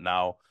own, but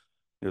now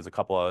there's a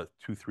couple of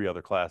 2, 3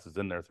 other classes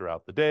in there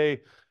throughout the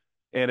day,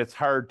 and it's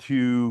hard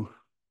to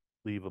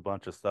leave a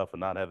bunch of stuff and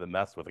not have it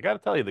messed with. I got to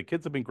tell you, the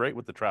kids have been great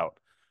with the trout.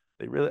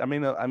 They really, I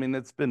mean,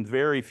 it's been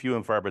very few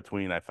and far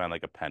between. I find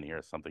like a penny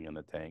or something in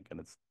the tank, and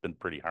it's been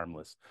pretty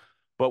harmless.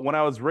 But when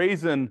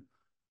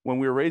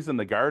we were raising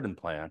the garden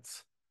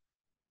plants,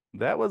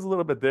 that was a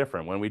little bit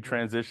different. When we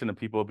transitioned to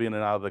people being in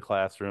and out of the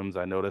classrooms,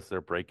 I noticed they're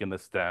breaking the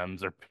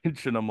stems or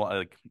pinching them,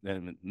 like,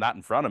 and not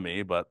in front of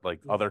me, but like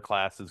other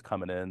classes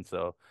coming in.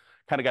 So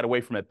kind of got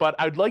away from it. But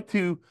I'd like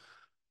to,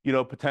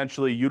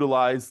 potentially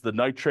utilize the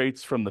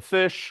nitrates from the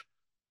fish,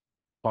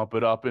 pump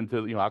it up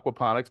into,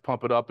 aquaponics,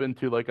 pump it up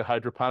into like a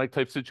hydroponic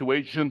type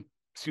situation.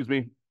 Excuse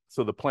me.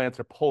 So the plants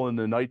are pulling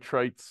the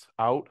nitrates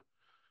out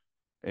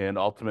and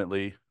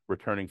ultimately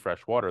returning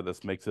fresh water.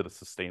 This makes it a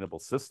sustainable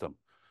system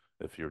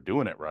if you're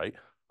doing it right.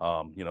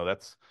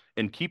 That's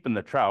in keeping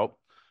the trout,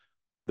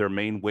 their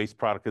main waste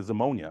product is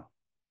ammonia,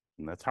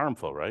 and that's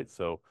harmful, right?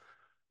 So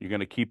you're going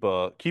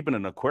to keeping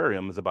an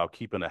aquarium is about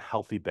keeping a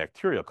healthy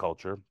bacterial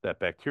culture. That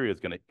bacteria is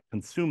going to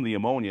consume the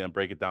ammonia and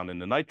break it down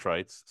into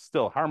nitrites,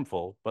 still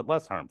harmful, but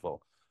less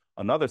harmful.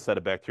 Another set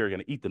of bacteria are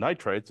going to eat the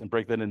nitrites and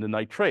break that into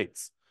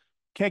nitrates.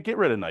 Can't get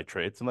rid of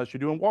nitrates unless you're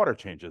doing water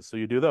changes, so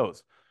you do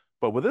those.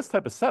 But with this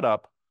type of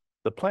setup,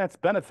 the plants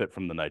benefit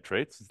from the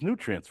nitrates. It's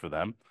nutrients for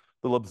them.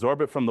 They'll absorb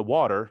it from the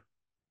water.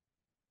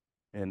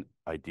 And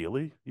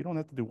ideally, you don't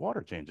have to do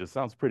water changes.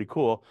 Sounds pretty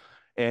cool.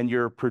 And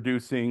you're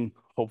producing,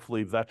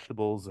 hopefully,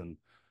 vegetables and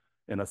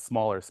in a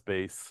smaller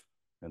space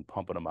and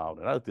pumping them out.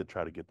 And I'd like to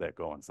try to get that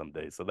going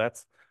someday. So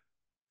that's,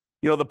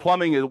 the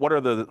plumbing is what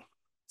are the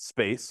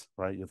space,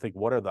 right? You think,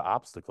 what are the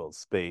obstacles?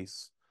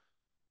 Space,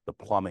 the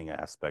plumbing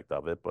aspect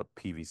of it, but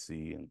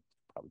PVC and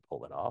probably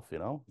pull it off, it's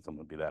not going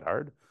to be that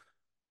hard.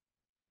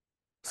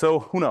 So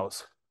who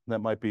knows? That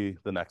might be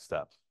the next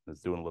step, is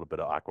doing a little bit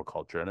of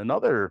aquaculture. And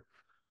another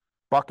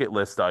bucket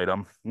list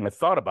item, and I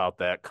thought about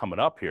that coming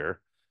up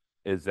here,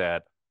 is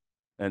that,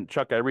 and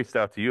Chuck, I reached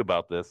out to you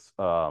about this,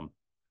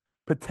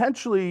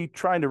 potentially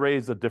trying to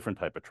raise a different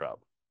type of trout.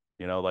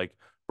 Like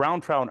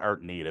brown trout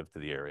aren't native to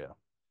the area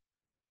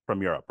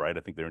from Europe, right?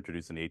 I think they're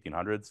introduced in the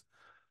 1800s.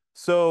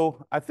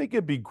 So I think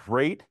it'd be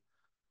great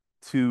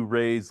to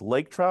raise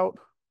lake trout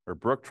or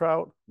brook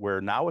trout, where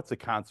now it's a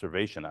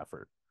conservation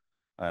effort.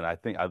 And I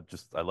think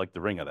I like the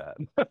ring of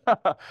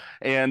that.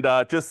 And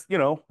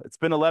it's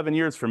been 11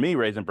 years for me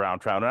raising brown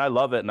trout, and I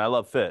love it, and I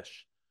love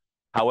fish.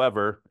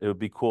 However, it would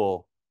be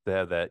cool to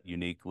have that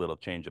unique little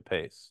change of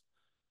pace.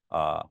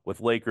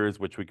 With Lakers,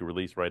 which we could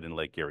release right in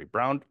Lake Erie.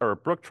 Brown or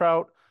brook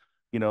trout,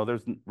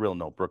 there's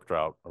no brook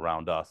trout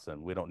around us,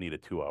 and we don't need a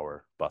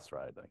 2-hour bus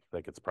ride.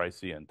 Like it's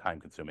pricey and time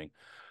consuming.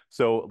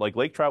 So like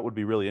lake trout would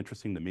be really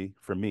interesting to me,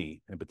 for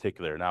me in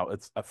particular. Now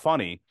it's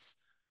funny,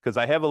 because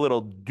I have a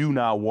little do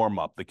now warm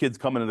up. The kids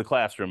come into the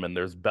classroom and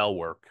there's bell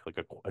work, like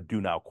a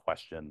do now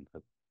question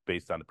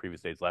based on the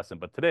previous day's lesson.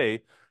 But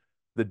today,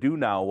 the do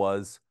now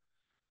was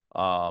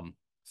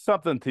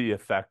something to the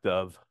effect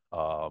of,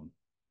 do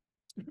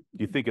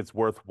you think it's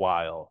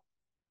worthwhile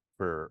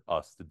for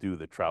us to do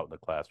the Trout in the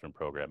Classroom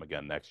program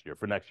again next year,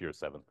 for next year's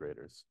 7th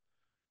graders?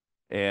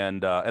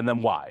 And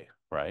then why,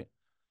 right?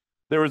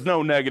 There was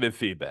no negative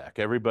feedback.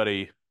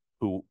 Everybody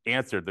who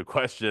answered the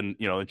question,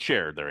 and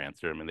shared their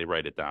answer. I mean, they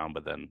write it down,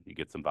 but then you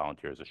get some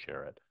volunteers to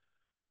share it.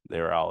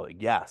 They were all like,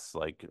 yes.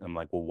 Like, I'm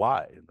like, well,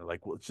 why? And they're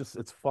like, well,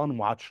 it's fun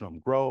watching them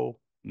grow.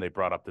 And they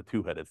brought up the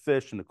two-headed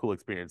fish and the cool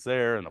experience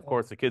there. And of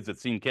course, the kids that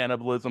seen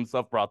cannibalism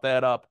stuff brought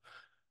that up.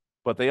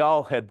 But they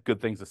all had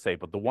good things to say.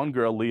 But the one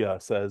girl, Leah,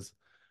 says,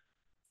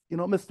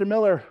 Mr.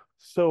 Miller,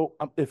 so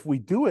if we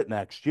do it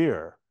next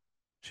year,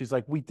 she's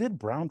like, we did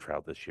brown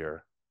trout this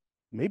year.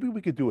 Maybe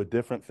we could do a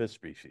different fish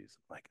species.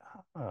 I'm like,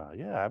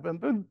 yeah, I've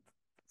been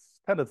it's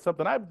kind of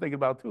something I've been thinking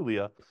about too,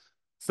 Leah.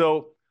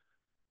 So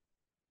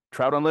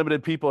Trout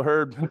Unlimited people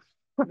heard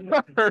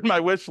heard my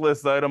wish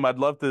list item. I'd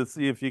love to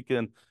see if we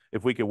can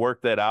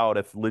work that out,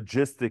 if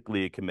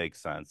logistically it can make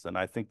sense. And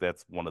I think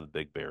that's one of the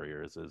big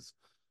barriers, is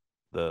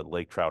the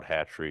lake trout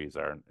hatcheries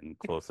aren't in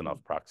close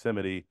enough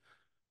proximity.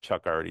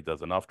 Chuck already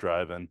does enough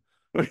driving.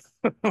 We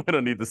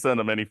don't need to send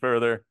them any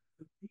further.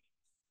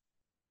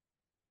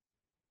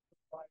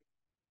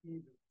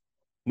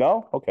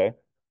 No? Okay.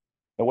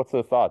 And what's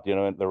the thought? Do you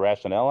know the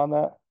rationale on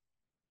that?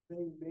 They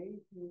may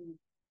do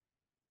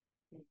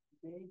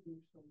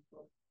some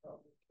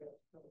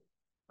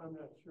cast. I'm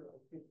not sure, I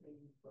think they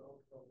use brown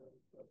trout,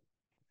 but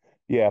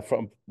Yeah,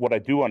 from what I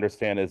do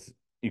understand is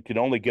you can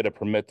only get a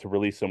permit to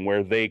release them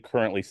where they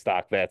currently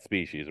stock that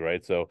species,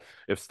 right? So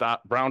if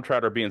brown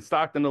trout are being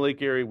stocked in the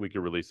lake area, we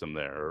could release them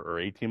there, or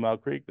 18 Mile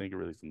Creek, they can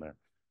release them there.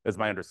 Is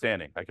my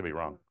understanding. I could be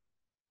wrong.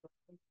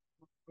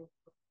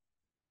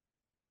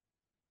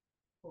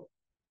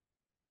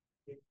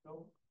 they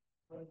don't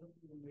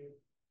presently make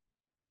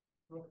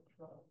brook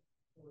trout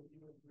or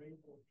even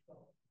rainbow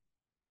trout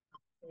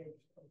eggs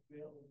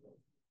available for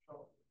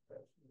trout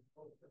protection and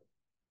culture.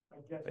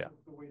 I guess Yeah.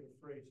 that's the way to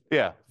phrase it.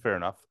 Yeah, fair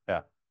enough.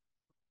 Yeah.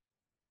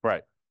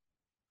 Right.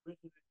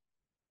 Originally,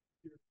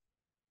 you're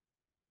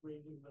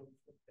raising them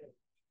for eggs.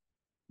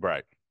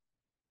 Right.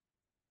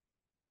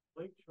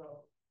 Lake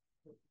trout,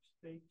 with the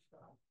state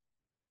stock,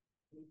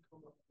 they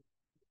come up with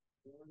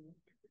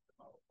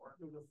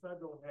there's a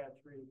federal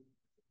hatchery.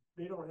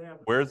 They don't have.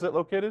 Where is it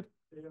located?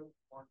 They have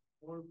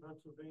Warren,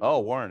 Pennsylvania. Oh,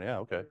 Warren. Yeah.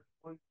 Okay.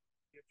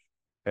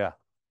 Yeah.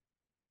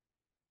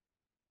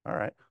 All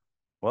right.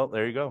 Well,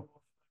 there you go.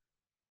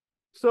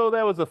 So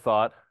that was a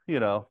thought, you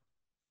know.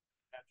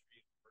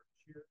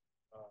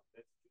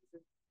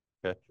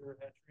 Okay.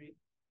 Hatchery,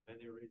 and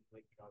they raise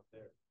lake trout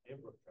there, and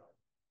brook trout.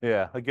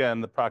 Yeah. Again,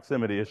 the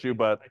proximity issue,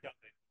 but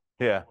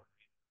yeah.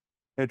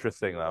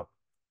 Interesting though.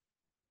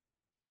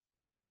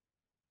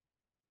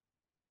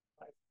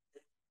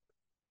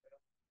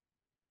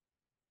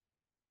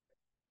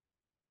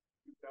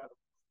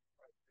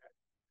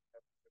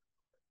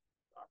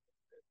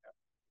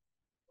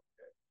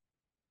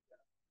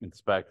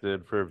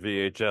 Inspected for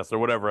VHS or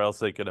whatever else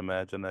they could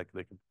imagine that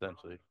they could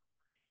potentially.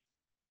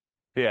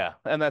 Yeah,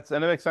 and it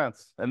makes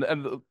sense. And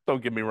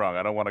don't get me wrong,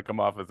 I don't want to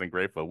come off as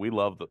ungrateful. We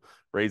love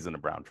raising a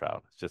brown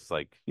trout. It's just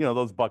like, you know,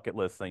 those bucket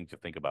list things you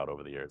think about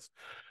over the years.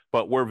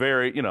 But we're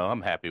very, you know,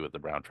 I'm happy with the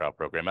brown trout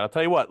program. And I'll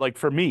tell you what, like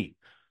for me,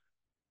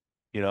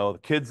 you know, the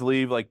kids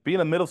leave, like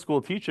being a middle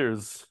school teacher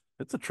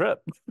it's a trip.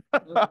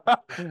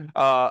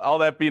 All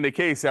that being the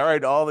case, all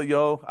right,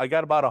 I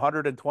got about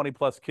 120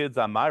 plus kids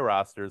on my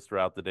rosters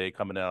throughout the day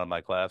coming in on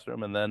my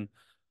classroom, and then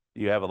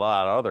you have a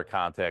lot of other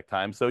contact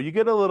time. So you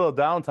get a little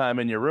downtime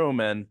in your room,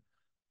 and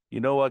you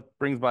know what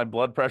brings my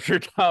blood pressure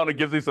down and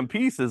gives me some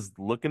peace is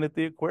looking at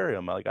the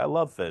aquarium. Like I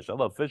love fish. I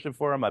love fishing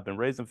for them. I've been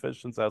raising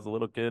fish since I was a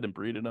little kid and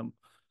breeding them.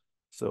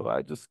 So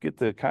I just get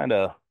to kind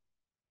of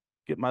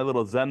get my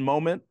little Zen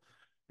moment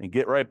and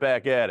get right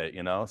back at it,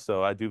 you know?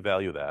 So I do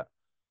value that.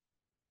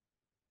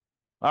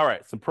 All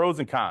right, some pros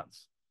and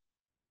cons,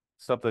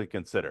 something to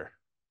consider.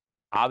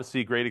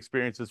 Obviously, great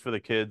experiences for the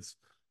kids.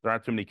 There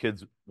aren't too many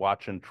kids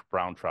watching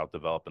brown trout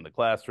develop in the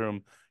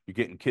classroom. You're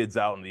getting kids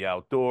out in the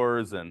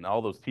outdoors and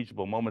all those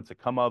teachable moments that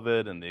come of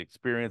it and the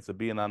experience of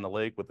being on the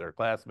lake with their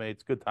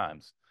classmates. Good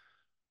times.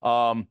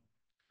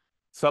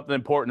 Something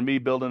important to me,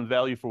 building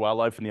value for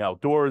wildlife in the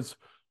outdoors.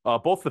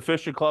 Both the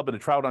fishing club and the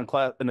trout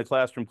in the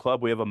classroom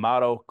club, we have a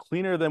motto,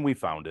 cleaner than we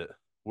found it.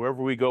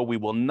 Wherever we go, we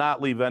will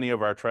not leave any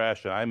of our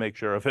trash, and I make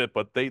sure of it,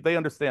 but they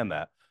understand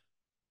that.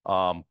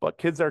 But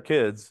kids are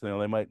kids. You know,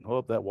 they might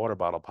hold up that water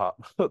bottle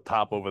pop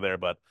top over there,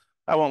 but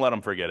I won't let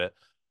them forget it.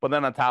 But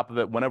then on top of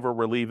it, whenever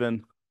we're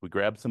leaving, we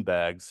grab some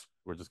bags.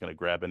 We're just going to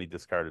grab any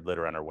discarded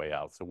litter on our way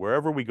out. So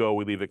wherever we go,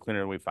 we leave it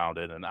cleaner than we found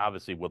it. And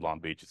obviously Woodlawn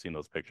Beach, you've seen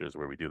those pictures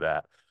where we do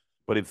that,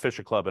 but in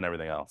Fisher Club and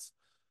everything else.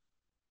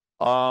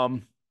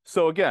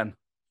 So again,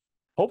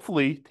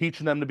 hopefully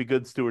teaching them to be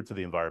good stewards of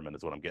the environment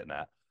is what I'm getting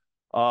at.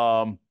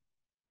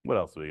 What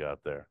else do we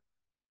got there?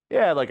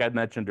 Yeah, like I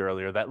mentioned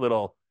earlier, that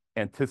little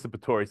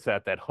anticipatory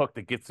set, that hook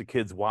that gets the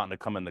kids wanting to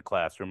come in the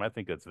classroom. I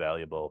think that's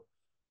valuable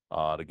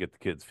to get the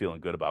kids feeling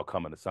good about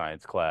coming to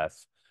science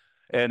class.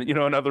 And, you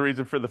know, another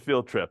reason for the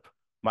field trip,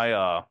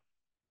 my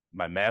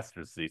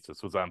master's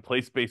thesis was on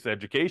place-based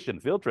education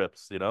field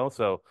trips, you know,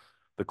 so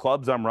the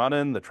clubs I'm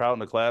running, the trout in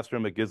the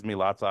classroom, it gives me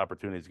lots of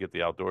opportunities to get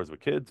the outdoors with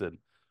kids. And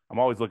I'm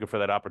always looking for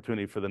that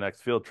opportunity for the next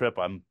field trip.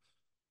 I'm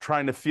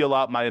trying to feel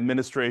out my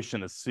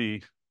administration to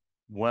see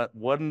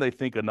when they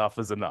think enough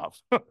is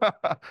enough.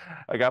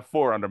 I got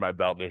 4 under my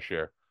belt this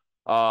year,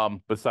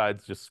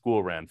 besides just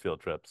school ran field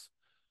trips.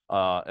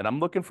 And I'm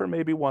looking for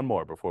maybe one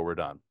more before we're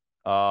done.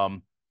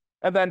 And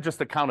then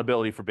just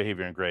accountability for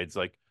behavior and grades.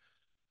 Like,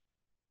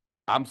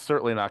 I'm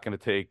certainly not going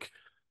to take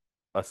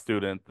a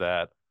student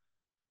that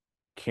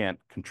can't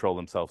control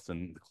themselves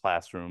in the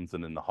classrooms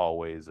and in the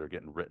hallways. They're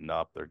getting written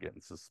up, they're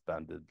getting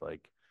suspended.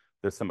 Like,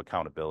 there's some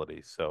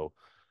accountability. So,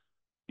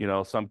 you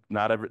know, it's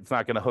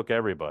not going to hook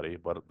everybody,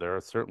 but there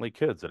are certainly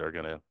kids that are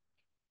going to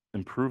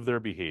improve their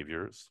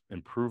behaviors,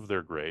 improve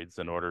their grades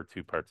in order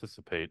to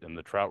participate in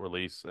the trout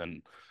release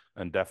and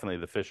definitely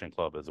the fishing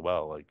club as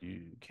well. Like,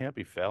 you can't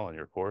be failing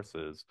your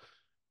courses,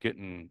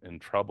 getting in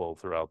trouble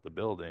throughout the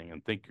building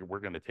and think we're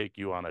going to take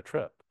you on a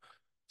trip.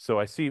 So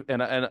I see,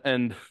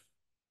 and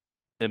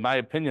in my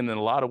opinion, in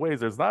a lot of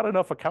ways, there's not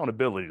enough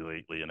accountability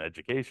lately in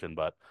education,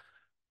 but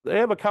they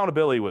have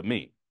accountability with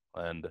me.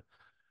 And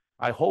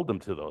I hold them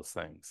to those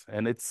things.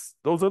 And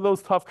those are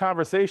those tough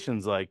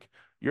conversations. Like,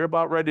 you're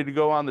about ready to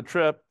go on the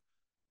trip.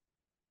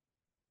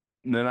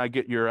 And then I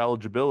get your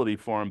eligibility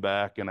form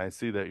back and I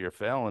see that you're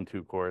failing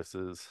 2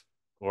 courses.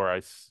 or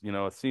I've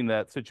seen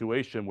that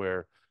situation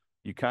where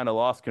you kind of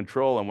lost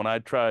control. And when I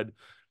tried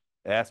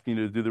asking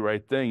you to do the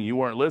right thing, you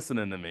weren't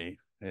listening to me.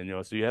 And,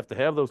 so you have to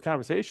have those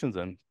conversations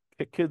and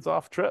kick kids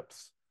off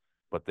trips,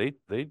 but they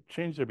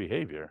change their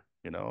behavior.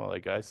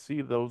 Like I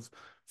see those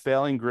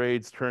failing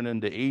grades turn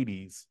into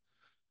 80s,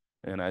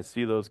 and I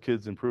see those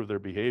kids improve their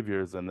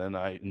behaviors, and then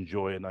I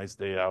enjoy a nice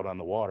day out on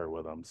the water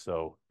with them.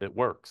 So it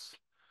works.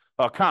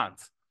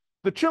 Cons.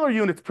 The chiller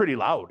unit's pretty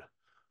loud.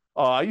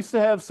 I used to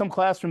have some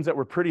classrooms that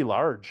were pretty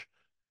large,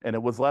 and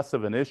it was less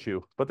of an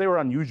issue, but they were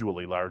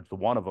unusually large, the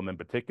one of them in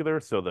particular.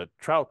 So the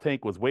trout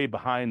tank was way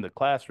behind the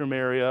classroom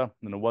area,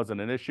 and it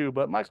wasn't an issue,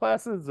 but my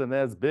class isn't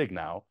as big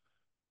now.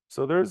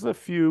 So there's a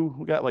few,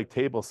 we got like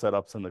table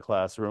setups in the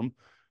classroom,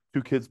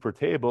 2 kids per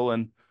table,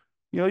 and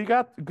you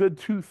got a good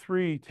 2,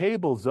 3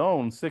 table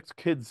zone, 6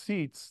 kid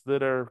seats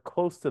that are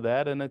close to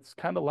that, and it's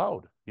kind of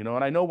loud, and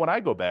I know when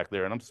I go back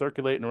there and I'm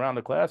circulating around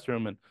the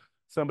classroom and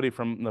somebody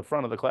from the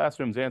front of the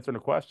classroom is answering a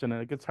question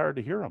and it gets hard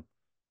to hear them.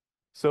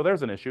 So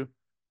there's an issue.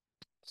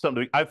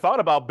 I thought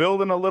about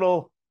building a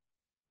little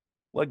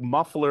like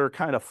muffler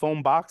kind of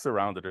foam box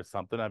around it or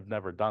something. I've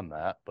never done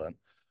that, but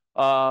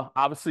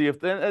obviously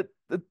if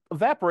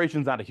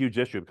evaporation's not a huge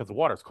issue because the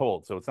water's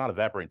cold, so it's not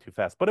evaporating too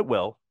fast, but it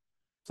will.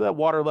 So that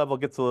water level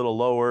gets a little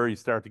lower. You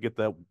start to get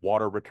that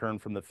water return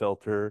from the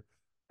filter.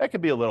 That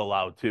could be a little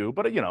loud too,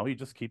 but you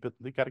just keep it.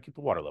 You got to keep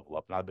the water level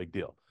up. Not a big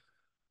deal.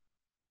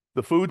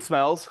 The food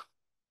smells,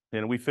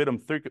 and we feed them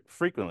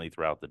frequently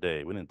throughout the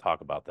day. We didn't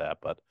talk about that,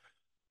 but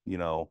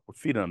we're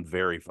feeding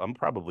them I'm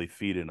probably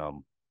feeding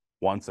them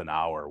once an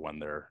hour when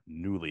they're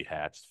newly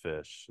hatched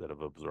fish that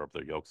have absorbed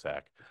their yolk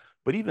sac.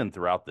 But even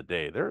throughout the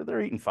day,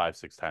 they're eating 5,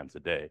 6 times a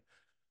day.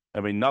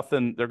 I mean,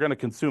 nothing. They're going to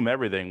consume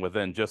everything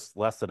within just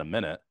less than a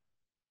minute.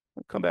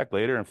 We'll come back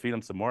later and feed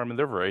them some more. I mean,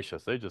 they're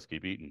voracious. They just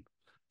keep eating.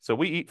 So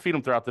we feed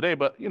them throughout the day,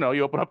 but you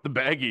open up the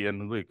baggie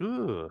and like,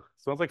 ooh,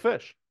 smells like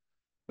fish.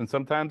 And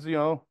sometimes,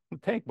 the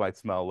tank might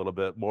smell a little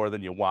bit more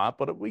than you want,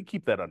 but we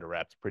keep that under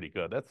wraps pretty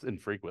good. That's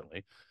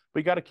infrequently. But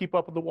you got to keep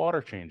up with the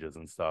water changes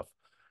and stuff,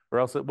 or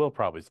else it will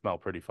probably smell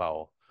pretty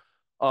foul.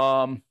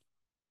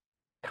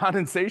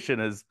 Condensation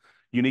is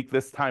unique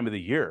this time of the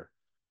year.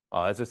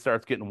 As it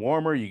starts getting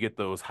warmer, you get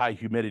those high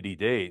humidity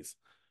days.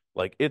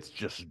 Like it's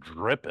just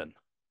dripping.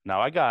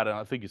 Now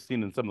I think you've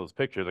seen in some of those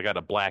pictures, I got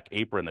a black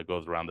apron that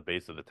goes around the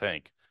base of the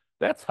tank.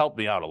 That's helped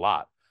me out a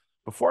lot.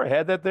 Before I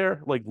had that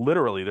there, like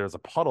literally there's a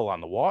puddle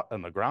on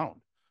the ground.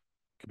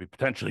 It could be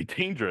potentially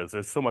dangerous.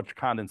 There's so much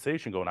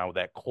condensation going on with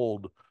that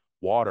cold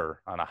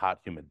water on a hot,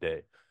 humid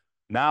day.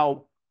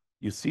 Now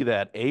you see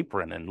that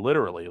apron and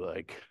literally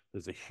like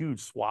there's a huge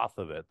swath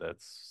of it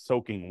that's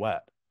soaking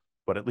wet,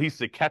 but at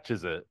least it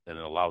catches it and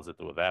it allows it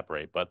to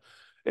evaporate. But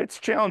it's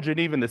challenging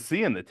even to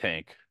see in the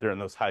tank during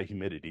those high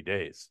humidity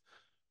days,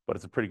 but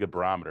it's a pretty good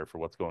barometer for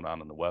what's going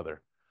on in the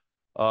weather.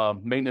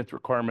 Maintenance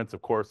requirements,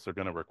 of course, are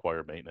going to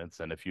require maintenance.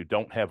 And if you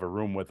don't have a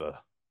room with a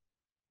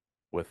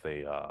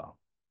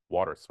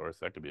water source,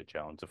 that could be a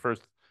challenge.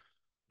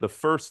 The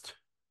first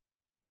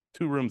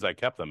 2 rooms I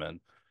kept them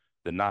in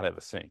did not have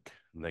a sink.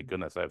 And thank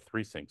goodness I have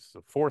 3 sinks,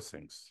 4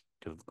 sinks,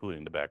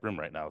 including the back room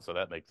right now. So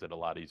that makes it a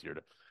lot easier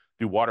to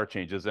do water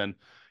changes. And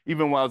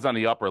even while I was on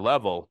the upper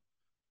level,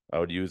 I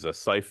would use a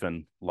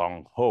siphon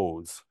long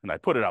hose and I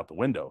put it out the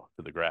window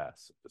to the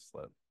grass. Just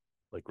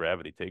let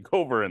gravity take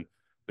over and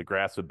the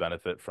grass would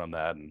benefit from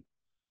that. And in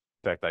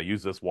fact, I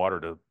use this water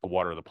to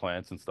water the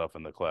plants and stuff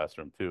in the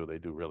classroom too. They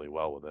do really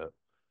well with it.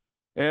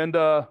 And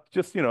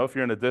just, if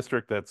you're in a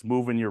district that's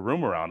moving your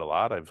room around a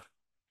lot, I've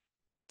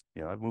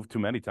moved too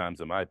many times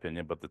in my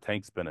opinion, but the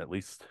tank's been at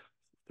least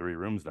 3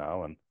 rooms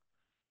now. And,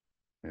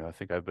 I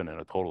think I've been in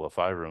a total of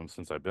 5 rooms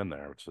since I've been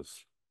there, which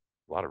is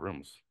a lot of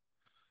rooms.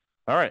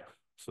 All right.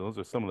 So those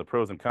are some of the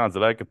pros and cons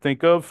that I could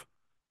think of.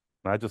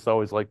 And I just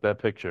always like that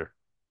picture.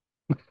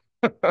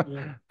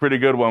 Yeah. Pretty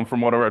good one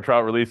from one of our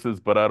trout releases,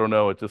 but I don't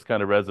know. It just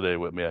kind of resonated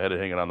with me. I had it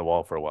hanging on the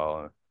wall for a while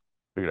and I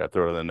figured I'd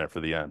throw it in there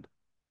for the end.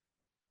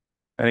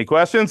 Any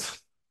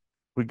questions?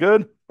 We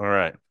good? All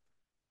right.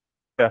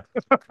 Yeah.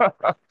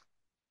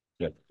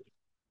 Yeah.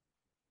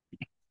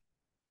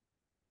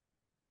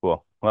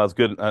 Cool. Well, it's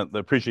good. I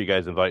appreciate you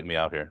guys inviting me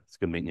out here. It's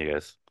good meeting you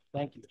guys.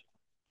 Thank you.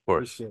 Of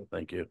course.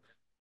 Thank you.